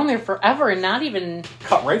been down there forever and not even...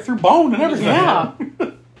 Cut right through bone and everything. Yeah.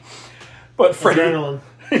 But Freddy... Adrenaline.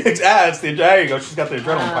 There you go. She's got the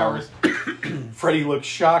adrenaline powers. Freddy looks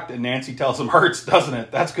shocked, and Nancy tells him, "Hurts, doesn't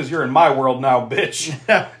it? That's because you're in my world now, bitch."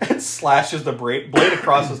 And slashes the blade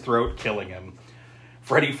across his throat, killing him.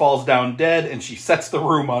 Freddy falls down dead, and she sets the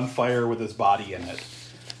room on fire with his body in it.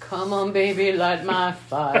 Come on, baby, light my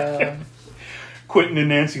fire. Quentin and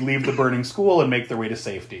Nancy leave the burning school and make their way to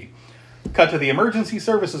safety. Cut to the emergency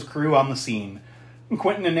services crew on the scene.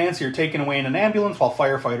 Quentin and Nancy are taken away in an ambulance while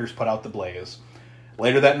firefighters put out the blaze.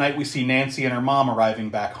 Later that night, we see Nancy and her mom arriving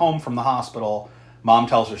back home from the hospital. Mom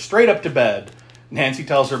tells her straight up to bed. Nancy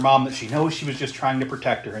tells her mom that she knows she was just trying to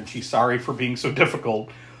protect her and she's sorry for being so difficult.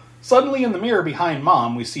 Suddenly, in the mirror behind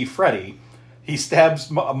Mom, we see Freddy. He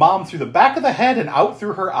stabs Mom through the back of the head and out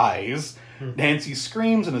through her eyes. Nancy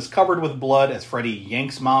screams and is covered with blood as Freddy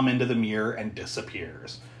yanks Mom into the mirror and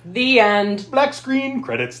disappears. The end. Black screen,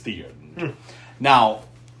 credits, the end. Now,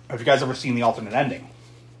 have you guys ever seen the alternate ending?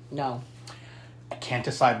 No. I can't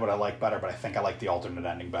decide what I like better, but I think I like the alternate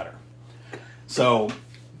ending better. So,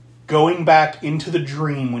 going back into the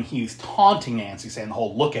dream when he's taunting Nancy, saying the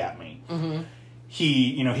whole "look at me,"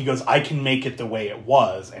 he goes, "I can make it the way it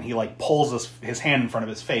was," and he like pulls his hand in front of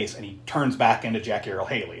his face, and he turns back into Jackie Earle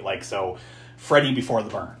Haley, like so, Freddy before the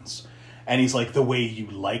burns, and he's like, "The way you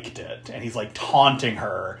liked it," and he's like taunting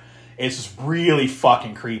her. It's just really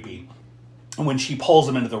fucking creepy. And when she pulls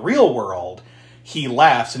him into the real world, he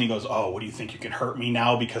laughs and he goes, "Oh, what do you think? You can hurt me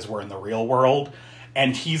now because we're in the real world?"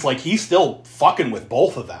 And he's like, he's still fucking with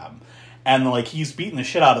both of them, and like he's beating the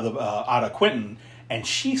shit out of Quentin, and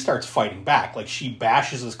she starts fighting back. Like she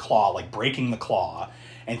bashes his claw, like breaking the claw,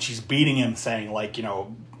 and she's beating him, saying like,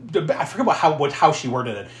 I forget how she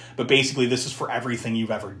worded it, but basically, "This is for everything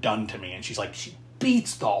you've ever done to me." And she's like, she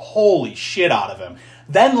beats the holy shit out of him,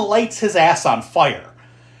 then lights his ass on fire.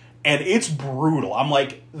 And it's brutal. I'm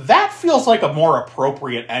like, that feels like a more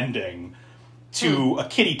appropriate ending to a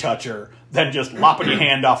kitty toucher than just lopping your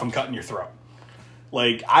hand off and cutting your throat.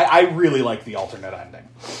 Like, I really like the alternate ending.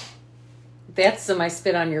 That's some I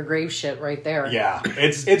spit on your grave shit right there. Yeah.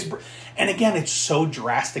 It's and again, it's so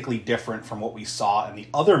drastically different from what we saw in the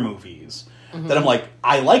other movies that I'm like,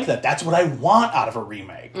 I like that. That's what I want out of a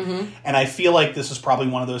remake. And I feel like this is probably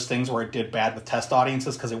one of those things where it did bad with test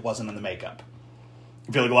audiences because it wasn't in the makeup.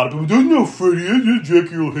 I feel like a lot of people, "There's no Freddy, it's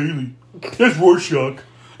Jackie Earle Haley. That's Rorschach."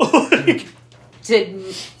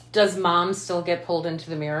 Does Mom still get pulled into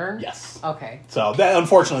the mirror? Yes. Okay. So,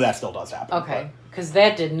 unfortunately, that still does happen. Okay. Because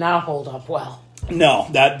that did not hold up well. No,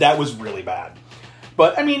 that was really bad.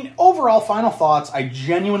 But, I mean, overall, final thoughts. I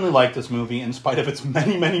genuinely like this movie in spite of its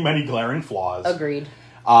many, many, many glaring flaws. Agreed.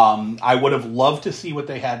 I would have loved to see what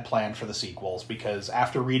they had planned for the sequels, because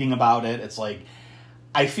after reading about it, it's like,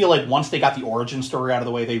 I feel like once they got the origin story out of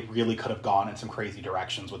the way, they really could have gone in some crazy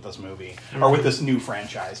directions with this movie, or with this new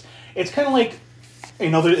franchise. It's kind of like,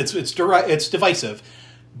 it's divisive,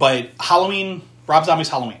 but Halloween, Rob Zombie's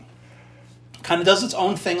Halloween, kind of does its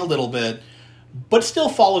own thing a little bit, but still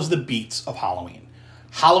follows the beats of Halloween.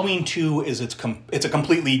 Halloween 2 is it's a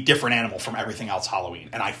completely different animal from everything else Halloween,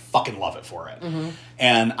 and I fucking love it for it.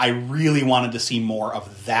 And I really wanted to see more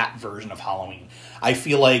of that version of Halloween. I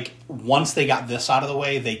feel like once they got this out of the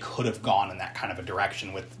way, they could have gone in that kind of a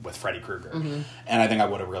direction with Freddy Krueger. And I think I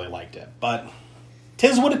would have really liked it. But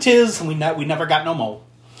 'tis what it is, and we never got no more.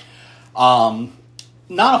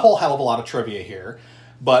 Not a whole hell of a lot of trivia here,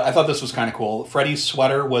 but I thought this was kind of cool. Freddy's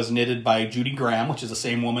sweater was knitted by Judy Graham, which is the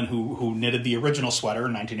same woman who knitted the original sweater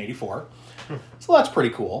in 1984. So that's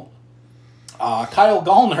pretty cool. Kyle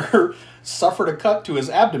Gallner suffered a cut to his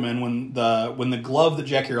abdomen when the glove that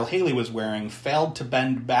Jackie Earle Haley was wearing failed to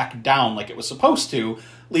bend back down like it was supposed to,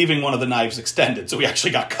 leaving one of the knives extended, so he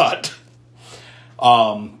actually got cut.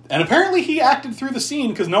 And apparently he acted through the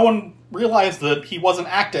scene because no one realized that he wasn't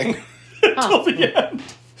acting until the end.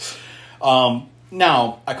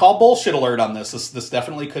 Now, I call bullshit alert on this. This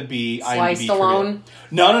definitely could be Sliced IMDb alone?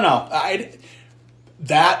 No.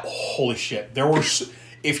 Holy shit. There were...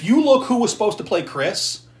 If you look who was supposed to play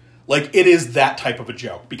Chris, like, it is that type of a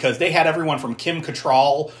joke. Because they had everyone from Kim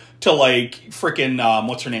Cattrall to, like, frickin',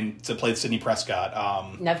 what's her name, to play Sidney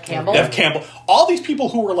Prescott? Neve Campbell? Neve Campbell. All these people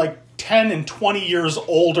who were, like, 10 and 20 years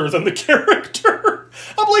older than the character.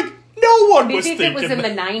 I'm like, No one Maybe was if thinking it was in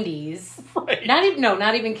that. the 90s. Right.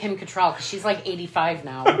 Not even Kim Cattrall, because she's like 85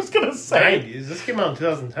 now. I was going to say. 90s. This came out in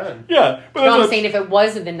 2010. Yeah. But No, I'm saying if it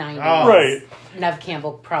was in the 90s, Right. Nev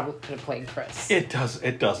Campbell probably could have played Chris. It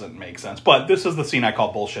doesn't make sense. But this is the scene I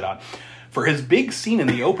call bullshit on. For his big scene in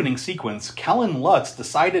the opening sequence, Kellen Lutz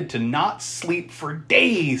decided to not sleep for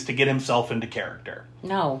days to get himself into character.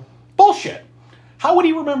 No. Bullshit. How would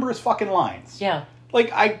he remember his fucking lines? Yeah.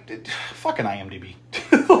 Like, fucking IMDb.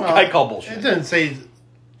 I call bullshit. It didn't say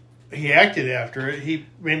he acted after it. He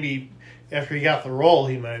maybe after he got the role,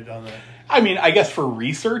 he might have done that. I mean, I guess for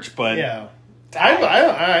research, but Yeah,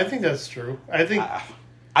 I think that's true. I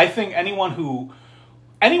think anyone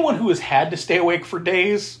who has had to stay awake for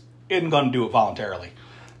days isn't going to do it voluntarily.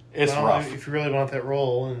 It's rough. If you really want that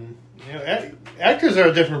role, and actors are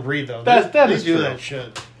a different breed, though. That they is do true. that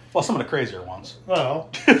shit. Well, some of the crazier ones. Well,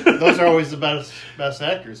 those are always the best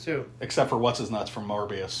actors too. Except for what's his nuts from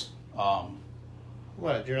Morbius.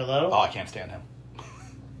 What, Jared Leto? Oh, I can't stand him.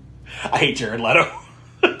 I hate Jared Leto.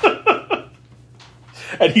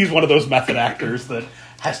 And he's one of those method actors that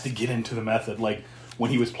has to get into the method. Like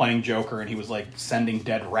when he was playing Joker and he was like sending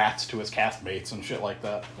dead rats to his castmates and shit like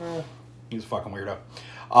that. He's a fucking weirdo.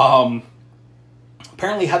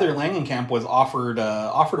 Apparently Heather Langenkamp was offered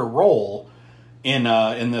a role in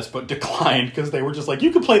this, but declined because they were just like, you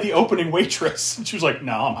could play the opening waitress. And she was like,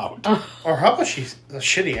 no, I'm out. Or how about she's a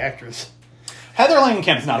shitty actress? Heather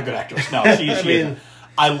Langenkamp is not a good actress. No, she isn't.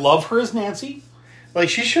 I love her as Nancy. Like,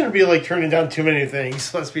 she shouldn't be, like, turning down too many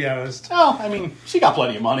things, let's be honest. No, I mean, she got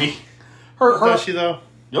plenty of money. Does she, though?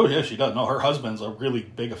 Oh, yeah, she does. No, her husband's a really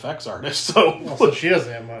big effects artist, so... Well, so she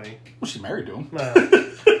doesn't have money. Well, she's married to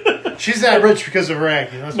him. She's not rich because of her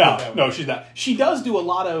acting. No, she's not. She does do a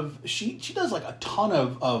lot of... She does, like, a ton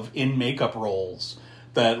of in-makeup roles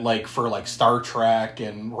that, like, for, like, Star Trek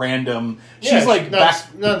and random... She's, like...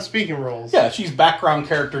 Non-speaking roles. Yeah, she's background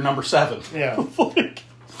character number 7. Yeah.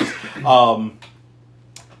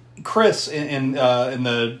 Chris, in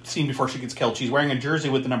the scene before she gets killed, she's wearing a jersey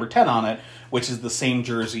with the number 10 on it, which is the same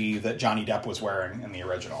jersey that Johnny Depp was wearing in the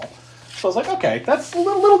original. So I was like, okay, that's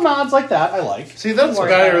little nods like that I like. See, that's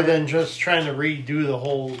better than just trying to redo the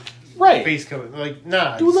whole face cover. Like,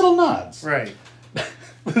 nods. Do little nods. Right.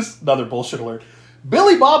 This is another bullshit alert.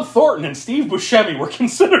 Billy Bob Thornton and Steve Buscemi were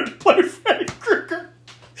considered to play Freddy Krueger.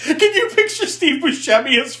 Can you picture Steve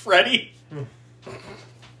Buscemi as Freddy?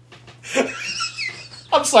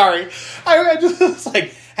 I'm sorry. I just was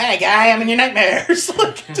like, hey, guy, I'm in your nightmares.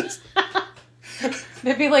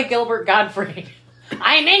 They'd be like Gilbert Gottfried.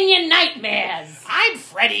 I'm in your nightmares. I'm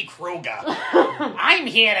Freddy Krueger. I'm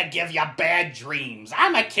here to give you bad dreams.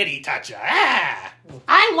 I'm a kitty toucher. Ah.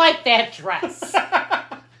 I like that dress.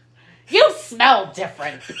 You smell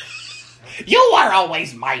different. You are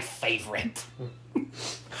always my favorite. Oh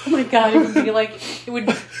my god, it would be like,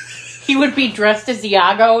 he would be dressed as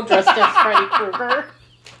Iago, dressed as Freddy Krueger.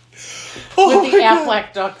 With the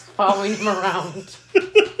Affleck ducks following him around.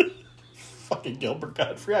 Fucking Gilbert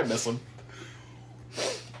Godfrey, I miss him.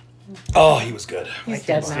 Oh, he was good. He's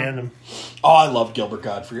dead now. Him. Oh, I loved Gilbert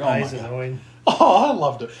Godfrey. Oh, He's my God. annoying. Oh, I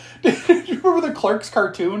loved it. Did you remember the Clerks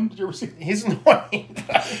cartoon? Did you ever see? He's annoying.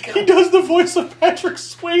 He does the voice of Patrick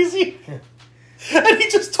Swayze. And he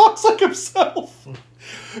just talks like himself.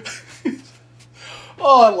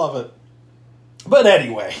 Oh, I love it. But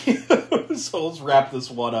anyway, so let's wrap this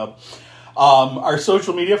one up. Our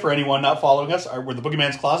social media, for anyone not following us, we're the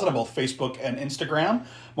Boogeyman's Closet on both Facebook and Instagram.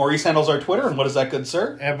 Maurice handles our Twitter, and what is that, good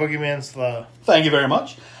sir? At Boogeyman's Law. Thank you very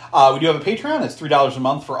much. We do have a Patreon. It's $3 a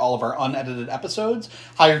month for all of our unedited episodes.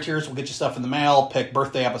 Higher tiers will get you stuff in the mail, pick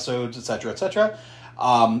birthday episodes, etc., etc.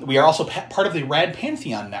 We are also part of the Rad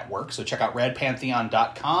Pantheon network, so check out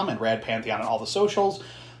radpantheon.com and Rad Pantheon on all the socials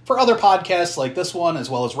for other podcasts like this one, as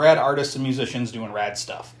well as rad artists and musicians doing rad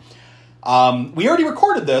stuff. We already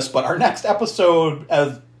recorded this, but our next episode,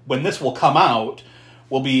 when this will come out,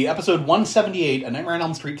 will be episode 178, A Nightmare on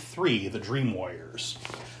Elm Street 3, The Dream Warriors.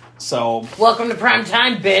 So, welcome to prime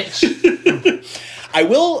time, bitch. I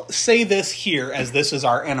will say this here, as this is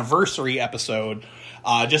our anniversary episode,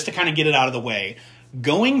 just to kind of get it out of the way.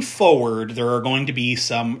 Going forward, there are going to be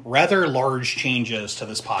some rather large changes to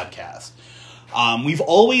this podcast. We've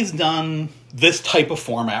always done this type of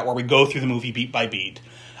format where we go through the movie beat by beat.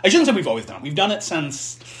 I shouldn't say we've always done it. We've done it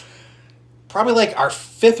since probably like our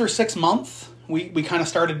 5th or 6th month. We kind of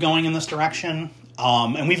started going in this direction.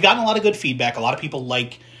 And we've gotten a lot of good feedback. A lot of people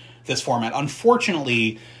like this format.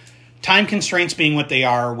 Unfortunately, time constraints being what they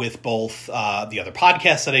are with both the other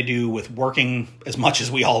podcasts that I do, with working as much as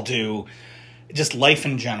we all do, just life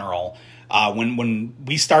in general. When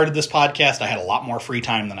we started this podcast, I had a lot more free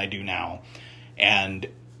time than I do now. And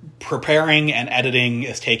preparing and editing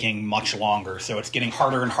is taking much longer, so it's getting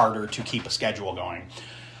harder and harder to keep a schedule going.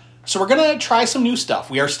 So we're going to try some new stuff.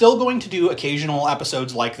 We are still going to do occasional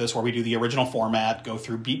episodes like this where we do the original format, go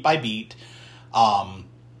through beat by beat.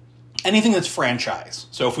 Anything that's franchise.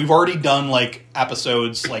 So if we've already done like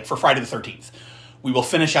episodes like for Friday the 13th, we will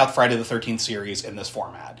finish out Friday the 13th series in this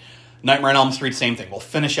format. Nightmare on Elm Street, same thing. We'll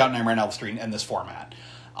finish out Nightmare on Elm Street in this format.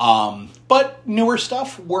 But newer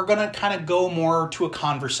stuff, we're going to kind of go more to a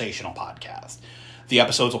conversational podcast. The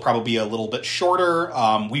episodes will probably be a little bit shorter.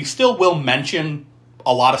 We still will mention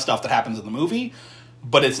a lot of stuff that happens in the movie,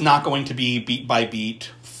 but it's not going to be beat by beat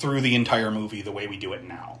through the entire movie the way we do it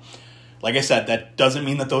now. Like I said, that doesn't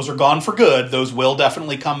mean that those are gone for good. Those will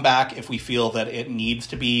definitely come back if we feel that it needs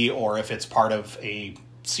to be, or if it's part of a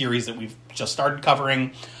series that we've just started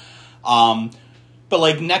covering. But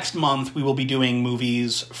like next month, we will be doing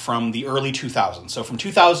movies from the early 2000s. So from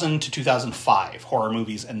 2000 to 2005, horror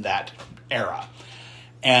movies in that era.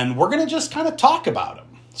 And we're going to just kind of talk about them.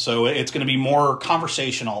 So it's going to be more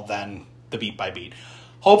conversational than the beat by beat.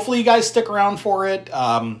 Hopefully you guys stick around for it.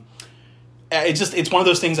 It's one of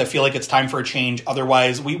those things I feel like it's time for a change.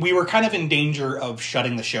 Otherwise, we were kind of in danger of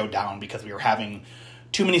shutting the show down because we were having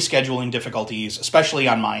too many scheduling difficulties, especially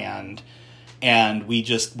on my end. And we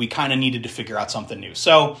kind of needed to figure out something new.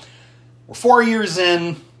 So we're 4 years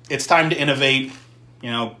in. It's time to innovate,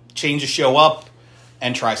 change the show up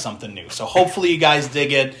and try something new. So hopefully you guys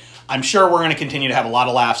dig it. I'm sure we're going to continue to have a lot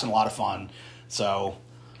of laughs and a lot of fun. So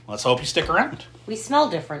let's hope you stick around. We smell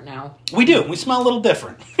different now. We do. We smell a little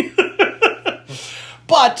different.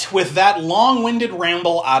 But with that long-winded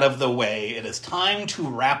ramble out of the way, it is time to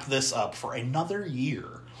wrap this up for another year.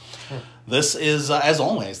 This is, as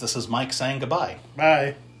always, this is Mike saying goodbye.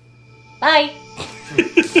 Bye. Bye.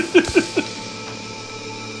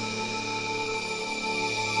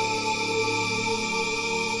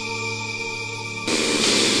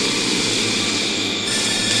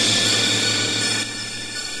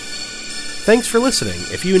 Thanks for listening.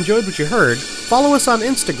 If you enjoyed what you heard, follow us on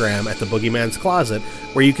Instagram at The Boogeyman's Closet,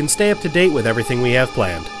 where you can stay up to date with everything we have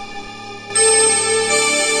planned.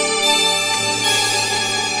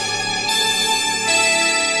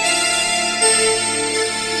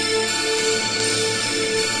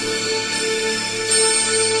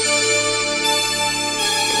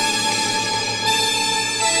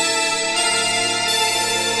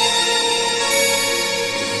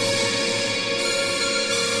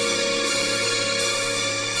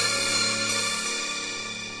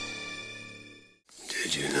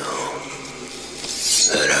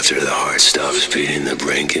 After the heart stops beating, the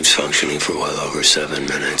brain keeps functioning for well over 7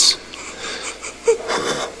 minutes.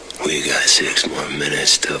 We got 6 more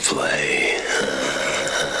minutes to play.